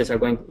these changes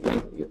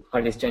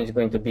are these changes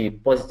going to be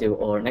positive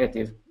or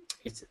negative?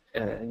 It's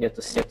yet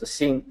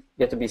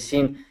to be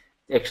seen.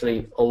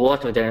 Actually, a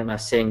lot of them are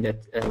saying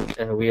that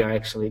we are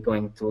actually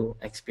going to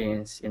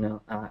experience,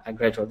 a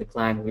gradual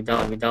decline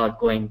without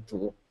going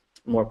to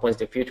more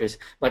positive futures.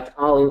 But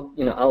I'll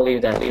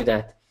leave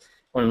that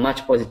on a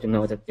much positive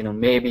note, that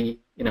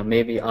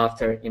maybe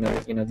after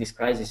this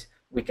crisis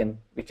we can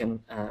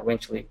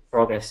eventually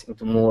progress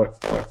into more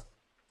or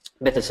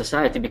better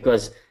society.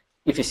 Because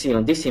if you see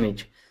on this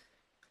image,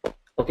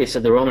 okay,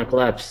 so the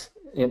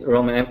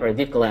Roman Empire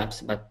did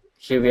collapse, but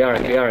here we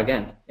are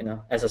again,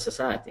 as a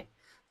society.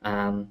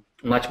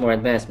 Much more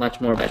advanced, much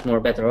more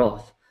better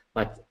off,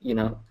 but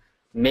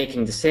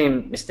making the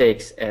same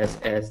mistakes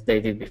as they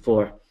did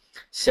before.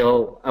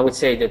 So I would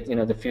say that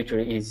the future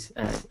is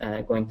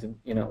going to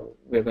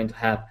we're going to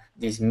have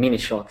these mini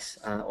shocks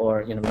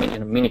or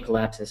mini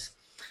collapses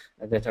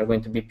that are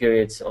going to be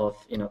periods of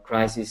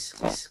crisis,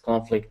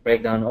 conflict,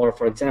 breakdown, or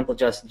for example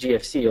just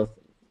GFC of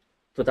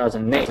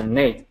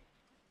 2008,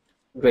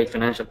 great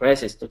financial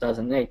crisis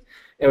 2008.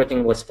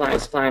 Everything was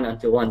fine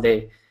until one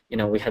day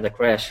we had a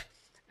crash.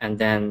 And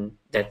then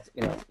that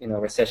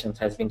recession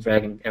has been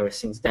dragging ever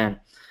since then.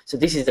 So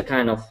this is the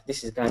kind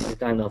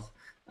of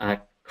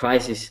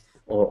crisis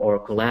or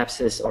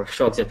collapses or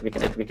shocks that we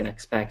can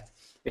expect.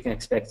 We can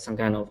expect some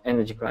kind of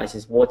energy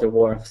crisis, water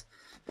wars.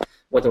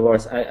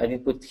 I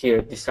did put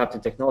here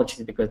disruptive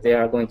technologies because they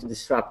are going to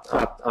disrupt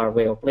our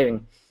way of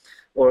living,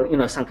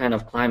 or some kind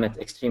of climate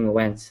extreme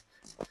events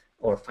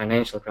or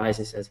financial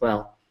crisis as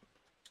well.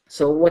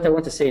 So what I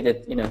want to say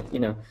that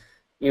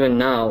even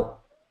now,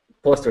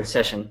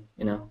 post-recession,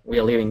 we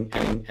are living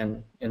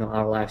and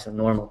our lives are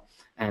normal,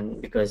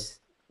 and because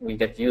we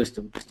get used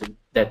to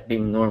that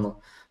being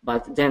normal.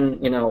 But then,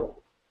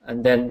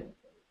 and then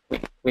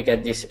we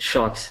get these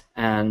shocks,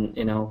 and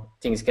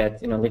things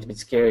get a little bit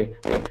scary.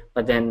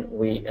 But then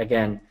we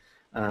again,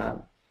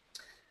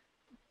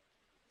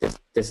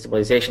 the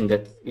stabilization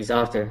that is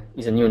after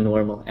is a new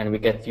normal, and we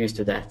get used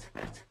to that.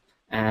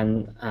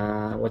 And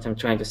what I'm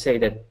trying to say,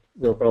 that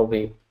we'll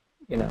probably,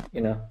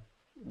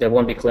 there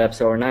won't be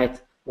collapse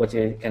overnight. What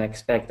you can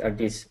expect are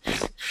these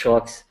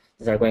shocks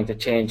that are going to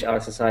change our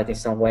society in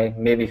some way,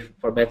 maybe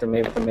for better,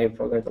 maybe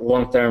for better.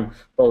 Long term,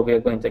 probably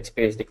we're going to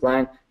experience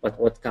decline, but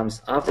what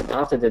comes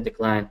after the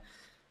decline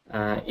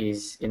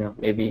is,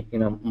 maybe,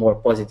 more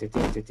positive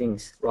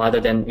things rather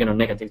than,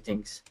 negative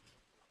things.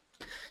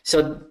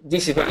 So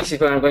this is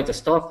where I'm going to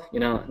stop.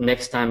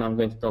 Next time I'm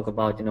going to talk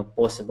about,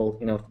 possible,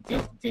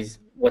 these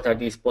what are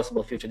these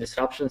possible future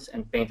disruptions,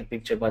 and paint a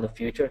picture about the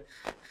future.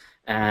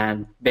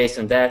 And based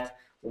on that,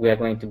 we are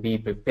going to be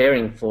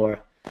preparing for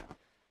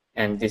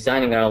and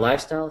designing our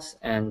lifestyles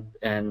and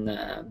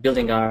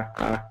building our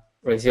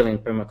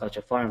resilient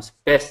permaculture farms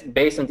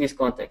based on this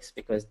context,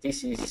 because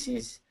this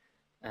is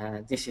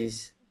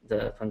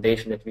the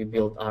foundation that we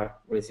build our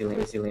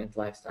resilient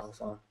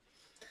lifestyles on.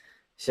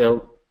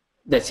 So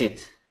that's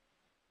it.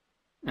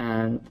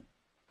 And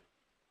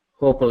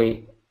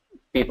hopefully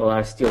people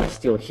are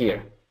still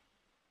here.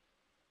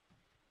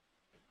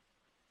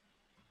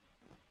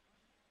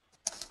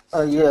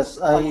 Yes,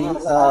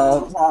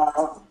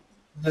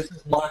 this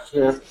is Mark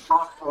here.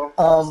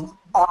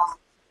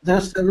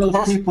 There's several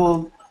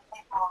people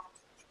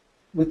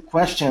with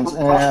questions,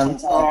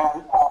 and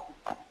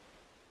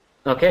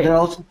okay. There are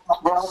also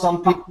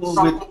some people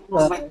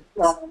with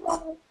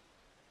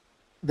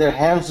their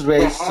hands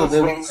raised, so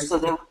they will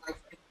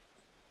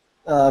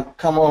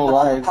come on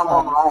live.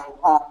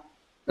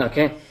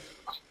 Okay.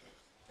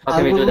 How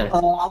can we do that?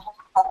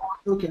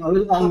 Okay, I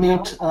will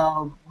unmute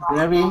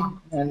Barry,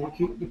 and if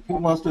he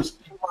wants to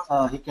speak,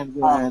 he can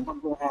go ahead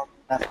and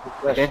ask the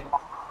question.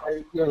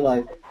 Okay. You're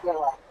live.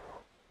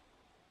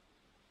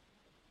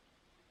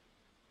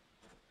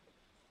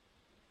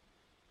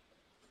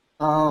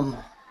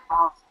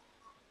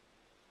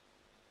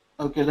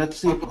 Okay, let's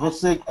see.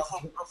 Jose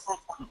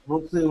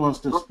wants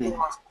to speak.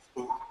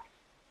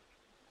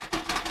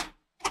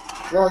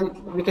 Well,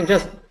 we can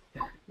just,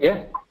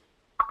 yeah.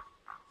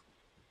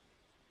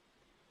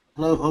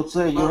 Hello,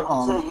 Jose, you're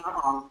on.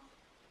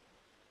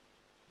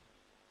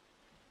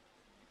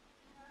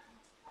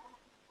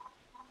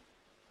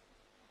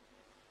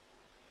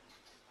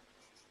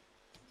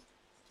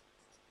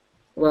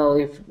 Well,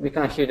 if we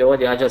can't hear the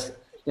audio, I'll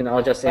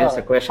just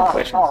answer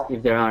questions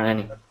if there are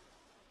any.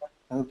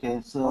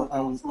 Okay, so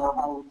I'll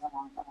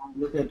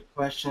look at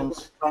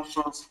questions.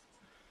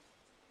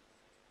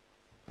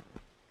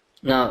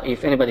 Now,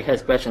 if anybody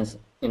has questions,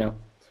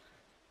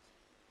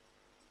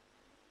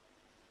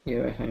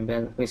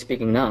 we're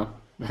speaking now.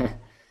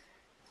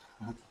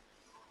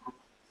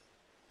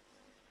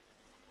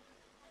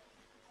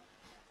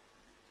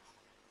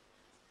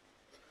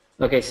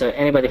 Okay, so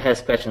anybody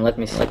has questions? Let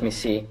me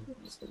see.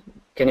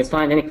 Can you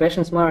find any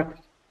questions, Mark?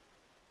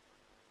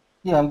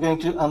 Yeah, I'm going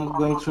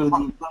through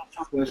the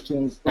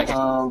questions. Okay.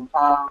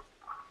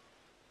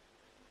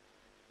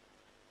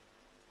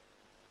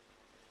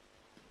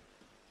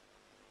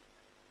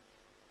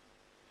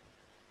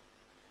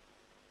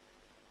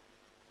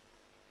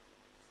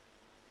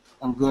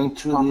 I'm going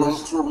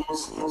through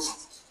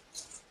this.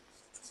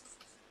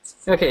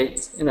 Okay,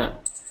 speaking now.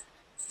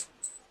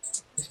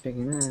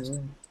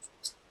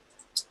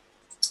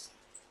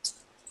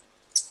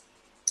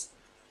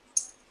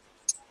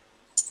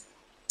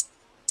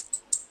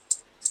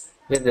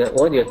 With the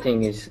audio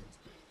thing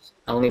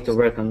I'll need to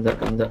work on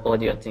the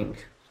audio thing.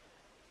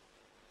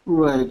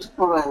 Right.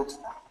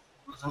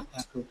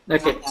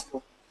 Okay.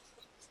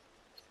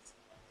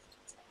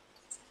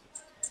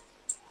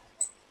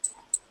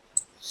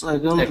 So I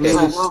don't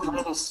really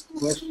see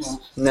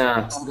questions.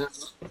 No.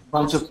 There's a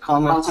bunch of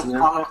comments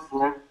here.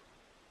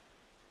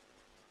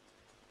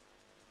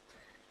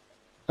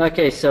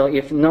 Okay, so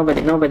if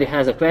nobody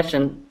has a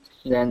question,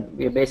 then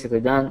we're basically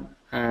done.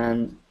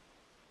 And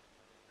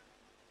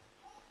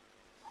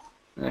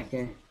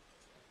okay.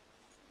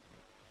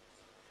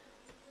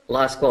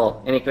 Last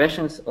call. Any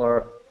questions,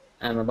 or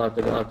I'm about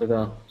to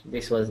go?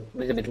 This was a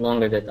little bit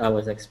longer than I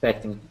was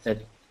expecting that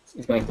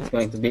it's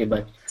going to be,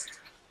 but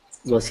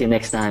we'll see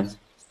next time.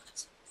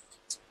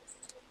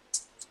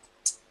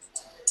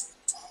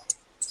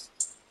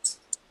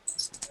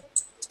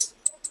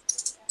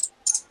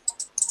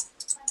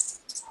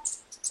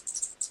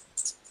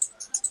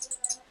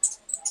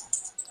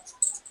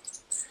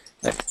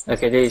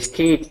 Okay, there is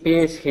Keith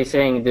Pierce. He's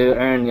saying, do you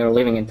earn your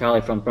living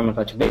entirely from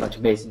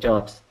permaculture-based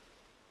jobs?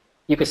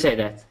 You could say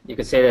that. You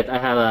could say that I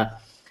have a.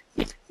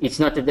 It's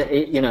not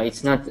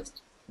it's not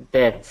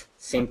that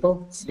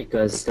simple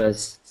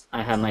because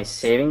I have my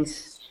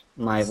savings.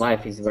 My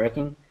wife is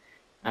working.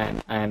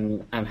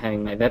 I'm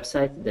having my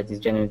website that is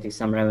generating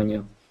some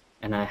revenue,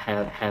 and I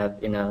have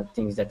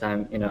things that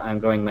I'm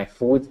growing my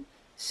food,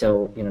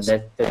 so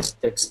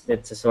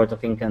that's a sort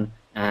of income,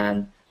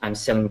 and I'm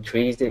selling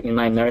trees in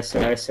my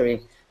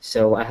nursery,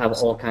 so I have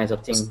all kinds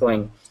of things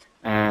going,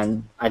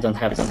 and I don't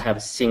have a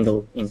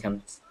single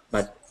income,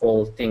 but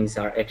all things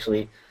are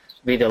actually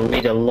with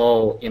a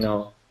low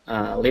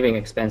living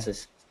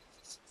expenses.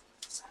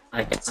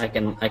 I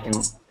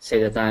can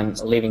say that I'm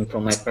living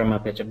from my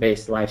permaculture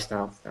based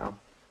lifestyle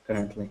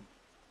currently.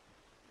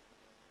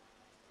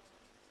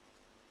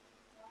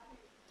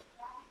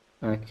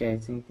 Okay,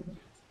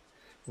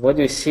 what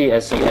do you see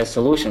as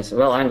solutions?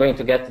 Well, I'm going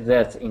to get to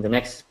that in the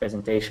next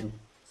presentation,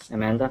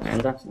 Amanda,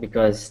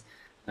 because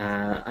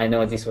I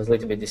know this was a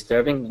little bit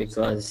disturbing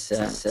because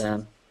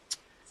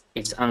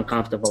it's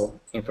uncomfortable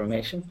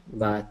information,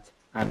 but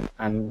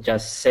I'm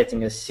just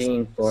setting a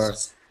scene for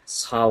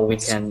how we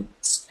can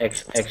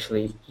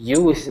actually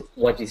use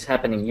what is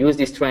happening, use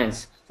these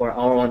trends for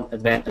our own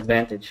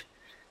advantage,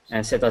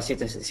 and set our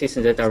systems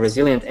that are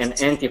resilient and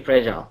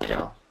anti-fragile,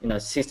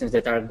 systems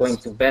that are going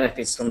to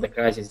benefit from the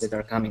crises that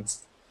are coming.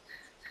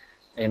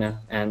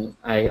 And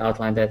I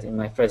outlined that in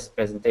my first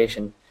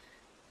presentation.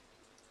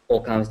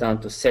 All comes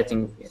down to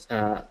setting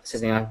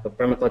up a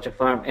permaculture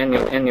farm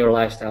and your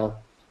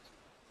lifestyle.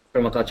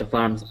 Permaculture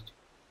farms,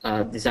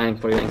 designing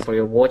for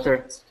your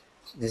water,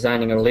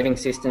 designing your living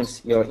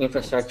systems, your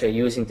infrastructure,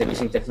 using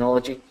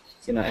technology,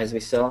 as we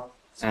saw,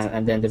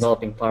 and then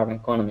developing farm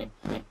economy.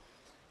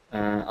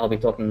 I'll be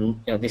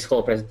talking, this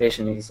whole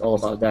presentation is all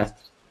about that.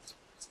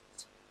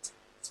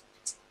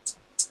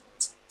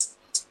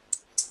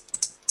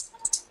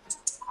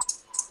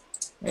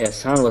 Yeah,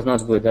 sound was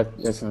not good.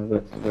 That's not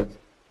good.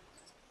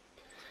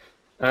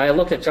 I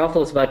looked at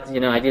truffles, but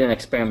I did an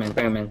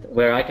experiment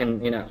where I can,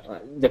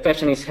 the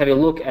question is, have you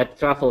looked at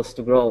truffles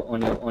to grow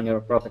on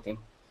your property?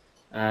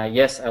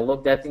 Yes, I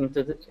looked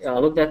into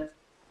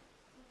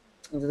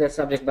that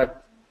subject,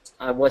 but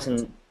I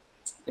wasn't,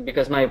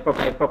 because my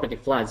property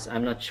floods.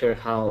 I'm not sure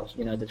how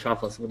the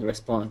truffles would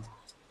respond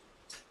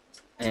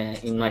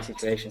in my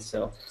situation.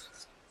 So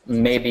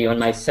maybe on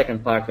my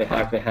second part, where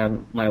I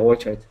have my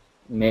orchard,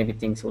 maybe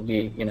things will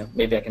be,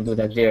 maybe I can do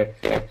that there.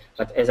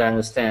 But as I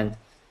understand,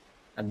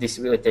 this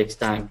really takes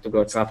time to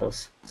grow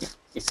truffles.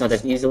 It's not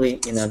that easily,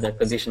 the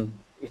condition,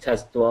 it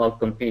has to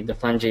outcompete the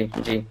fungi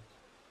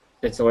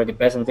that's already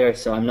present there.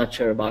 So I'm not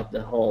sure about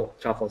the whole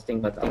truffles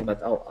thing, but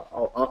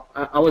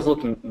I was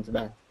looking into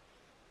that.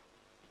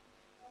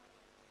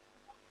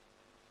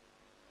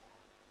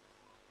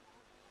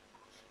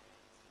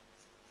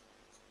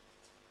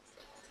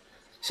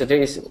 So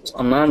there is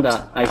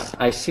Amanda.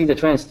 I see the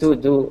trends too.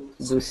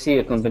 Do see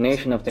a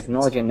combination of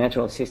technology and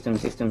natural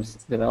systems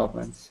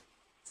developments.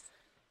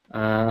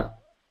 I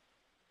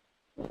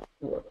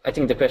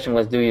think the question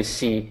was, do you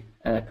see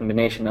a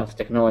combination of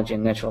technology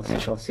and natural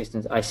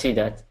systems? I see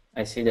that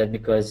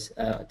because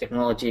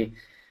technology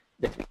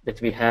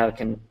that we have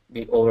can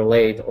be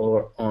overlaid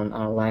on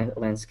our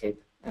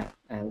landscape.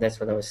 And that's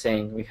what I was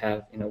saying. We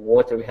have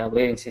water, we have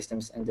living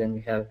systems, and then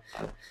we have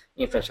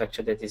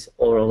infrastructure that is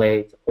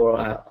overlaid or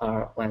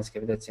our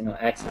landscape. That's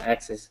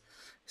access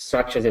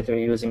structures that we're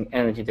using,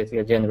 energy that we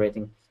are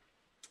generating,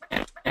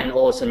 and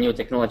also new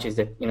technologies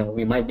that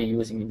we might be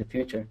using in the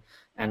future,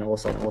 and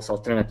also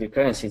alternative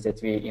currencies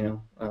that we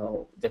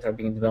that are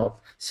being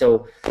developed.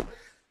 So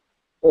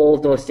all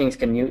those things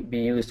can be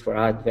used for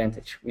our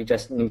advantage. We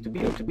just need to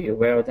be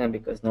aware of them,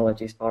 because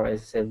knowledge is power.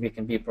 As I said, we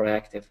can be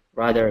proactive.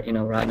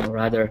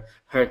 Rather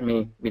hurt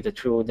me with the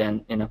truth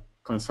than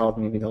consult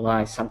me with a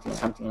lie.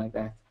 Something like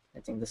that. I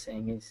think the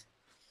saying is.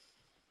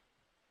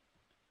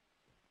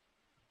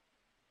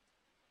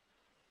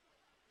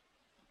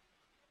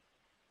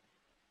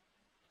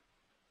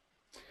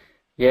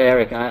 Yeah,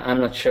 Eric, I'm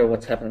not sure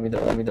what's happened with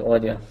the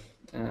audio.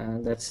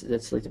 That's a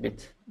little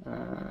bit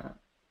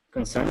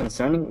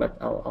concerning, but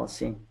I'll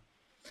see.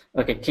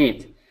 Okay,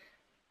 Keith,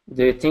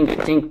 do you think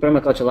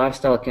permaculture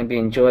lifestyle can be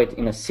enjoyed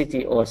in a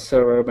city or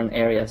suburban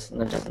areas,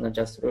 not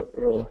just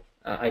rural?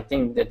 I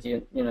think that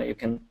you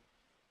can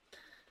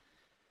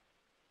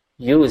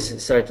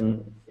use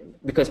certain,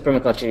 because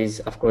permaculture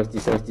is of course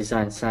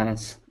design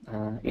science.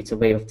 It's a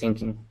way of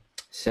thinking,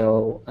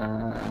 so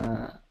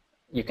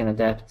you can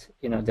adapt,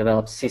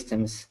 develop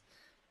systems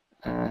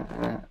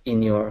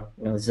in your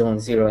zone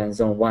 0 and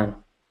zone 1.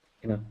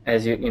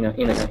 As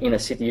in a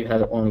city you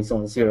have only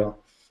zone 0,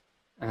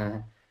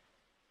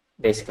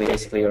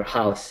 basically your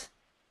house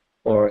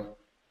or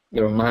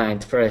your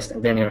mind first,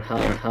 and then your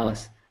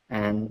house,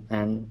 and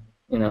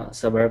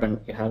suburban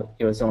you have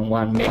your zone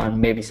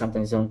 1, maybe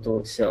something zone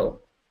 2.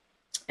 So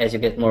as you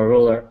get more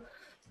rural,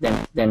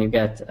 then you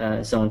get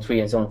zone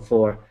 3 and zone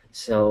 4.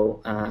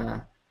 So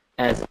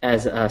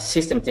as a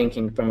system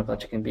thinking,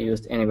 permaculture can be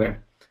used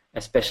anywhere,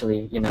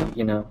 especially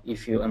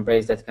if you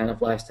embrace that kind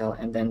of lifestyle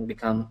and then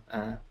become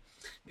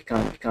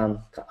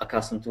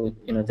accustomed to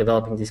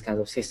developing these kinds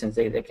of systems.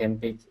 They can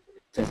be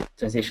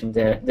transitioned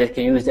there. They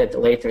can use that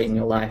later in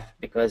your life,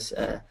 because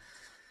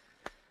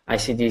I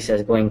see this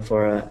as going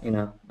for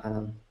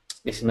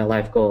this is my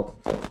life goal,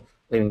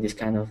 living this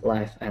kind of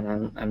life,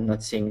 and I'm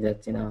not seeing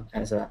that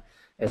as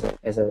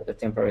as a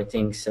temporary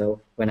thing.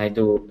 So when I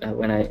do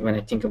when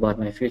I think about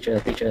my future,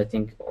 I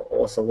think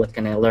also what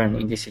can I learn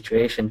in this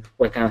situation,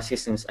 what kind of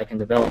systems I can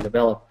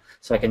develop,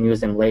 so I can use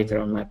them later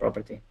on my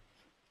property,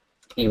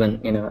 even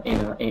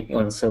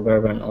in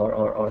suburban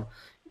or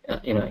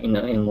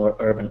in more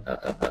urban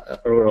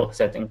rural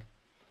setting.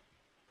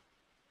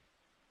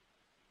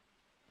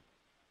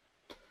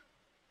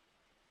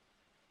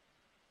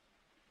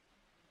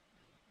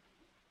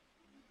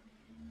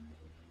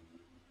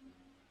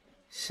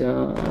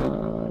 So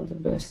the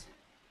best.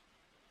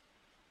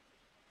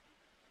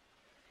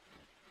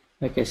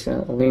 Okay,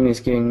 so Lynn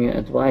is giving me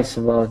advice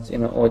about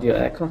audio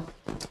echo,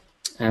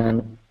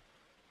 and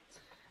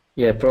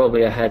yeah,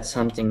 probably I had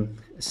some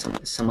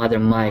other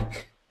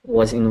mic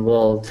was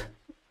involved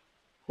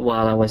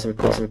while I was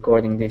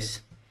recording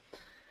this.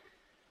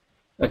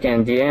 Okay,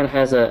 and the end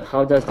has a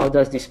how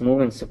does this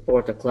movement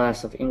support a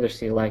class of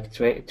industry like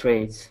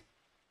trades?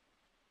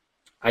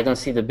 I don't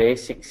see the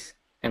basics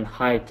and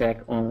high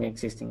tech only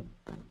existing.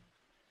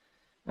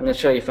 I'm not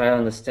sure if I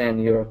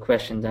understand your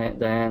question,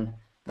 Diane,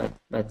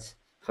 but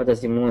how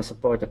does the movement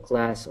support a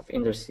class of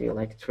industry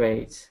like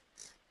trades?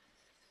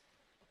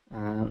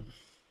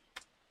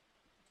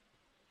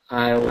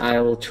 I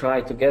will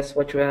try to guess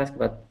what you ask,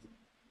 but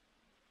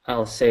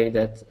I'll say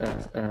that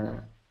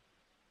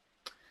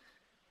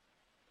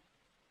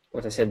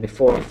what I said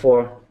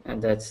before,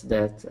 and that's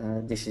that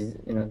this is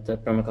the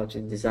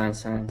permaculture design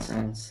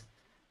science,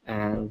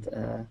 and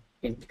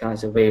it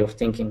becomes a way of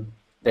thinking.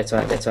 That's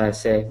why I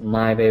say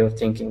my way of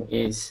thinking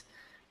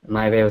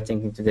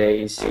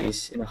today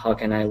is how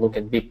can I look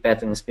at big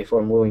patterns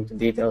before moving to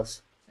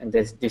details. And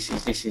this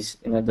is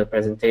the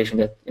presentation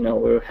that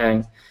we're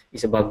having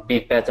is about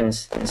big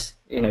patterns.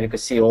 You could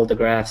see all the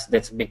graphs,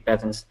 that's big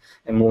patterns,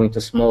 and moving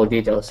to small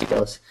details.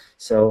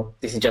 So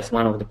this is just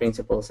one of the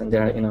principles, and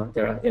there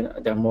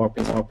are more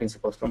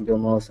principles from Bill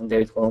Moss and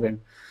David Hogan,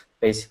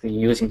 basically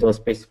using those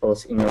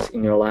principles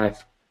in your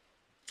life.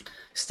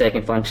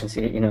 Stacking functions,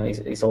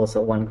 is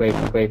also one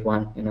great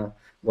one.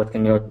 What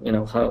can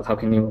how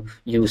can you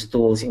use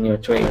tools in your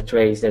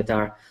trays that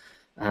are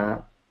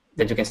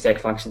that you can stack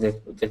functions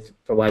that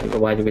provide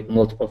you with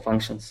multiple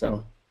functions.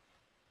 So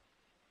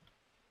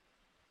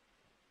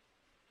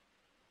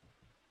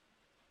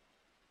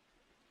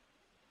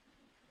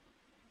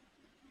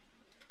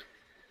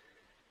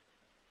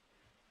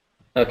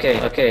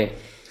okay.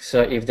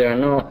 So if there are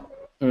no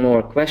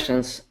more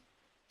questions,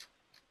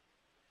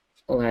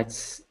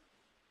 let's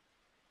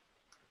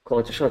call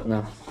it a shot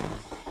now.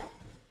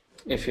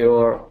 If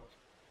you're,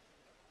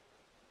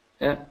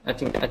 yeah, I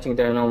think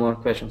there are no more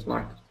questions,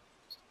 Mark.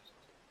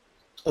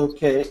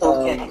 Okay.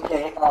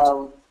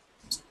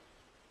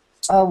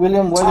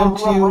 William, why don't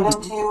you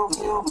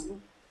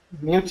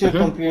mute your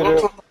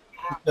computer,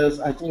 because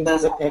I think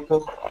the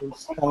echo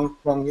is coming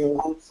from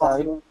your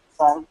side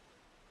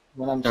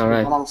when I'm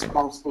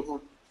speaking.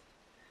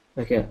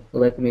 Okay,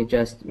 let me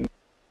just.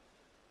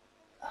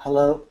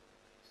 Hello.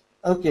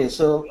 Okay,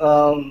 so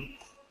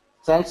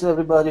thanks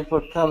everybody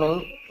for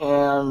coming,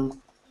 and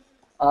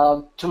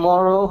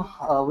tomorrow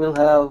we'll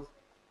have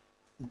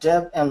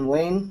Deb and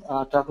Wayne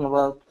talking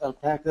about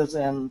alpacas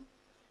and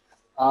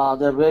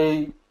they're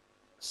very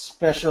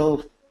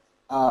special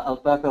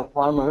alpaca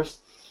farmers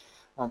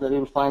that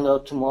you'll find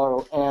out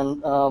tomorrow.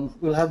 And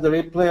we'll have the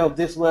replay of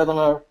this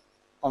webinar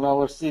on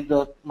our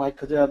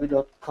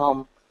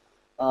seed.mykajabi.com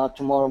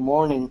tomorrow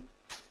morning.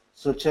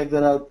 So check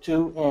that out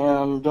too,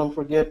 and don't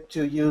forget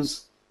to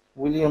use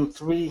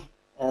William3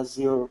 as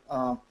your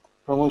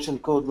promotion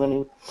code when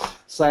you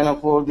sign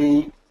up for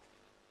the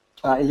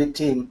elite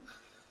team.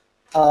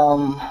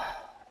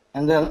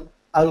 And then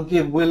I'll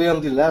give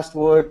William the last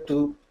word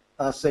to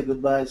say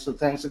goodbye. So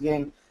thanks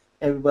again,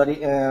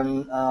 everybody.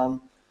 And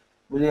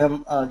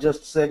William,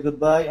 just say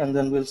goodbye, and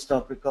then we'll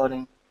stop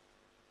recording.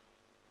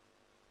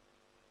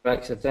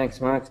 Right. So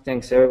thanks, Mark.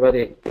 Thanks,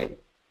 everybody.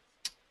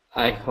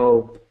 I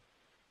hope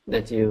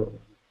that you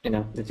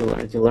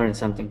learn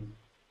something,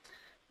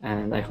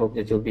 and I hope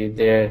that you'll be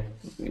there.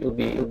 You'll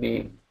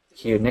be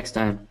here next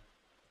time.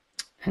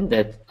 And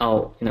that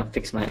I'll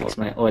fix my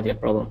audio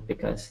problem,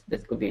 because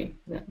that could be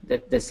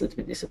that's a little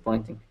bit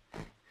disappointing.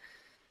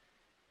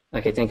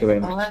 Okay, thank you very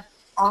much.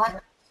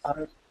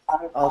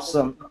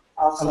 Awesome.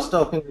 I'm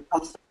stopping.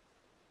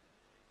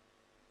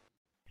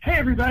 Hey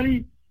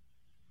everybody,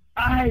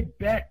 I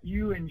bet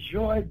you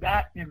enjoyed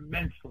that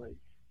immensely.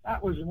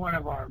 That was one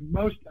of our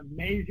most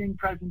amazing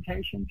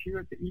presentations here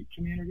at the EAT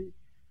community.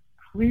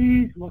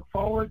 Please look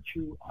forward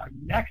to our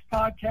next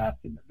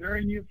podcast in the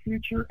very near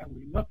future, and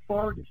we look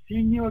forward to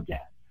seeing you again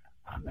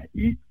on the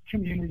EAT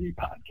Community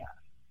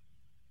Podcast.